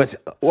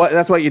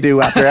 That's what you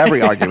do after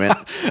every argument.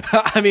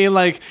 I mean,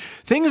 like,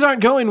 things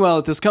aren't going well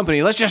at this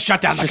company. Let's just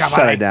shut down the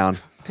company. Shut it down.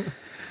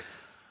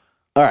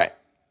 All right.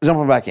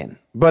 Jumping back in.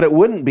 But it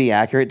wouldn't be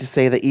accurate to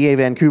say that EA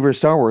Vancouver's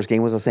Star Wars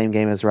game was the same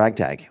game as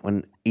Ragtag.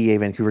 When EA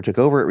Vancouver took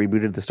over, it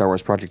rebooted the Star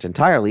Wars project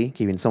entirely,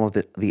 keeping some of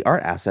the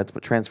art assets,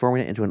 but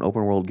transforming it into an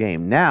open world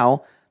game.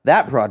 Now,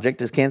 that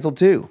project is canceled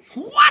too.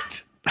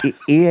 What?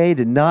 EA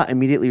did not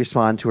immediately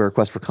respond to a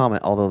request for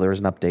comment, although there is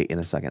an update in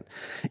a second.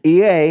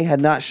 EA had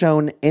not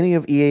shown any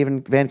of EA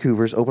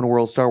Vancouver's open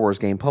world Star Wars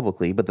game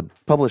publicly, but the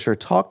publisher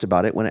talked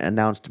about it when it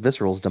announced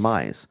Visceral's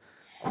demise.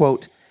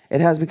 Quote, "It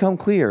has become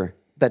clear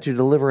that to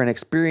deliver an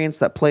experience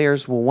that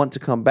players will want to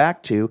come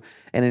back to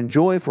and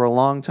enjoy for a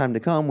long time to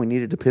come, we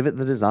needed to pivot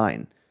the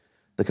design,"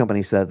 the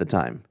company said at the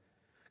time.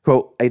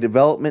 Quote, "A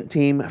development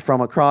team from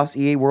across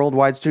EA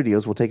Worldwide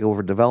Studios will take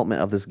over development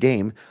of this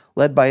game,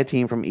 led by a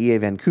team from EA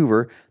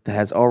Vancouver that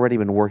has already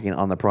been working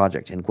on the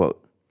project," end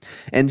quote.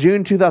 In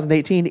June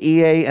 2018,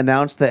 EA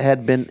announced that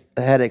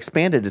had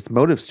expanded its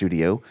Motive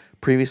Studio,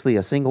 previously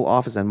a single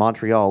office in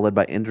Montreal led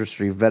by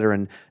industry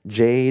veteran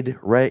Jade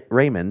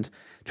Raymond,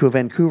 to a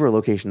Vancouver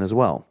location as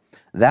well.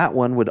 That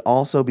one would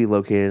also be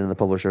located in the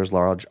publisher's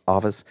large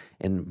office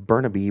in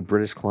Burnaby,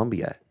 British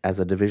Columbia, as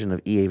a division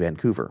of EA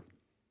Vancouver.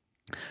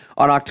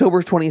 On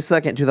October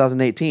 22nd,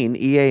 2018,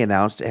 EA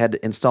announced it had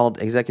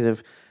installed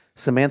executive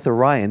Samantha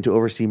Ryan to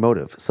oversee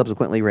Motive.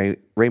 Subsequently,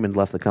 Raymond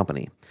left the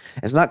company.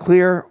 It's not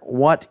clear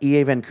what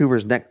EA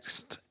Vancouver's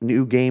next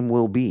new game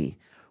will be.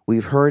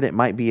 We've heard it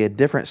might be a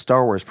different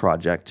Star Wars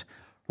project.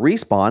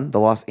 Respawn, the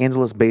Los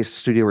Angeles-based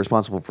studio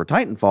responsible for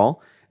Titanfall,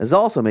 is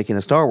also making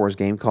a Star Wars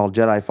game called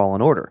Jedi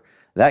Fallen Order.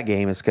 That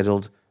game is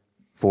scheduled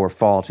for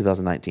fall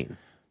 2019.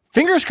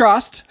 Fingers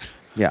crossed.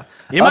 Yeah.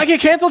 It might get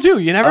canceled too.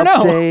 You never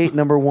know. Update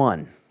number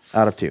 1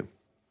 out of 2.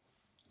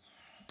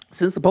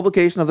 Since the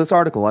publication of this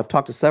article, I've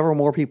talked to several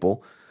more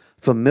people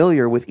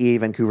familiar with EA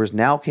Vancouver's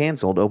now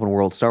canceled open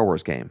world Star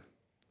Wars game.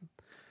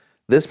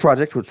 This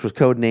project, which was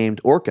codenamed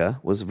Orca,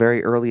 was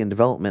very early in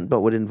development,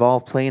 but would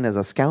involve playing as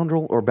a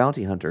scoundrel or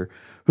bounty hunter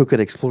who could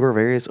explore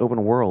various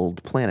open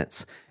world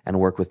planets and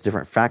work with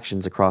different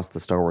factions across the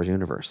Star Wars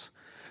universe.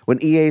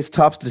 When EA's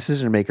top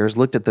decision makers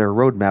looked at their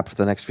roadmap for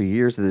the next few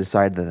years, they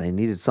decided that they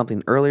needed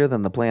something earlier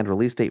than the planned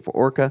release date for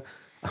Orca,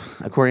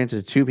 according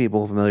to 2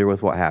 people familiar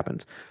with what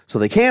happened. So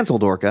they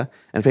canceled Orca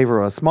in favor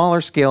of a smaller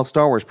scale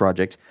Star Wars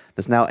project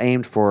that's now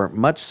aimed for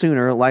much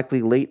sooner,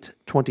 likely late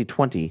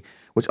 2020,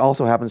 which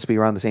also happens to be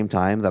around the same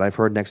time that I've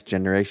heard next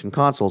generation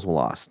consoles will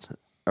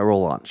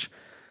launch.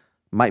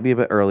 Might be a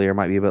bit earlier,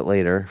 might be a bit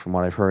later. From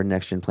what I've heard,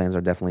 next-gen plans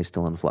are definitely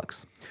still in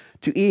flux.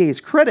 To EA's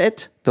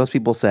credit, those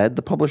people said,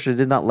 the publisher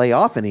did not lay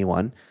off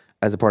anyone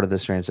as a part of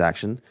this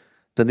transaction.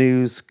 The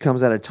news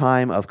comes at a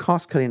time of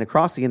cost-cutting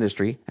across the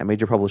industry at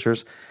major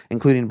publishers,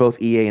 including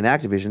both EA and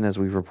Activision, as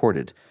we've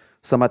reported.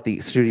 Some at the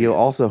studio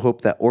also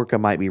hope that Orca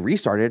might be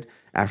restarted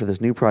after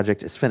this new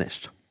project is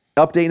finished.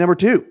 Update number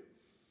 2.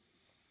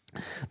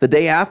 The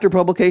day after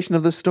publication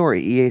of this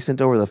story, EA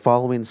sent over the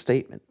following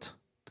statement.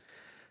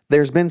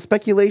 There's been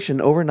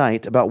speculation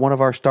overnight about one of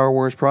our Star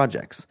Wars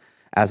projects.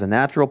 As a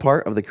natural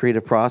part of the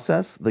creative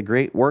process, the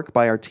great work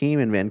by our team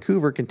in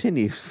Vancouver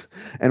continues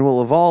and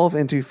will evolve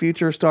into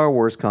future Star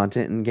Wars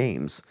content and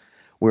games.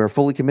 We are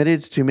fully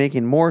committed to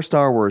making more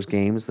Star Wars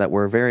games that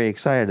we're very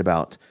excited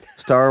about.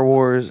 Star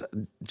Wars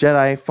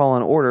Jedi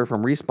Fallen Order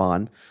from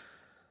Respawn,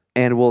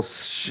 and we'll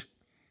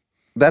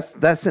That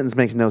sentence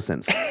makes no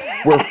sense.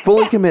 We're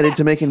fully committed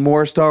to making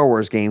more Star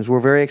Wars games. We're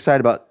very excited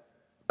about.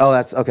 Oh,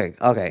 that's okay.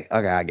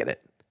 I get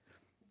it.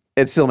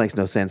 It still makes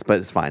no sense, but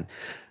it's fine.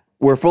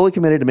 We're fully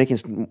committed to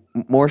making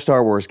more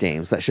Star Wars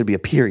games. That should be a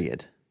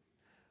period.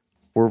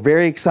 We're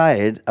very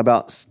excited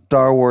about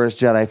Star Wars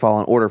Jedi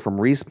Fallen Order from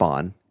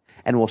Respawn,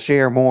 and we'll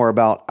share more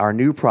about our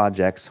new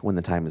projects when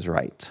the time is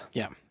right.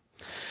 Yeah.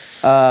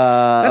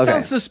 That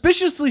sounds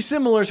suspiciously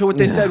similar to what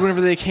they said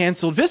whenever they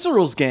canceled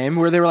Visceral's game,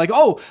 where they were like,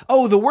 "Oh,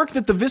 the work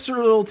that the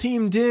Visceral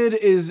team did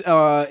is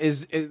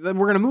we're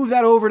going to move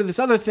that over to this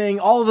other thing.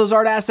 All of those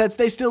art assets,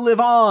 they still live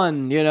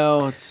on,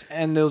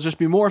 and they'll just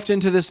be morphed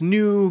into this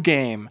new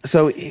game."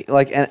 So,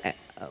 like,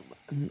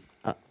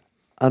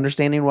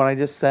 understanding what I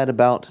just said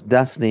about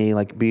Destiny,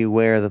 like, be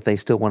aware that they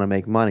still want to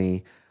make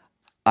money.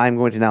 I'm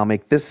going to now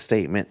make this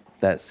statement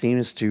that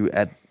seems to,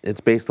 at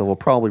its base level,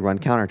 probably run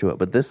counter to it.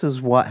 But this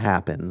is what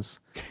happens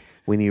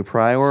when you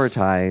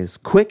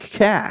prioritize quick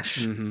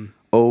cash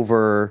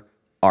over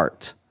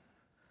art.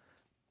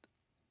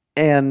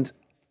 And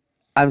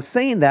I'm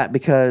saying that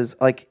because,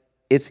 like,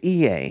 it's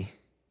EA.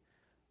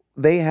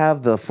 They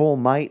have the full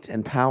might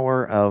and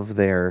power of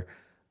their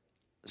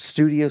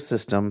studio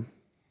system.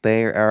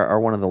 They are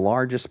one of the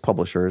largest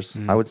publishers.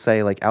 I would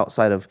say, like,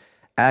 outside of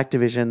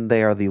Activision,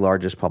 they are the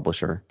largest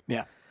publisher.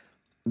 Yeah.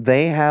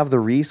 They have the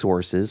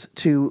resources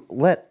to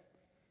let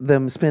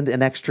them spend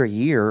an extra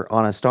year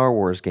on a Star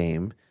Wars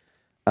game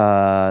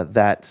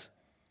that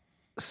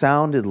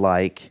sounded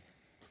like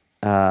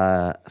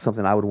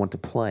something I would want to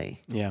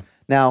play. Yeah.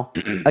 Now,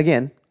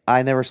 again,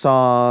 I never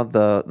saw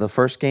the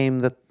first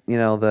game that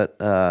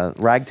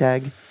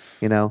Ragtag.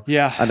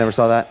 Yeah. I never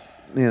saw that.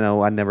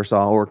 I never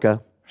saw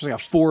Orca. There's like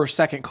a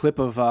 4-second clip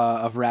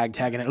of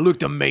Ragtag, and it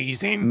looked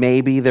amazing.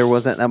 Maybe there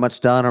wasn't that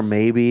much done, or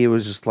maybe it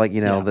was just like,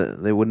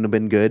 they wouldn't have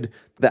been good.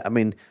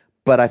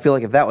 But I feel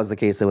like if that was the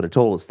case, they would have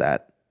told us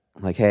that.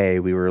 Like, hey,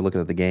 we were looking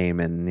at the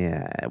game, and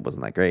it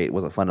wasn't that great. It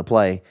wasn't fun to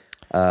play.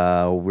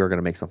 We're going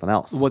to make something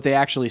else. What they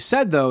actually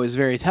said, though, is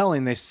very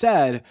telling. They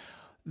said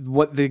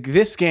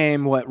this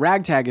game, what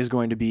Ragtag is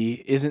going to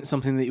be, isn't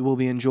something that will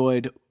be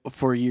enjoyed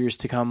for years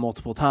to come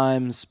multiple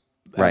times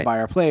by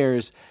our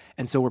players.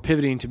 And so we're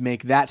pivoting to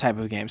make that type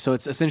of game. So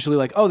it's essentially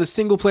like, the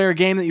single-player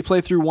game that you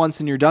play through once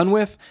and you're done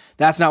with,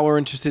 that's not what we're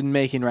interested in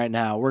making right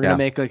now. We're going to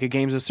make like a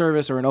games as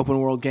service or an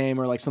open-world game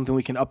or like something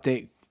we can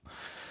update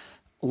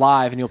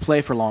live and you'll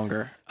play for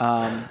longer.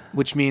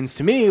 Which means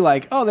to me,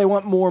 like, they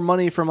want more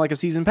money from like a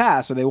season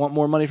pass, or they want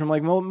more money from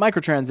like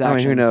microtransactions. I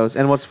mean, who knows?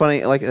 And what's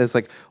funny, like, it's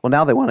like, well,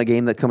 now they want a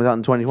game that comes out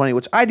in 2020,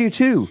 which I do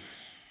too.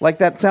 Like,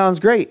 that sounds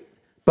great.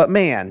 But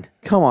man,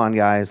 come on,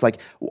 guys. Like,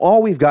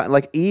 all we've got,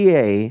 like,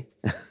 EA...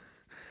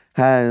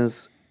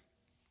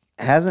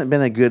 hasn't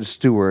been a good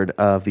steward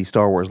of the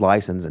Star Wars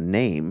license and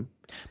name.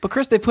 But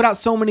Chris, they put out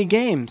so many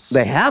games.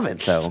 They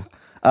haven't, though.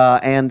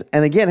 And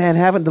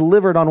haven't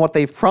delivered on what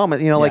they've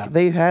promised. Like,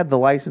 they've had the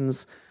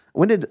license.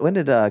 When did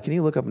can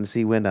you look up and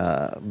see when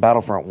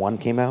Battlefront 1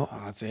 came out?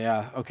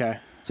 Okay.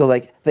 So,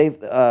 like, they've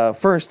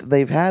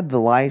had the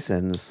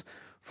license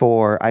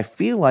for, I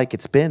feel like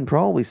it's been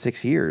probably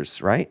 6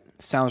 years, right?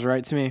 Sounds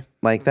right to me.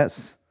 Like,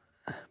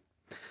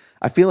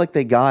 I feel like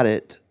they got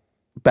it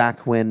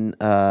back when,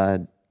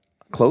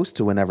 close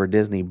to whenever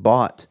Disney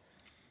bought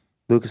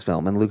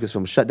Lucasfilm, and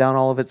Lucasfilm shut down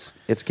all of its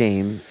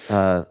game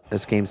side,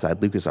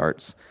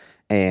 LucasArts,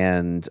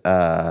 and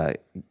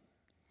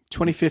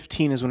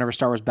 2015 is whenever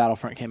Star Wars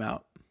Battlefront came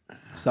out.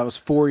 So that was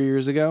 4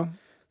 years ago.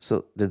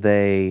 So did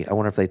they? I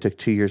wonder if they took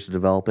 2 years to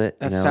develop it.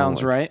 That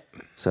sounds right.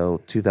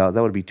 So 2000,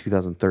 that would be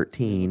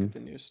 2013. The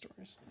news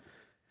stories.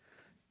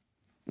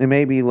 It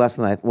may be less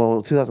than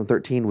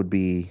 2013 would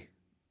be.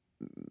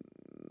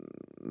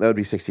 That would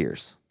be 6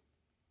 years.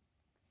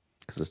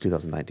 Because it's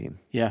 2019.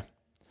 Yeah.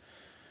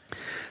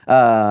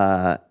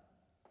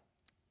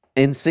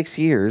 In 6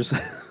 years,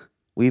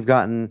 we've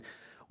gotten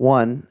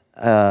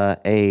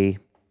a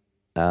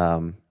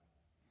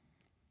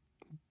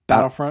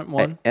Battlefront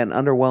 1, an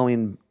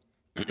underwhelming,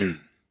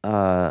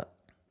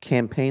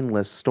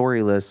 campaignless,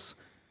 storyless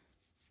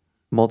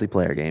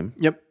multiplayer game.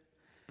 Yep.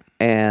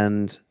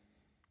 And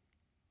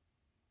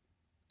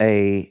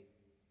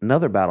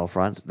another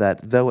Battlefront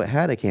that, though it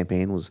had a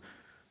campaign, was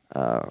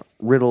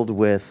riddled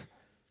with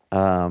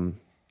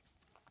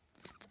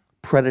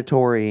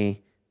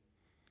predatory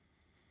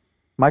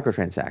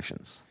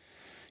microtransactions.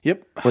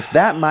 Yep. Which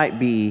that might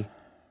be,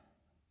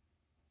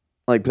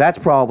 like, that's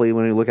probably,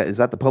 when you look at, is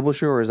that the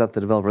publisher or is that the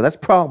developer? That's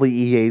probably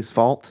EA's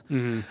fault.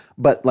 Mm-hmm.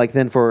 But like,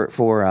 then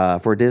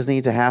for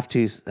Disney to have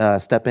to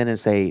step in and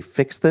say,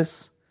 fix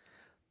this,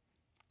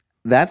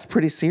 that's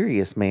pretty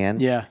serious, man.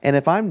 Yeah. And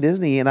if I'm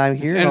Disney and I'm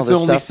hearing all it's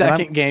this the only stuff,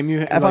 second game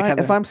you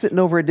if I'm sitting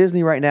over at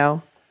Disney right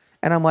now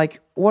and I'm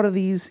like, what are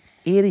these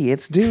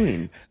idiots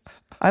doing?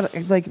 You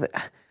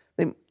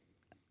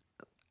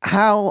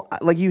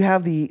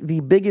have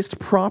the biggest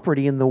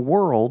property in the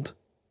world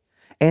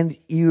and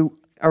you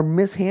are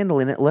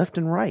mishandling it left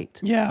and right.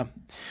 Yeah.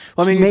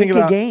 Well, I mean, make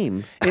a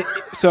game. This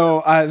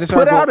Put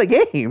article, out a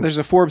game. There's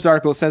a Forbes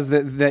article that says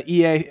that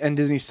EA and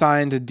Disney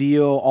signed a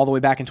deal all the way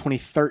back in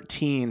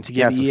 2013 to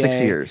give EA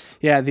 6 years.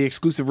 Yeah, the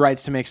exclusive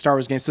rights to make Star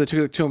Wars games. So it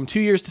took them 2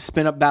 years to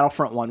spin up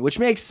Battlefront 1, which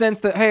makes sense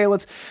that, hey,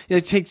 let's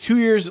take 2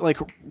 years,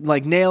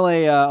 like nail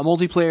a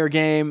multiplayer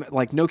game,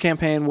 like no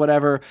campaign,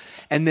 whatever.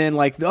 And then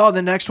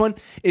the next one,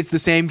 it's the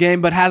same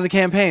game, but has a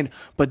campaign.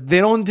 But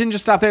they didn't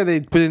just stop there.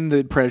 They put in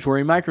the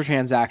predatory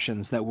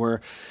microtransactions that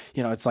were,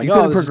 it's like, you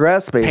couldn't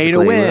progress basically pay to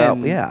win.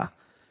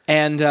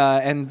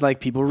 And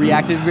people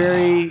reacted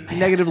very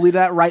negatively to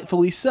that,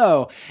 rightfully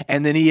so.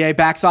 And then EA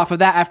backs off of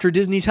that after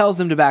Disney tells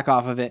them to back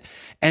off of it.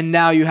 And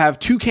now you have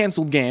 2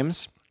 canceled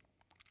games.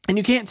 And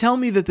you can't tell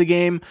me that the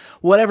game,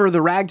 whatever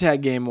the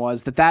Ragtag game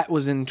was, that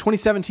was in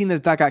 2017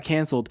 that got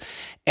canceled.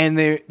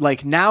 And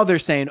now they're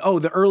saying, oh,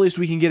 the earliest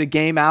we can get a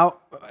game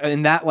out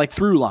in that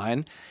through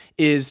line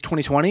is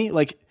 2020.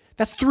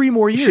 That's 3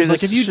 more years.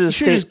 If you should have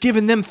just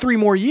given them 3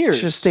 more years.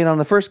 Should have stayed on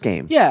the first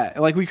game. Yeah,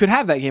 we could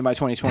have that game by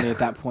 2020 at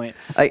that point.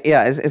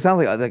 It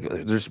sounds like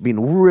they're just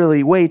being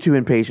really way too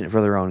impatient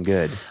for their own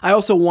good. I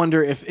also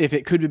wonder if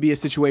it could be a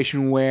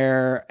situation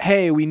where,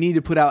 hey, we need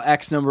to put out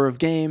X number of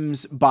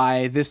games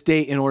by this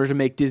date in order to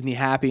make Disney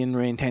happy and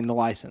maintain the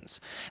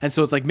license. And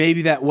so it's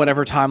maybe that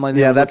whatever timeline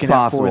they were looking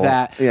at for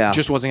that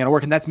just wasn't going to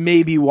work. And that's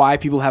maybe why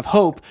people have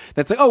hope.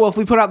 That's if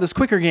we put out this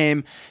quicker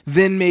game,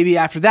 then maybe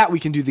after that we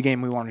can do the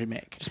game we wanted to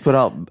make. Just put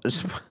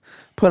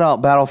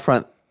out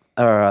Battlefront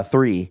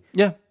 3.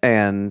 Yeah.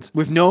 And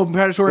with no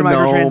predatory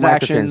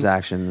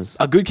microtransactions,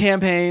 a good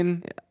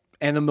campaign,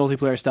 and the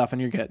multiplayer stuff,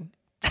 and you're good.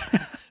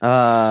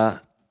 I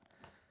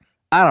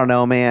don't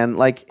know,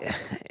 man.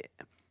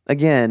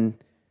 Again,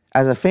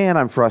 as a fan,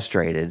 I'm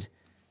frustrated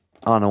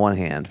on the one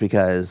hand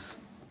because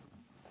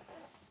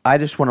I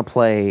just want to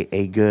play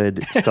a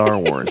good Star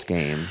Wars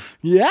game.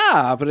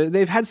 Yeah, but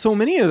they've had so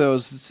many of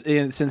those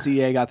since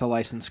EA got the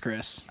license,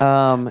 Chris.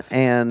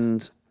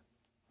 And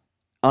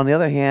on the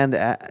other hand,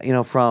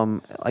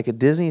 from a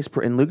Disney's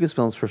and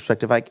Lucasfilm's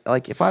perspective,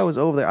 if I was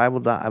over there, I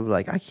would be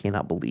like, I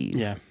cannot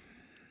believe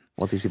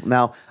what these people.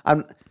 Now,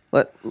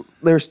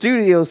 their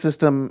studio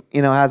system,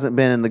 hasn't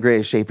been in the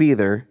greatest shape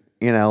either.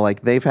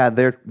 They've had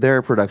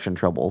their production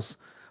troubles,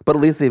 but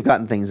at least they've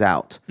gotten things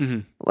out.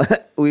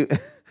 Mm-hmm.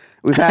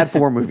 We've had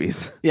 4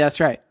 movies. Yeah, that's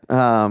right.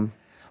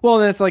 Well,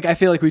 and it's I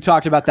feel like we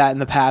talked about that in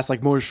the past,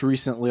 most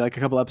recently, a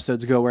couple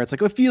episodes ago, where it's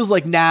it feels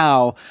like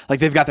now,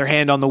 they've got their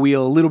hand on the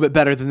wheel a little bit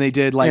better than they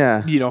did,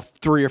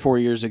 3 or 4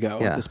 years ago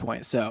at this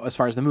point. So as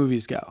far as the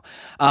movies go,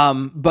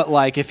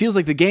 but it feels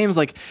like the games,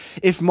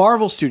 if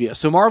Marvel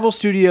Studios,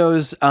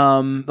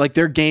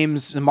 their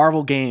games,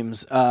 Marvel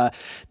games,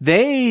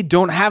 they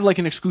don't have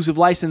an exclusive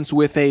license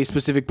with a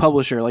specific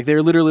publisher.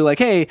 They're literally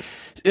hey,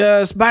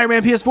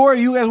 Spider-Man PS4,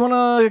 you guys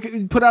want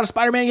to put out a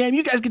Spider-Man game?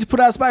 You guys get to put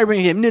out a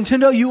Spider-Man game.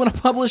 Nintendo, you want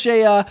to publish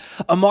a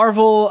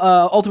Marvel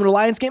Ultimate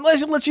Alliance game?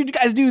 Let's you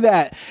guys do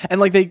that.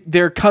 And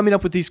they're coming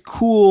up with these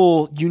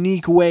cool,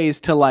 unique ways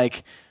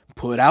to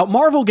put out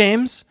Marvel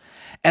games.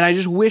 And I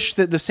just wish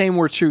that the same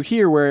were true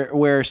here,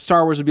 where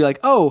Star Wars would be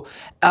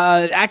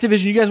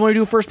Activision, you guys want to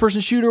do a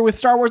first-person shooter with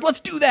Star Wars?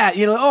 Let's do that.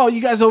 You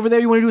guys over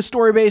there, you want to do a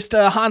story-based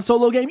Han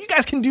Solo game? You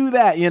guys can do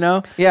that.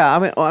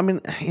 Yeah, I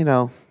mean,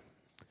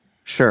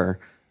 sure.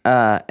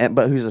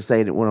 But who's to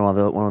say that one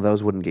of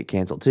those wouldn't get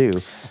canceled too?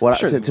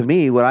 To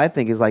me, what I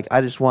think is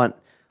I just want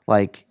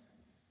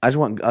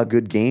a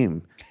good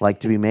game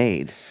to be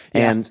made,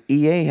 and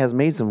EA has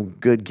made some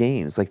good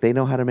games. They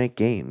know how to make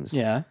games.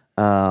 Yeah.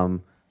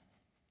 Or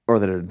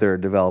their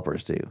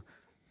developers do.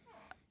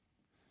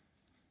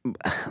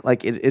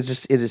 It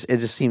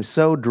just seems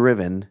so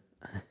driven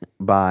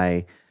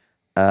by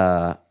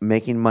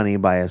making money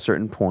by a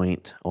certain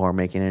point or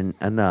making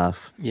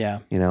enough. Yeah.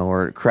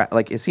 Or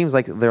it seems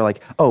like they're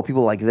oh,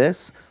 people like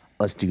this,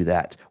 let's do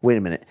that. Wait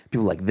a minute,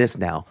 people like this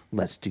now,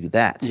 let's do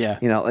that. Yeah.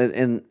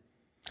 And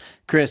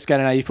Chris, got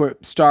an idea for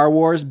it. Star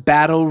Wars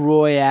Battle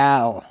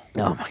Royale.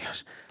 Oh my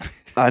gosh.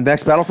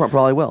 Next Battlefront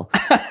probably will.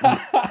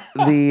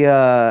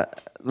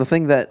 The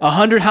thing that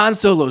 100 Han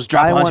Solos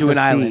drop onto an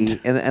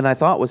island. And I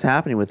thought was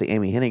happening with the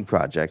Amy Hennig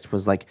project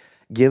was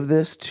give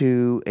this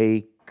to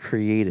a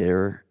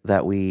creator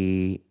that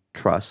we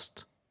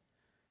trust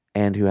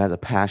and who has a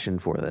passion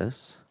for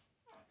this,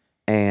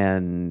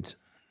 and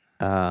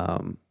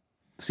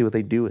see what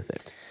they do with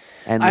it.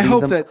 And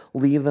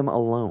leave them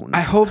alone.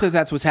 I hope that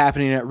that's what's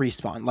happening at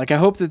Respawn. I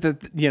hope that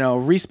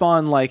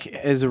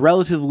Respawn is a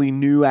relatively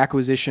new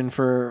acquisition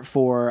for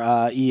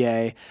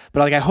EA,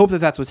 but I hope that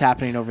that's what's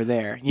happening over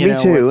there. Me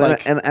too,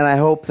 and I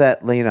hope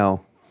that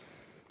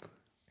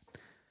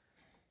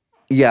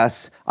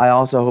Yes, I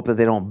also hope that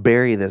they don't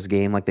bury this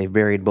game like they've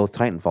buried both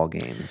Titanfall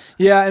games.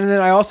 Yeah, and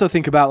then I also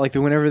think about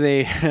whenever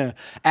they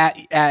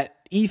at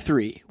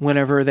E3,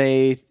 whenever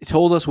they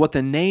told us what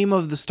the name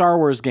of the Star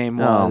Wars game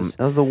was.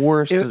 That was the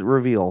worst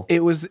reveal.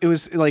 It was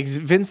Vince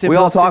Zampella. We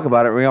all talk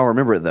about it. We all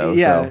remember it though.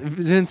 Yeah, so.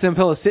 Vince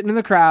Zampella sitting in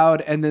the crowd,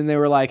 and then they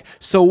were like,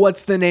 "So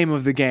what's the name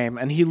of the game?"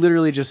 And he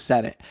literally just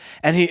said it.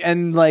 And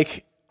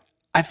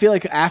I feel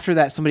like after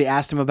that, somebody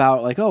asked him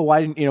about "Oh, why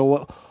didn't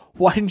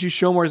why didn't you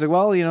show more? He's like,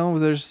 well,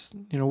 there's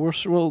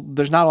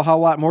there's not a whole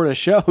lot more to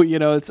show.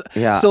 It's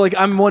so like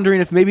I'm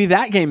wondering if maybe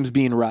that game's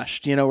being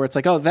rushed. Where it's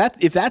like, oh,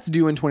 if that's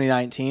due in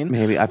 2019,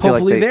 maybe I feel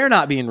hopefully like they're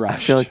not being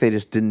rushed. I feel like they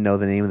just didn't know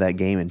the name of that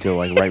game until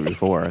like right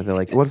before. They're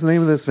like, what's the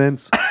name of this,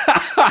 Vince?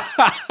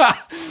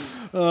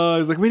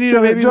 He's like, we need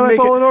to maybe make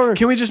it.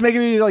 Can we just make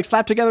it like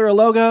slap together a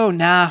logo?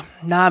 Nah.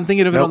 I'm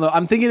thinking of it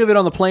I'm thinking of it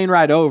on the plane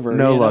ride over.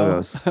 No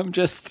logos.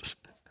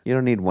 You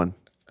don't need one.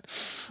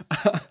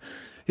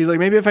 He's like,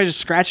 maybe if I just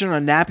scratch it on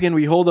a napkin,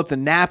 we hold up the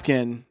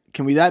napkin.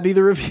 Can that be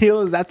the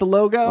reveal? Is that the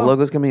logo? The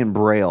logo's gonna be in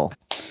Braille.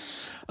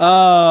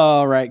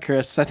 Oh, right,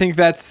 Chris. I think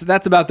that's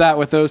about that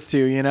with those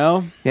two.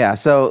 Yeah.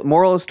 So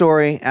moral of the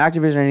story: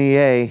 Activision and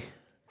EA,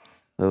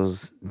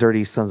 those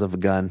dirty sons of a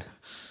gun.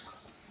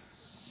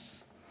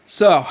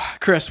 So,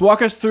 Chris,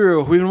 walk us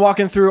through. We've been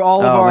walking through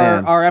all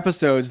of our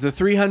episodes. The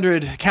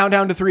 300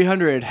 countdown to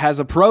 300 has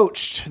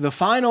approached the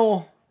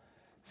final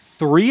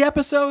 3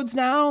 episodes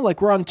now.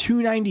 Like we're on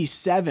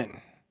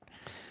 297.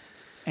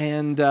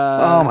 And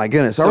oh my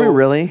goodness, are we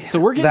really? So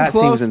we're getting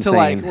close to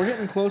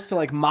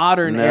like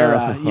modern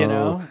era.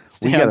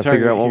 We got to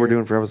figure out what we're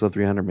doing for episode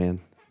 300,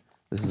 man.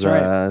 This is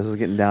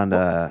getting down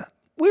to.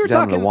 We were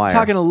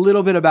talking a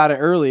little bit about it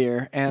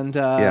earlier, and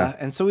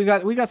so we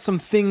got some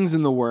things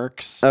in the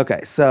works.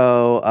 Okay,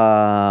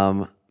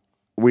 so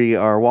we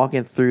are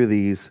walking through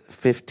these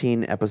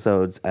 15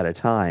 episodes at a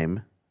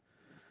time.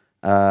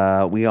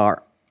 We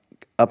are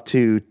up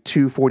to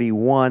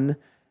 241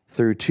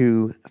 through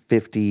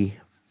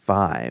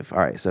 255. All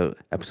right, so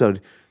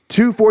episode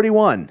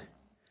 241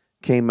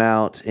 came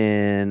out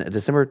on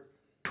December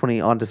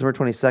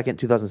 22nd,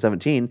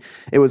 2017.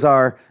 It was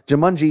our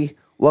Jumanji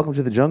Welcome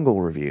to the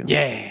Jungle review.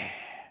 Yeah.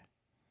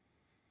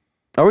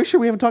 Are we sure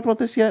we haven't talked about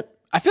this yet?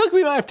 I feel like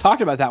we might have talked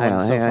about that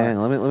one so far. Hang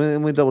on. Let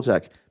me double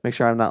check. Make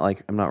sure I'm not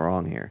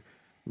wrong here.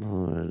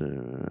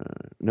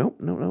 Nope.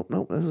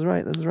 This is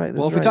right.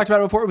 Well, if we talked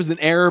about it before, it was an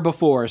error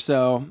before.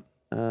 So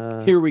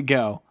here we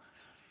go.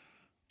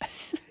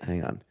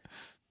 Hang on.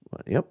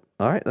 Yep.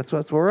 All right. That's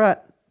where we're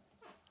at.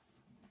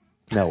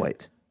 No,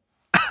 wait.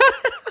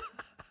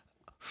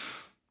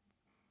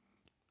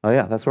 Oh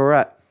yeah, that's where we're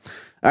at.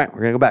 All right,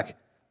 we're gonna go back.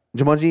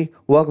 Jumanji,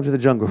 Welcome to the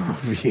Jungle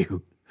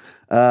review.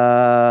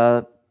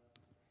 I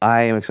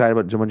am excited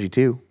about Jumanji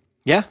 2.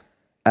 Yeah.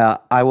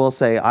 I will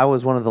say I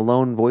was one of the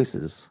lone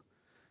voices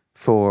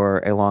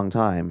for a long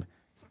time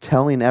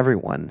telling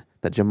everyone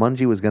that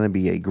Jumanji was going to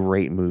be a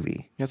great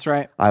movie. That's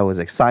right. I was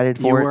excited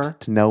for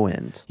it to no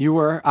end. You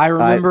were. I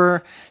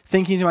remember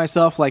thinking to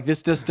myself, like,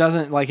 this just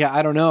doesn't, like,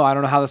 I don't know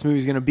how this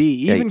movie's going to be.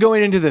 Even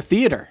going into the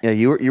theater. Yeah,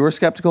 you were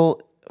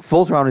skeptical.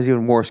 Fultron is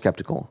even more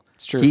skeptical.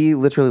 It's true. He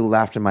literally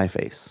laughed in my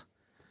face.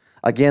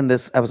 Again,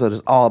 this episode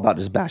is all about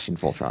just bashing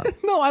Fultron.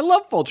 No, I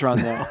love Fultron,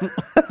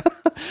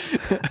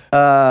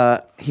 though.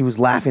 He was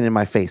laughing in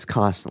my face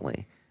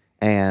constantly.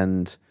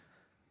 And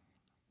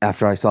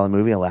after I saw the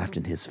movie, I laughed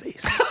in his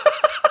face.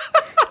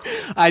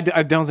 I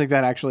don't think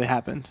that actually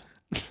happened.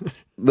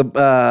 The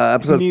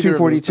episode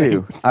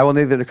 242. I will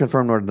neither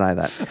confirm nor deny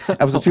that.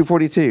 Episode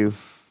 242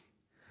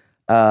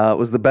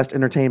 was the best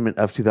entertainment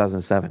of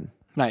 2007.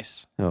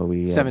 Nice. So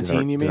we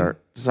 17, you mean?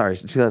 Sorry,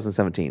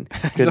 2017.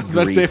 I was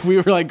about to say, if we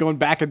were like going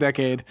back a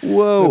decade,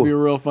 whoa, that'd be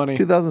real funny.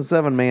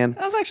 2007, man.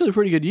 That was actually a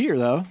pretty good year,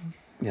 though.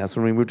 Yeah, that's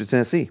when we moved to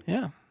Tennessee.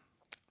 Yeah.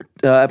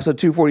 Episode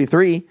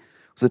 243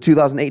 was the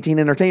 2018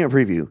 entertainment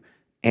preview.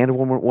 And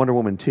Wonder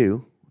Woman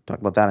 2. Talk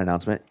about that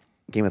announcement.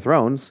 Game of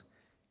Thrones.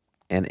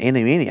 And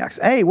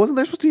Animaniacs. Hey, wasn't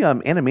there supposed to be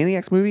an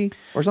Animaniacs movie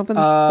or something?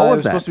 What was that? It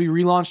was supposed to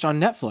be relaunched on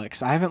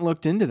Netflix. I haven't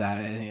looked into that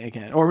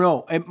again. Or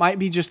no, it might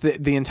be just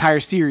the entire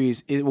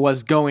series. It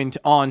was going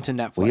on to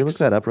Netflix. Will you look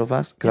that up real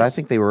fast? Because I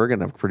think they were going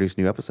to produce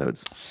new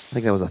episodes. I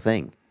think that was a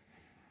thing.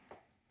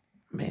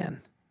 Man,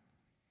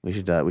 we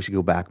should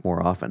go back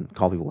more often.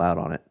 Call people out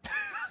on it.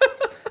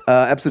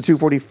 Episode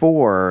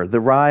 244, The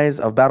Rise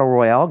of Battle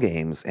Royale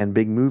Games and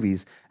Big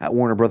Movies at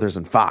Warner Brothers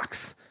and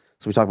Fox.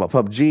 So we talked about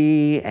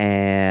PUBG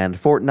and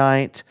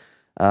Fortnite.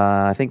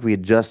 I think we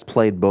had just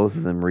played both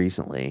of them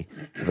recently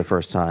for the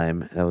first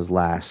time. That was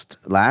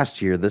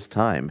last year, this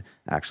time,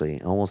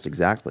 actually, almost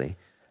exactly.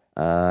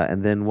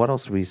 And then what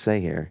else did we say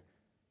here?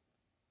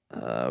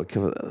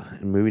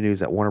 Movie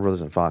news at Warner Brothers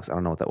and Fox. I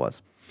don't know what that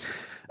was.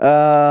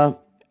 Go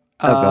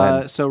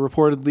ahead. So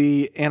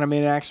reportedly,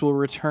 Animaniacs will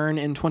return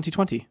in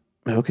 2020.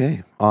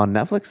 Okay. On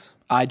Netflix?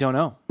 I don't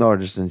know. Or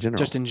just in general?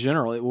 Just in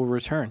general, it will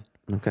return.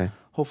 Okay.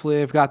 Hopefully,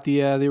 they've got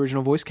the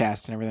original voice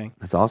cast and everything.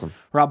 That's awesome.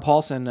 Rob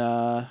Paulson,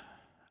 I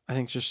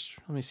think just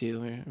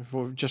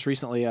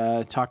recently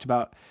talked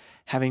about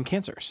having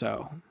cancer.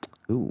 So,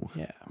 ooh,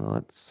 yeah. Well,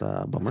 that's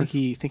bummer. I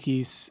think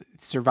he's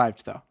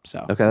survived though.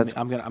 So okay,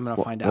 I'm gonna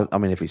find out. I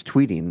mean, if he's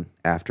tweeting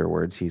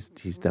afterwards, he's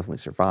definitely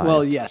survived.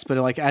 Well, yes, but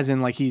like as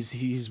in like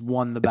he's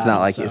won the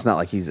battle. It's not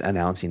like he's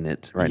announcing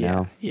it right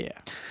now. Yeah.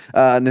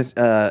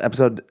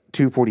 Episode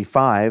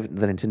 245,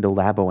 the Nintendo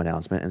Labo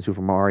announcement and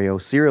Super Mario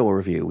cereal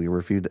review. We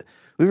reviewed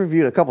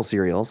a couple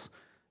cereals,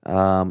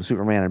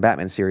 Superman and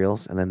Batman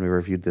cereals, and then we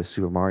reviewed this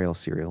Super Mario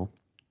cereal.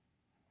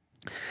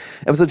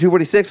 Episode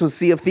 246 was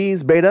Sea of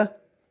Thieves beta.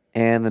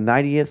 and the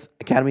 90th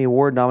Academy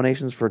Award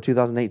nominations for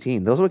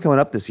 2018. Those will be coming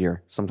up this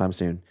year sometime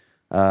soon.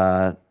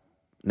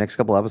 Next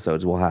couple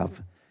episodes, we'll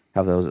have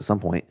those at some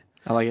point.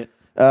 I like it.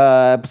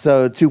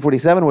 Episode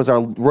 247 was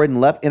our Royden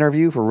Lepp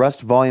interview for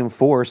Rust Volume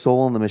 4,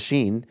 Soul in the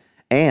Machine.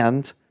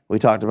 And we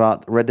talked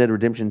about Red Dead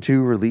Redemption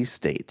 2 release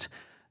date.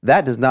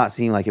 That does not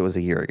seem like it was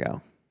a year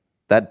ago.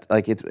 That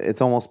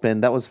it's almost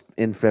been, that was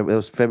it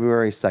was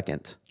February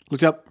 2nd.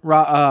 Looked up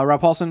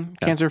Rob Paulson,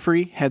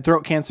 cancer-free, had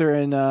throat cancer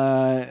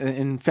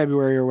in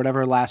February or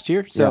whatever last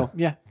year. So,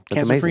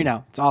 cancer-free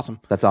now. It's awesome.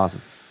 That's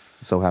awesome.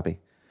 I'm so happy.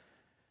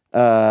 I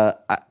love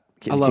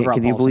Rob Paulson.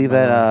 Can you believe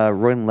that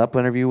Royden Lepp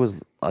interview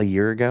was a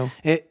year ago?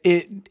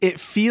 It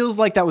feels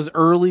like that was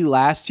early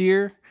last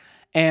year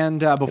and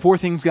before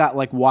things got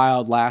like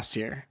wild last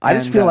year. I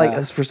just feel like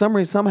for some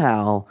reason,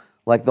 somehow,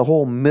 like the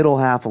whole middle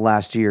half of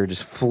last year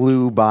just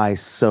flew by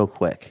so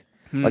quick.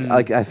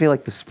 Like I feel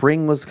like the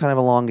spring was kind of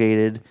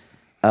elongated,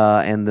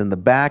 and then the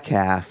back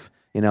half,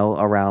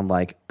 around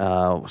like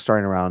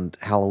starting around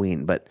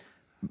Halloween. But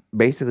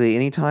basically,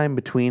 anytime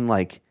between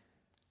like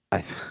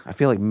I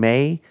feel like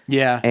May,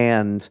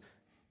 and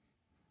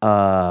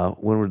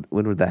when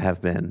would that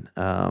have been?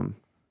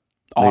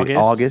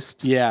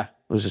 August. Yeah, it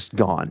was just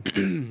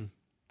gone.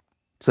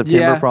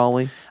 September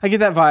probably. I get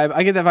that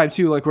vibe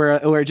too, like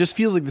where it just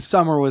feels like the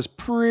summer was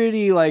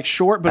pretty like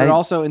short, but it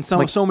also in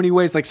so many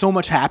ways like so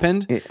much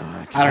happened.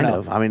 I don't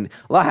know. I mean,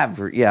 a lot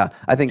happened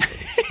I think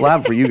a lot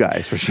happened for you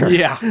guys for sure.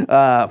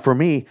 Yeah. For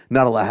me,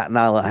 not a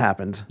lot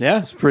happened. Yeah.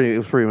 It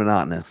was pretty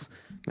monotonous.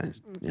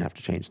 You have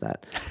to change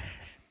that.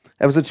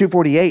 Episode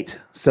 248,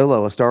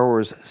 Solo, a Star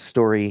Wars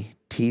story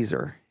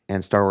teaser.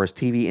 And Star Wars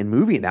TV and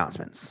movie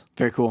announcements.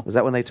 Very cool. Was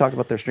that when they talked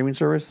about their streaming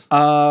service?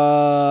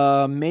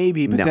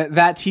 Maybe, but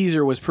that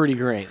teaser was pretty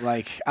great.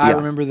 Like I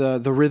remember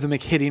the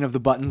rhythmic hitting of the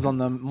buttons on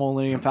the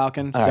Millennium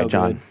Falcon. All right,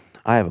 John, good.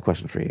 I have a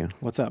question for you.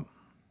 What's up?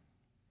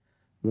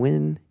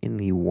 When in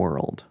the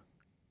world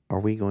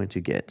are we going to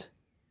get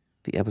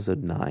the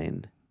Episode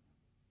 9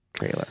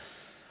 trailer?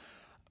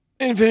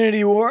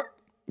 Infinity War.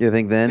 You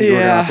think then?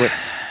 Yeah.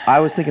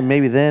 I was thinking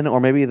maybe then, or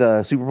maybe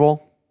the Super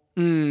Bowl.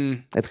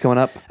 It's coming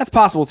up. That's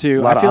possible too.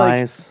 A lot of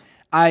eyes.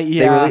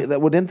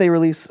 Didn't they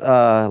release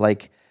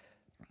like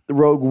the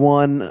Rogue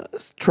One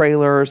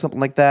trailer or something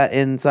like that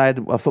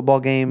inside a football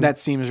game? That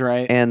seems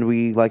right. And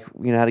we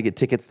had to get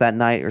tickets that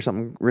night or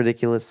something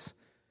ridiculous.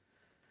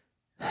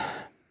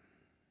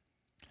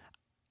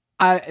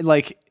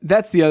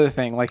 That's the other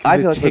thing. Like I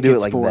feel like they do it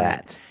like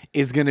that.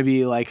 Is going to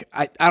be like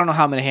I don't know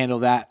how I'm going to handle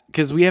that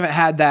because we haven't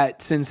had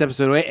that since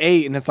episode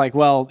 8, and it's like,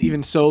 well,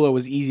 even Solo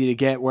was easy to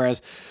get,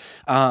 whereas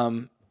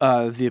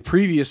the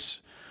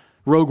previous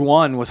Rogue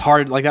One was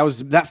hard. Like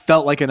that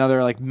felt like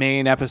another like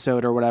main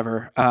episode or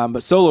whatever.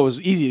 But Solo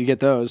was easy to get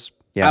those.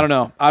 Yeah. I don't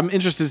know. I'm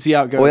interested to see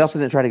how it goes. Well, we also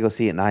didn't try to go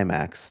see it in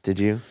IMAX. Did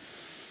you?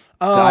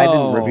 Oh, I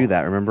didn't review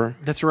that. Remember?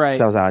 That's right.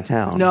 Because I was out of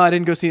town. No, I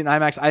didn't go see it in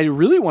IMAX. I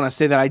really want to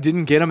say that I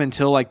didn't get them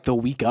until like the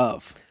week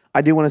of.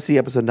 I do want to see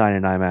Episode 9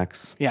 in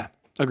IMAX. Yeah,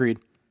 agreed.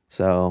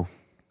 So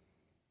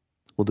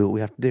we'll do what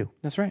we have to do.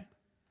 That's right.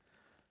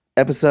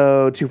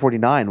 Episode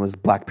 249 was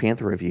Black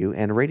Panther review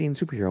and rating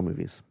superhero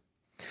movies.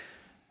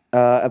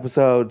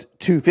 Episode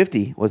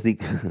 250 was the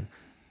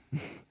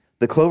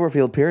the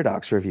Cloverfield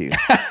Paradox review.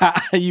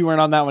 You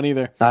weren't on that one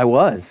either. I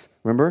was.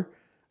 Remember?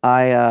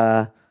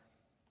 Oh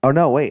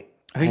no, wait.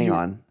 Hang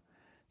on.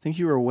 I think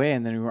you were away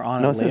and then we were on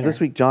it. No, it says this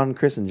week John,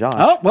 Chris, and Josh.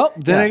 Oh, well,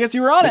 then I guess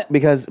you were on it.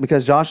 Because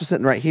Josh was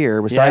sitting right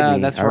here beside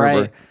me. That's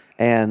right.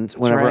 And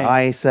whenever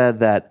I said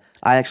that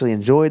I actually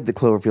enjoyed the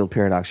Cloverfield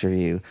Paradox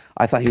review,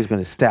 I thought he was going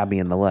to stab me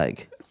in the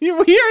leg. We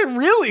are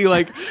really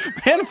like,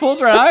 man,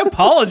 Fultron, I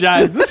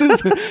apologize. This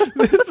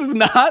is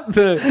not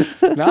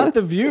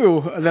the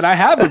view that I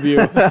have of you.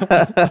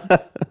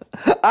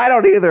 I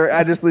don't either.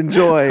 I just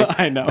enjoy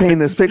painting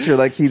this picture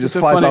like he just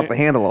flies off the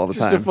handle all the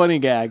time. Just a funny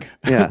gag.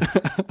 Yeah.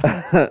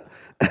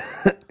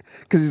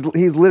 Because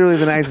he's literally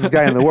the nicest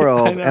guy in the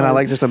world, and I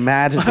like just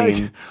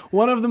imagining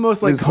one of the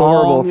most these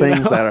horrible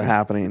things that are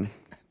happening.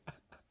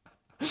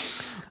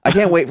 I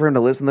can't wait for him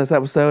to listen to this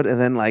episode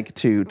and then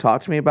to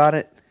talk to me about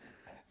it.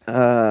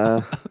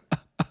 Because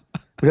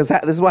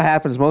this is what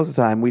happens most of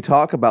the time. We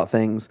talk about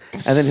things,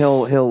 and then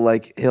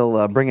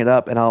he'll bring it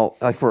up, and I'll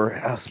for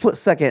a split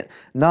second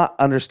not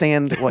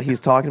understand what he's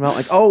talking about.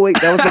 Like, oh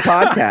wait, that was the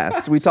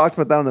podcast. We talked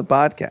about that on the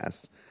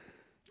podcast.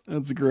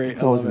 That's great.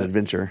 It's always an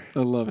adventure. I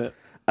love it.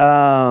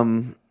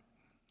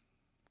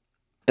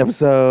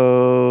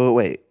 Episode.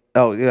 Wait.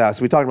 Oh yeah.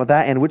 So we talked about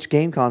that, and which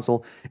game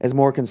console is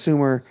more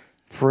consumer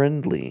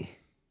friendly?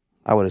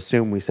 I would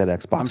assume we said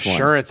Xbox One. I'm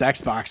sure it's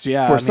Xbox.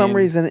 Yeah. For some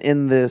reason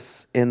in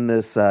this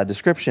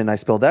description, I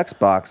spelled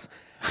Xbox,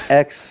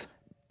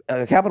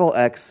 capital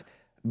X,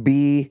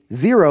 B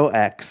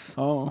 0X.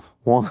 Oh.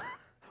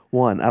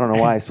 One. I don't know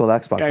why I spelled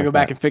Xbox. Gotta go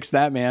back and fix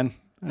that, man.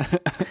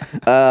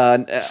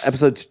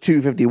 Episode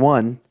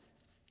 251.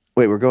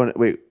 Wait,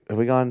 have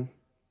we gone?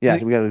 Yeah,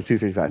 we got to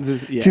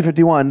 255.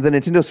 251. The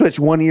Nintendo Switch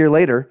 1 year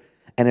later,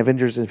 and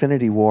Avengers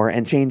Infinity War,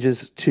 and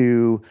changes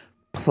to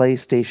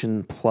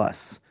PlayStation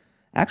Plus.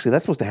 Actually,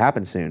 that's supposed to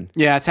happen soon.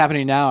 Yeah, it's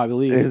happening now, I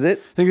believe. Is it?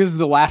 I think this is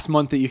the last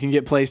month that you can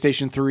get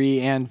PlayStation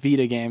 3 and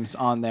Vita games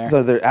on there.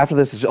 So after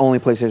this, it's only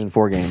PlayStation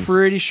 4 games.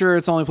 Pretty sure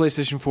it's only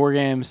PlayStation 4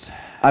 games.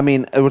 I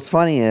mean, what's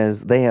funny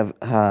is they have,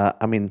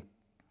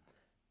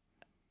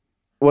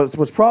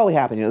 what's probably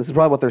happening, this is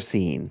probably what they're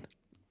seeing.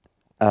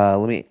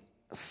 Let me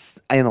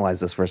analyze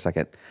this for a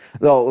second.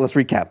 Oh, let's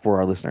recap for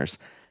our listeners.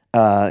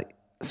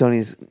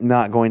 Sony's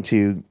not going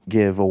to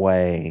give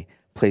away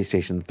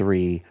PlayStation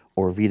 3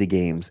 or Vita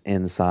games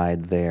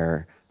inside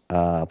their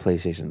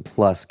PlayStation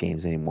Plus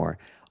games anymore.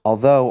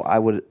 Although I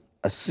would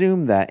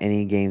assume that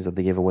any games that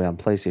they give away on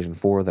PlayStation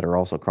 4 that are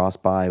also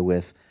cross-buy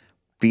with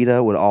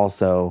Vita would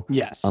also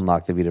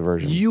unlock the Vita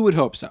version. You would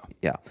hope so.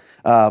 Yeah.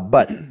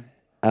 But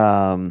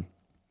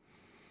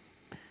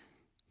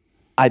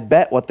I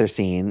bet what they're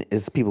seeing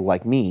is people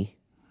like me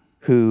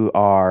who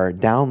are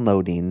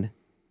downloading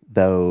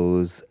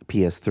those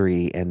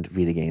PS3 and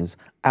Vita games.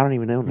 I don't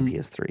even own a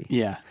PS3.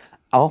 Yeah.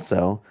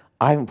 Also,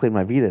 I haven't played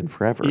my Vita in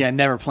forever. Yeah,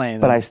 never playing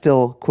them. But I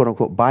still, quote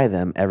unquote, buy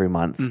them every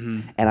month.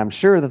 And I'm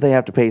sure that they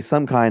have to pay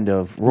some kind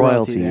of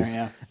royalties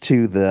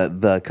to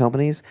the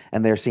companies.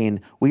 And they're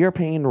saying, we are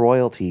paying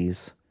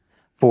royalties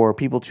for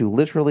people to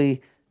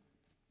literally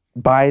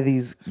buy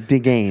the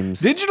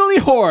games. Digitally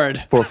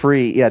hoard. For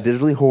free. Yeah,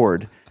 digitally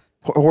hoard.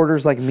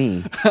 Hoarders like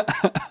me.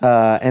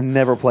 And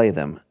never play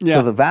them. Yeah.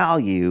 So the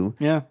value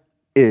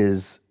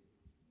is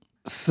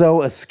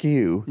so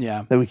askew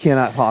that we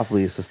cannot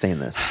possibly sustain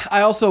this.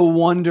 I also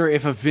wonder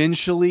if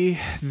eventually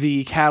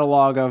the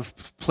catalog of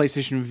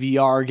PlayStation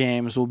VR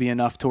games will be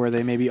enough to where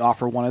they maybe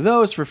offer one of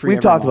those for free.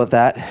 We've talked about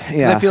that.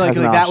 Yeah, I feel like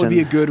that would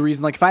be a good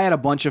reason. Like if I had a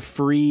bunch of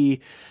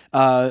free,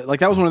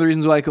 like that was one of the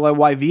reasons like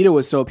why Vita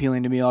was so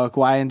appealing to me. Like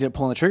why I ended up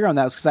pulling the trigger on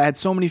that was because I had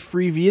so many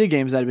free Vita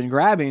games that I'd been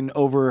grabbing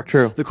over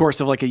the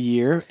course of like a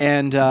year,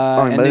 and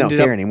but they don't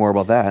care anymore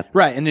about that,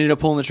 right? And ended up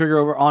pulling the trigger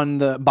over on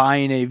the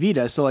buying a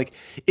Vita. So like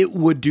it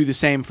would do the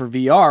same for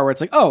VR, where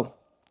it's like, oh,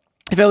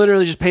 if I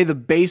literally just pay the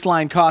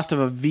baseline cost of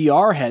a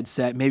VR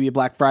headset, maybe a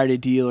Black Friday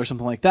deal or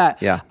something like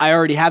that, I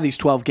already have these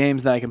 12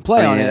 games that I can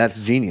play on it. That's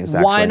genius.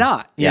 Actually. Why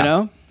not? You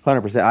know,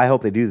 100%. I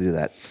hope they do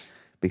that.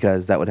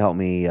 Because that would help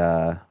me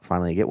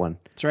finally get one.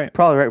 That's right.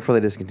 Probably right before they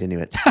discontinue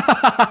it.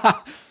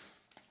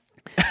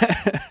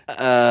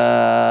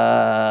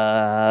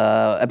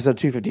 Episode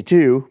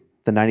 252,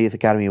 the 90th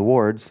Academy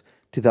Awards,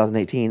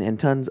 2018, and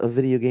tons of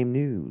video game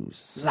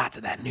news. Lots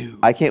of that news.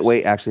 I can't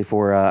wait, actually,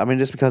 for...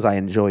 just because I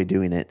enjoy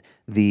doing it.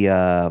 We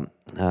always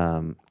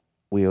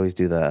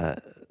do the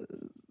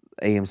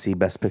AMC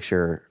Best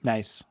Picture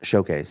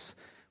showcase,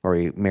 where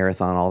we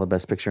marathon all the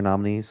Best Picture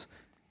nominees.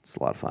 It's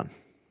a lot of fun.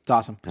 It's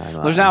awesome.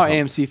 There's now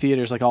AMC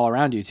theaters like all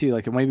around you too,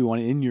 like maybe one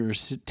in your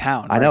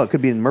town. Right? I know it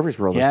could be in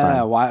Murfreesboro this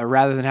time. Yeah,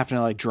 rather than having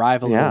to like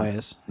drive a little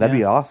ways. That'd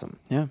be awesome.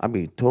 Yeah, I'd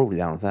be totally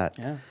down with that.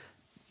 Yeah.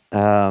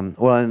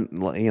 Well, and,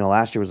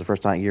 last year was the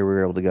first year we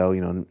were able to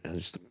go.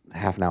 Just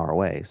half an hour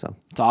away. So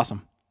it's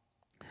awesome.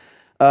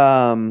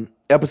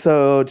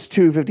 Episode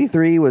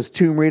 253 was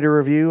Tomb Raider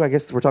review. I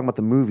guess we're talking about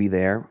the movie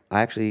there.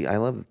 I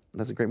love.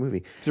 That's a great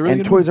movie. It's a really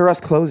good Toys R Us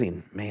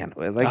closing. Man,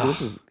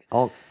 this is.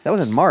 That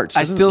was in March.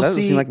 That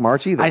doesn't seem like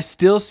March either. I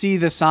still see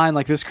the sign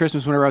like this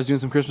Christmas whenever I was doing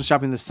some Christmas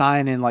shopping, the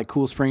sign in like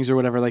Cool Springs or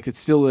whatever, like it's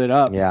still lit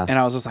up. Yeah. And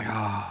I was just like,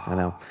 oh. I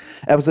know.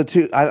 Episode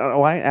 2, I don't know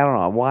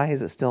why. Why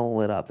is it still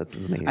lit up? That's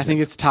making sense. I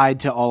think it's tied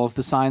to all of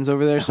the signs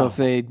over there. So if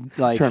they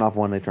like turn off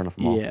one, they turn off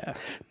them all. Yeah.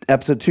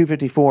 Episode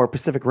 254,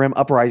 Pacific Rim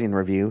Uprising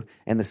review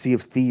and the Sea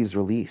of Thieves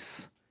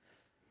release.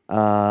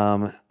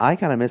 I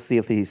kind of miss Sea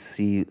of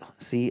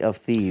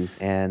Thieves,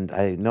 and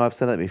I know I've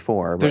said that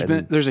before.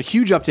 There's a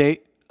huge update.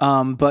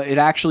 But it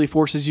actually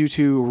forces you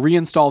to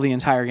reinstall the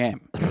entire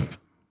game.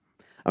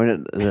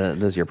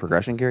 Does your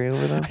progression carry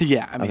over though?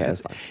 Yeah,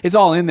 it's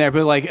all in there,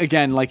 but like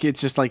again, like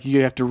it's just like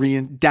you have to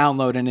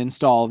download and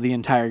install the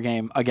entire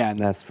game again.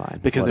 That's fine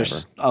because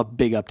there's a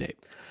big update.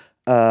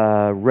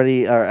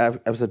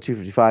 Episode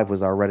 255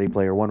 was our Ready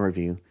Player One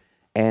review,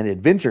 and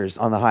Adventures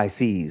on the High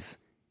Seas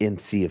in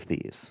Sea of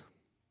Thieves.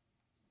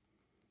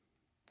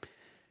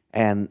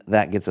 And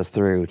that gets us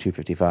through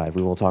 255.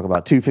 We will talk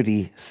about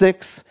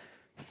 256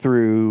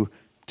 through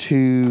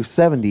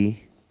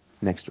 270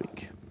 next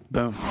week.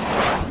 Boom.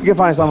 You can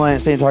find us online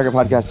at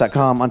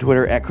StayOnTargetPodcast.com, on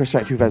Twitter at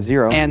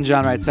ChrisWright250. And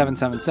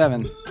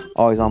JohnWright777.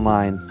 Always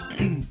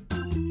online.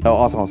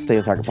 Also on Stay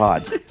on Target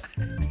Pod.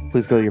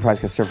 Please go to your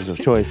podcast service of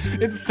choice.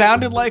 It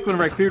sounded like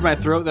whenever I cleared my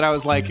throat that I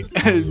was like,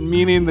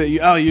 meaning that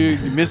you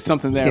missed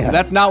something there. Yeah. But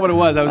that's not what it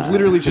was. I was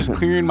literally just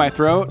clearing my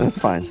throat. That's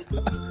fine.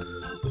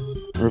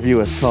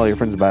 Review us. Tell all your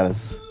friends about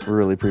us. We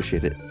really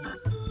appreciate it.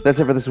 That's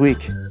it for this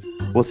week.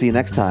 We'll see you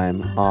next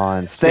time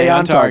on Stay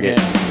on Target.